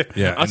 alley.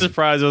 Yeah. I'm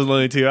surprised it was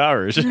only 2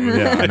 hours.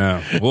 Yeah, I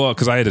know. Well,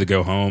 because I had to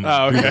go home.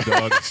 Oh, okay. feed the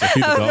dog,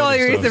 feed the That was dog the only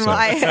and reason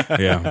stuff, why.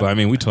 Yeah, but I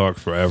mean, we talked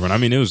forever, and I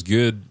mean, it was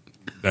good.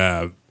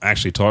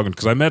 Actually talking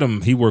because I met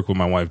him. He worked with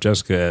my wife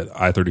Jessica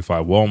at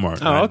I-35 Walmart.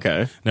 and Oh, I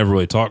okay. Never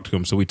really talked to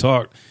him, so we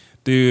talked.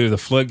 Dude, the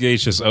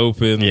floodgates just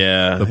opened.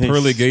 Yeah, the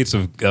pearly gates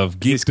of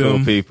He's cool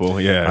geekdom. people.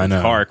 Yeah, I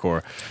know.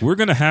 hardcore. We're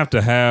gonna have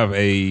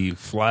a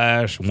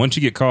Flash once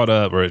you get caught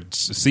up, or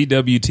it's a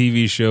CW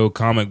TV show,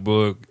 comic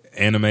book,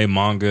 anime,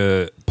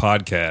 manga,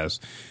 podcast.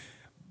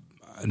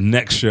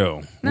 Next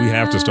show, we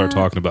have to start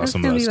talking about That's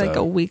some of gonna that be stuff. like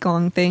a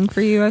week-long thing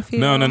for you, I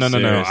feel. No.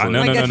 Seriously.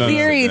 Like a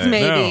series,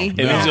 maybe. And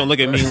he's gonna look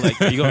at me like,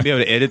 "Are you gonna be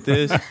able to edit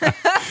this?"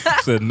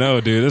 I said,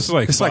 no, dude, this is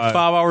like It's like 5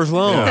 hours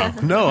long. Yeah.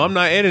 No, I'm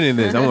not editing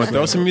this. I'm gonna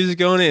throw some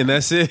music on it, and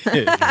that's it.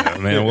 Yeah,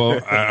 man.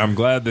 Well, I'm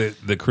glad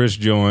that Chris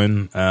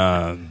joined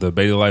the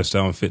Beta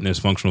Lifestyle and Fitness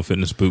Functional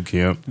Fitness Boot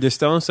Camp. Did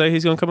Stone say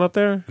he's gonna come up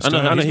there? I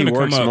know He's he gonna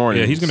works come up.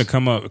 mornings. Yeah, he's going to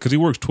come up because he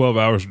works 12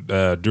 hours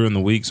during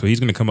the week. So he's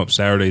going to come up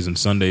Saturdays and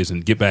Sundays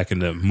and get back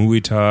into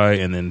Muay Thai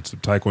and then some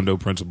Taekwondo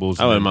principles.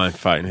 I wouldn't mind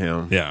fighting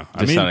him. Yeah,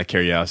 just out of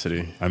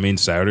curiosity. I mean,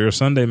 Saturday or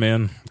Sunday,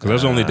 man, because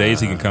those are the only days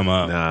he can come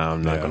up. Nah,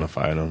 I'm not Yeah. gonna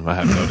fight him. I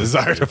have no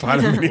desire to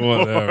fight him anymore.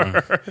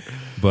 Whatever.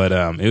 But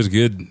it was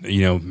good,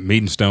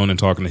 meeting Stone and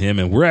talking to him.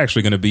 And we're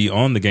actually going to be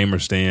on the Gamer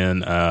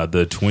Stand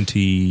the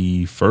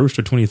 21st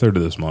or 23rd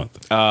of this month.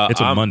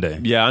 It's a Monday.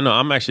 Yeah, I know.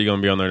 I'm actually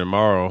gonna be on there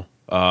tomorrow.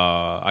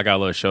 I got a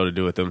little show to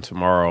do with them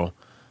tomorrow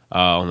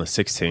on the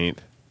 16th.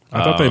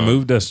 I thought they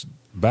moved us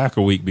back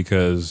a week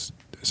because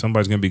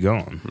somebody's going to be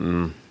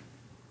gone.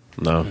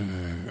 No,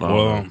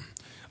 Well,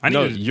 I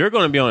no, need to- you're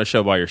going to be on a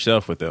show by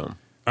yourself with them.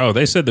 Oh,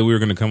 they said that we were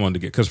going to come on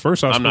together. Because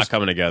first I'm not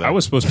coming together. I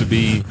was supposed to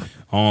be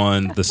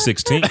on the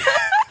 16th.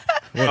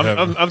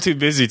 I'm too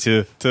busy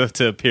to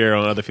appear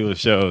on other people's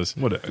shows.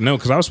 No,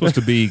 because I was supposed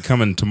to be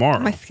coming tomorrow.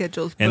 My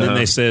schedule's And then booked.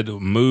 they said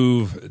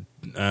move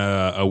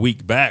a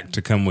week back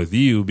to come with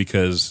you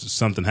because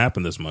something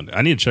happened this Monday.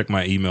 I need to check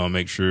my email and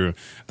make sure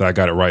that I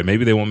got it right.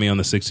 Maybe they want me on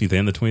the 16th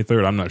and the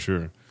 23rd. I'm not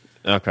sure.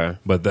 Okay.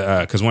 But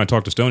because when I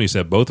talked to Stone, he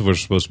said both of us are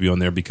supposed to be on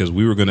there because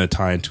we were going to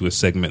tie into a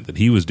segment that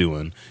he was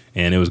doing,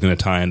 and it was going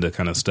to tie into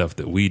kind of stuff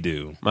that we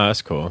do. Oh,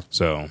 that's cool.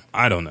 So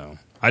I don't know.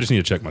 I just need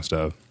to check my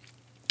stuff.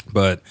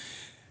 But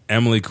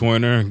Emily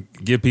Koiner,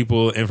 give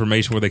people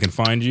information where they can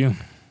find you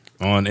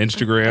on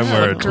Instagram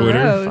or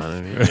Twitter.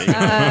 Gross.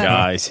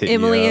 Guys, hit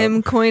Emily me up.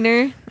 M.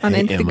 Coiner on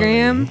Hey,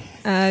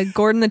 Instagram.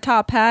 Gordon the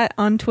Top Hat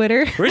on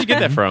Twitter. Where'd you get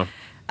that from?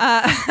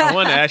 I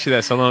wanted to ask you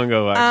that so long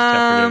ago. I just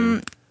kept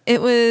forgetting. It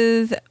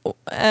was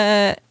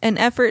an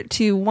effort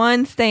to,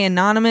 one, stay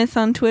anonymous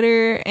on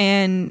Twitter,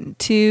 and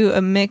two,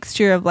 a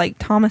mixture of like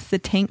Thomas the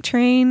Tank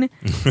Train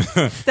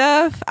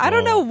stuff. I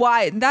don't know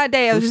why. That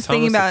day I was Who's just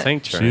thinking Thomas the about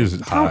Tank Train?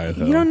 She's high,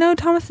 though. You don't know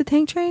Thomas the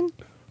Tank Train?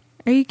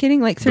 Are you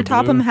kidding? Like Sir The blue?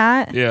 Topham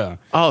Hatt? Yeah.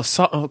 Oh,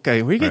 so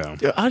okay. We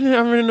get. Yeah. I didn't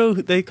even know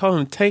they call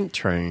him Tank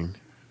Train.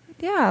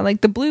 Yeah, like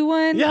the blue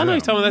one. Yeah, I know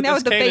you're talking about that. Now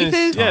That's with the Caden's.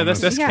 faces? Yeah,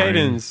 that's Yeah.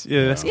 Caden's.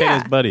 Yeah, that's Yeah.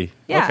 Caden's buddy.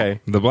 Yeah. Okay.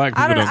 The black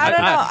people I don't know.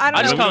 I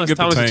I just know. call We him don't get the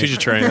Thomas the tank. Teacher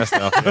Train. That's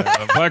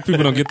all. Black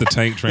people don't get the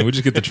tank train. We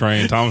just get the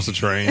train. Thomas the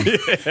train.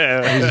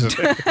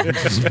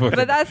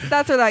 But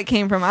that's where that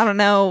came from. I don't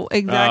know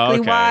exactly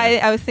okay. why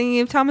I was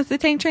thinking of Thomas the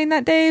Tank Train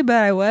that day, but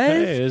I was.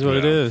 Hey, it is what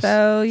it is.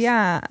 So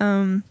yeah.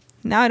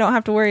 Now I don't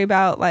have to worry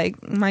about like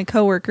my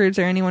coworkers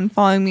or anyone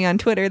following me on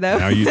Twitter though.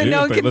 Now you so do. no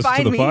one But can listen to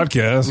find the me.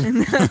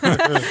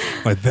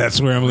 podcast. Like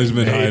that's where Emily's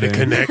been Made a hiding.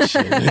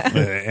 connection.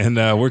 And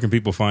where can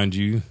people find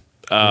you?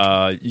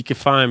 You can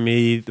find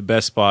me. The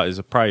best spot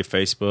is probably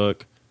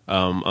Facebook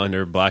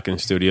under Black and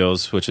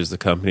Studios, which is the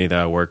company that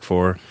I work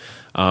for,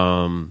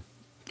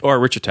 or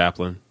Richard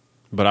Taplin.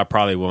 But I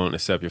probably won't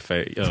accept your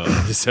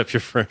accept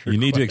your friend. You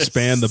need to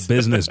expand the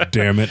business,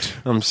 damn it.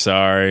 I'm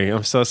sorry,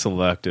 I'm so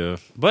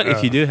selective. But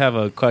if you do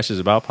have questions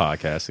about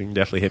podcasting,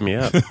 definitely hit me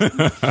up,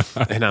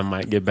 and I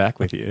might get back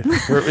with you.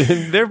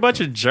 They're a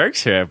bunch of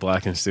jerks here at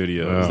Black and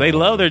Studios. They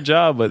love their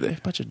job, but they're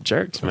a bunch of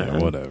jerks, man.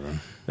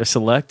 Whatever. They're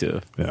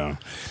selective. Yeah.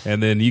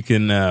 And then you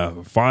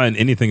can find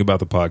anything about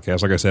the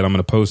podcast. Like I said, I'm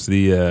going to post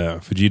the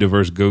Vegeta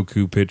vs.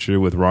 Goku picture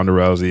with Ronda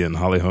Rousey and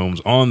Holly Holm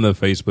on the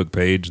Facebook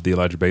page, The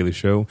Elijah Bailey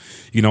Show.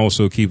 You can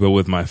also keep up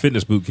with my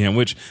fitness boot camp,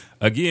 which,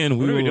 again,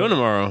 What are we doing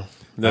tomorrow?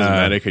 Doesn't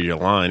matter because you're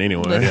lying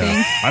anyway.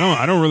 Lifting.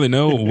 I don't really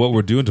know what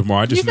we're doing tomorrow.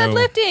 I You just said know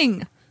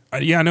lifting.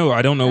 Yeah, I know.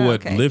 I don't know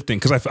what Okay. lifting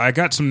because I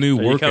got some new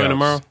Are workouts you coming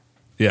tomorrow?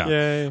 Yeah.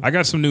 Yay. I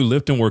got some new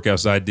lifting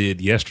workouts I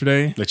did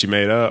yesterday. That you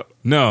made up.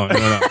 No.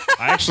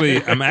 I'm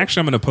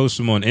going to post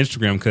them on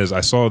Instagram because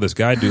I saw this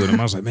guy do it, and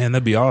I was like, man,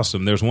 that'd be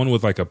awesome. There's one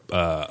with like a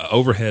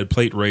overhead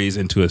plate raise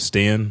into a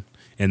stand,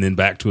 and then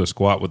back to a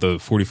squat with a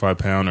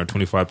 45-pound or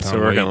 25-pound So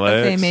we're weight.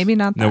 legs. Okay, maybe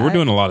not that. No, we're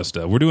doing a lot of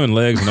stuff. We're doing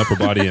legs and upper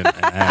body and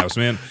abs,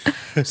 man.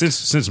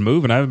 Since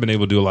moving, I haven't been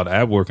able to do a lot of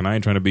ab work, and I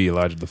ain't trying to be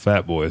Elijah the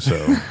Fat Boy, so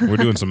we're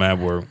doing some ab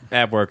work.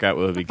 Ab workout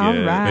will be good. All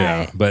right.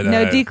 Yeah, but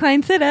no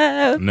decline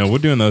sit-ups. No, we're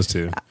doing those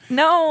too.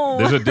 No.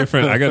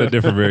 I got a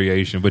different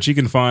variation, but you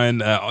can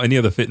find any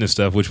other fitness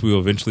stuff, which we will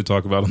eventually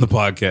talk about on the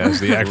podcast.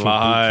 The actual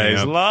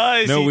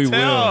lies. No, we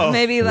will.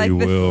 Maybe like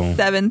the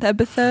 7th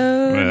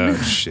episode.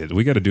 Shit,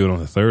 we got to do it on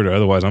the 3rd, or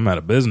otherwise I'm out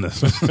of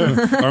business. Or,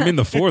 I mean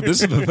the 4th.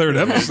 This is the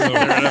 3rd episode.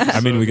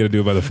 I mean we got to do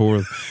it by the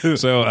 4th.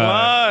 So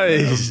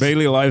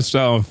Bailey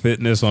Lifestyle and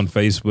Fitness on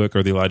Facebook,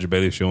 or the Elijah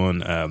Bailey Show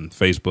on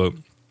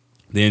Facebook.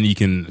 Then you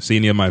can see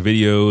any of my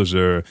videos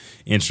or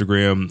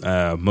Instagram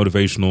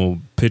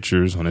motivational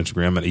pictures on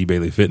Instagram at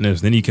eBailey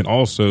Fitness. Then you can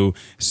also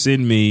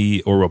send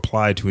me or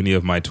reply to any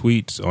of my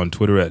tweets on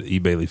Twitter at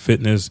eBailey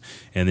Fitness.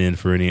 And then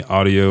for any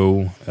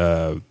audio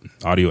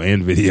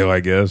and video, I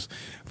guess,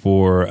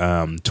 for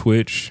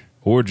Twitch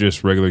or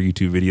just regular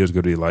YouTube videos,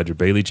 go to the Elijah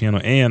Bailey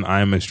channel. And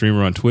I'm a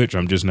streamer on Twitch.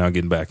 I'm just now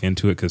getting back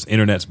into it because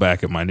internet's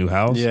back at my new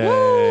house.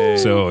 Yay.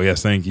 So,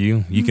 yes, thank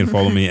you. You can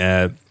follow me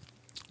at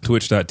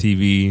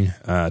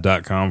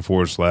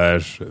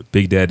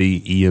twitch.tv.com/Big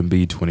Daddy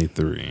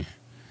EMB23.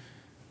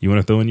 You want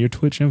to throw in your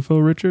Twitch info,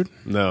 Richard?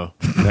 No.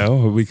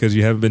 No, because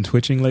you haven't been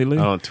twitching lately?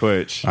 On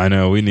Twitch. I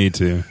know, we need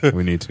to.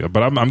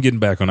 But I'm getting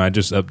back on. I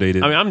just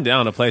updated. I mean, I'm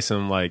down to play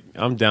some,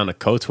 I'm down to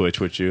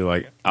co-Twitch with you.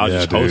 I'll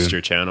just host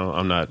your channel.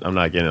 I'm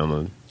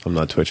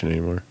not twitching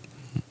anymore.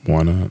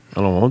 Why not?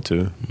 I don't want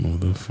to.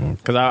 Motherfucker.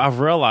 Because I've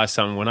realized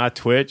something. When I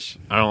Twitch,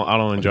 I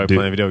don't enjoy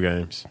playing video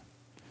games.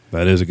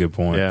 That is a good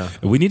point. Yeah.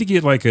 We need to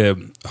get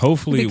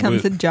hopefully it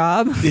becomes a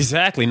job.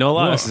 Exactly. No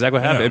lie. That's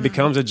exactly what happened. It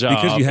becomes a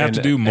job. Because you have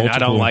to do multiple.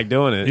 And I don't like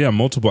doing it. Yeah,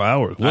 multiple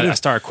hours. I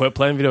started quit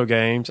playing video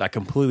games. I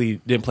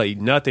completely didn't play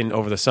nothing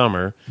over the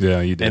summer.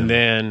 Yeah, you did. And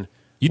then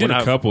you did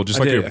a couple, just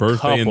like your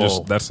birthday, and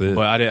just that's it.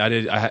 But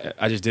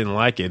I just didn't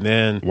like it. And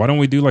then why don't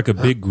we do a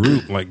big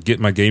group, get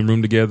my game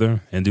room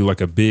together and do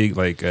a big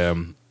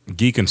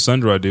Geek and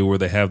Sundry I do where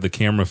they have the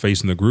camera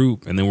facing the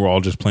group and then we're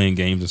all just playing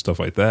games and stuff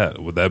like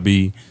that. Would that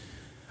be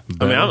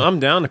better? I mean, I'm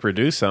down to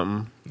produce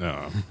something.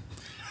 No.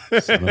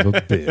 Son of a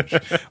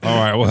bitch. All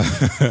right.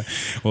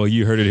 Well,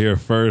 you heard it here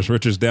first.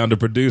 Richard's down to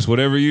produce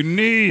whatever you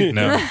need.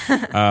 No.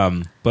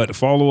 But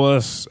follow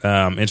us,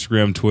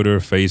 Instagram, Twitter,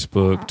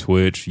 Facebook,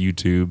 Twitch,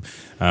 YouTube,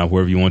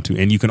 wherever you want to.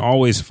 And you can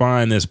always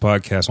find this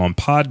podcast on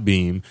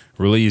Podbeam,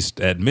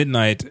 released at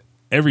midnight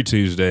every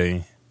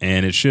Tuesday.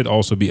 And it should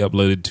also be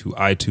uploaded to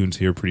iTunes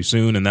here pretty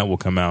soon. And that will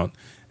come out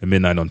at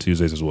midnight on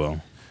Tuesdays as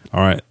well. All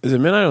right. Is it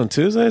midnight on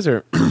Tuesdays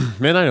or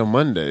midnight on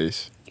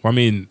Mondays? Well, I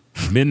mean,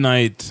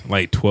 midnight,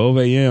 12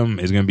 a.m.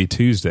 is going to be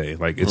Tuesday.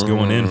 It's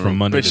going in from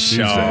Monday to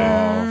Tuesday.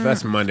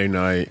 That's Monday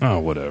night. Oh,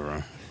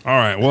 whatever. All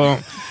right. Well,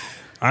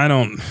 I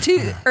don't.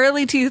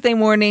 Early Tuesday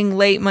morning,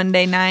 late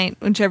Monday night,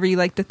 whichever you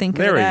like to think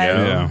of it as. There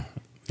we go.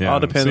 Yeah. All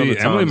depends on the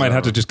time Emily might zone.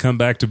 have to just come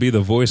back to be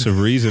the voice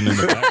of reason in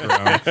the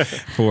background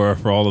for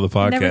all of the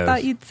podcasts. Never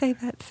thought you'd say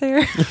that,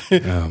 sir.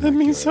 That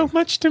means so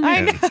much to me.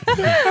 I know.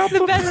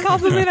 The best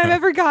compliment I've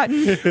ever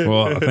gotten.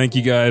 Well, thank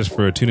you guys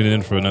for tuning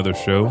in for another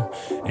show,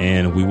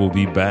 and we will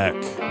be back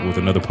with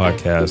another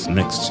podcast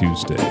next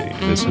Tuesday.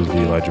 This is the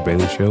Elijah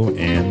Bailey Show,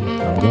 and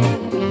I'm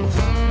going.